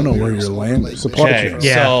Chicago. I don't know where you're landing. Supply Okay, chain.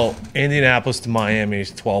 so Indianapolis to Miami is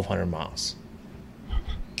 1,200 miles.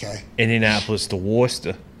 Okay. Indianapolis to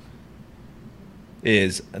Worcester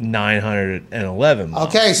is 911 miles.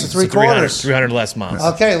 Okay, so three quarters. 300 less miles.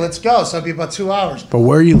 Okay, let's go. So it'll be about 2 hours. But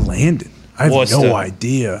where are you landing? I have Worcester. no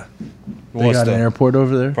idea. They got Worcester. an airport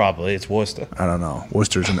over there? Probably. It's Worcester. I don't know.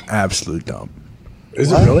 Worcester's an absolute dump.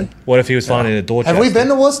 Is it really? What if he was flying into Dorchester? Have we been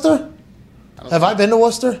to Worcester? Have I been to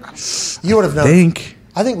Worcester? You would have known.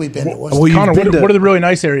 I think we've been to Worcester. Well, Connor, what are the really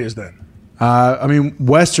nice areas then? I mean,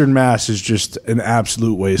 Western Mass is just an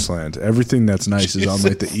absolute wasteland. Everything that's nice is on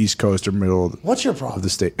like the East Coast or middle of What's your problem? the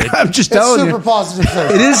state. I'm just telling you. Super positive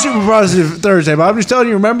Thursday. It is super positive Thursday, but I'm just telling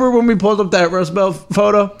you, remember when we pulled up that Rust Belt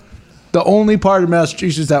photo? The only part of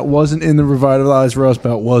Massachusetts that wasn't in the revitalized Rust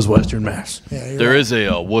Belt was Western Mass. Yeah, There is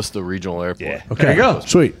a Worcester Regional Airport. Yeah. Okay, there you go.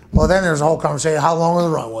 Sweet. Well, then there's a whole conversation. How long are the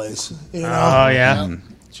runways? You know? Oh, yeah.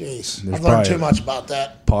 Jeez. There's I've learned too probably much about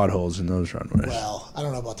that. Potholes in those runways. Well, I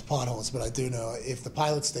don't know about the potholes, but I do know if the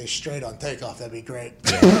pilot stays straight on takeoff, that'd be great.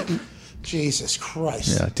 Jesus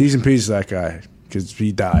Christ. Yeah, T's and P's that guy because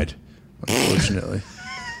he died, unfortunately.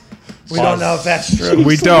 We don't know if that's true.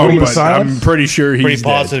 We don't, but I'm pretty sure he's Pretty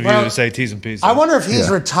positive dead. you would say T's and P's. I wonder if he's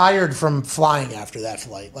retired from flying after that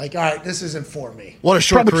flight. Like, all right, this isn't for me. What a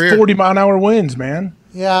short Probably career. 40-mile-an-hour winds, man.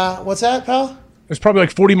 Yeah, what's that, pal? There's probably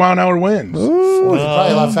like 40-mile-an-hour winds. 40,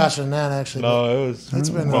 probably a lot faster than that, actually. No, it was. It's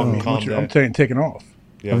been calm down. I'm taking off.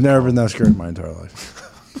 Yeah. I've never been that scared in my entire life.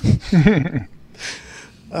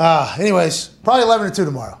 Anyways, probably 11 to 2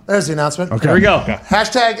 tomorrow. There's the announcement. Okay. Here we go.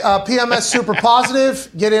 Hashtag PMS Super Positive.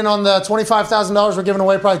 Get in on the $25,000 we're giving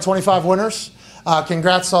away. Probably 25 winners.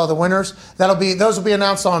 Congrats to all the winners. Those will be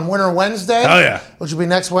announced on Winter Wednesday. Oh, yeah. Which will be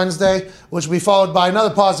next Wednesday, which will be followed by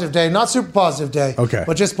another positive day, not super positive day. Okay.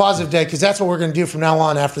 But just positive day, because that's what we're going to do from now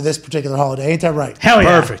on after this particular holiday. Ain't that right? Hell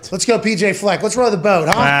yeah. Perfect. Let's go PJ Fleck. Let's row the boat,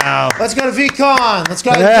 huh? Wow. Let's go to VCon. Let's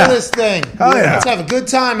go Yeah. do this thing. Hell yeah. Let's have a good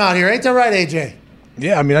time out here. Ain't that right, AJ?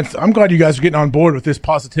 Yeah, I mean, I'm glad you guys are getting on board with this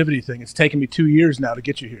positivity thing. It's taken me 2 years now to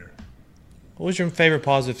get you here. What was your favorite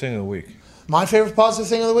positive thing of the week? My favorite positive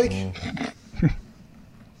thing of the week?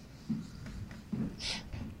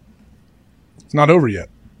 It's not over yet.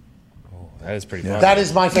 That is pretty positive. That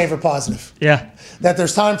is my favorite positive. Yeah. That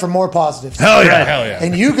there's time for more positives. Hell yeah. Hell yeah.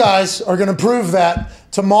 And you guys are going to prove that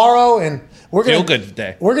tomorrow, and we're going Feel good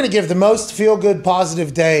day. We're going to give the most feel good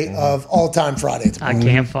positive day of all time Friday tomorrow. I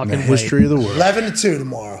can't fucking The wait. history of the world. 11 to 2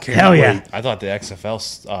 tomorrow. Hell yeah. I thought the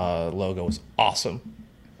XFL logo was awesome.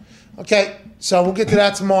 Okay, so we'll get to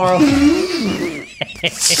that tomorrow. All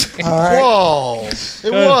right. Whoa.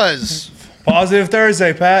 It was. Positive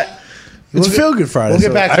Thursday, Pat. It's Feel Good Friday. We'll get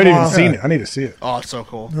so- back I haven't even tomorrow. seen it. I need to see it. Oh, it's so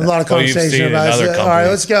cool. A lot of Oh, you've conversation seen about another it. All right, company.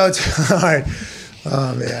 let's go. All right.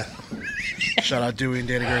 Oh, man. Shout out Dewey and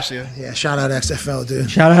Danny Garcia. Yeah, shout out XFL, dude.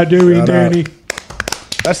 Shout out Dewey and Shout out. Danny.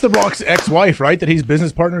 That's the Rock's ex-wife, right? That he's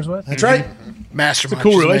business partners with. That's right. Mastermind. It's a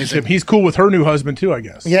cool She's relationship. amazing. He's cool with her new husband too, I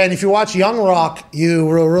guess. Yeah, and if you watch Young Rock, you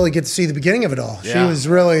will really get to see the beginning of it all. She Yeah. was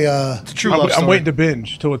really It's a true love I'm story. waiting to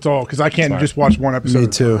binge till it's all because I can't just watch one episode. Me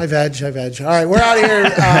too. High veg. All right, we're out of here.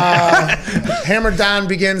 Hammer Down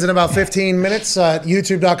begins in about 15 minutes at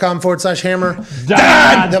youtube.com/Hammer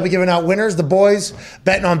Down. They'll be giving out winners. The boys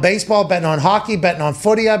betting on baseball, betting on hockey, betting on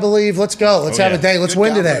footy, I believe. Let's go. Let's have a day. Let's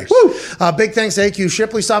win today. Woo! Big thanks to AQ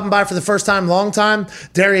Shipley stopping by for the first time, long time.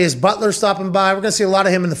 Darius Butler stopping by. We're going to see a lot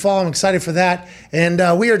of him in the fall. I'm excited for that. And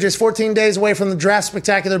we are just 14 days away from the Draft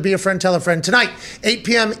Spectacular. Be a friend, tell a friend. Tonight, 8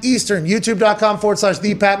 p.m. Eastern,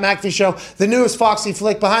 youtube.com/The Pat McAfee Show. The newest Foxy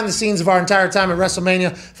flick behind the scenes of our entire time at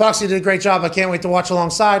WrestleMania. Foxy did a great job. I can't wait to watch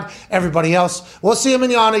alongside everybody else. We'll see you,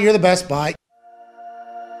 manana. You're the best. Bye.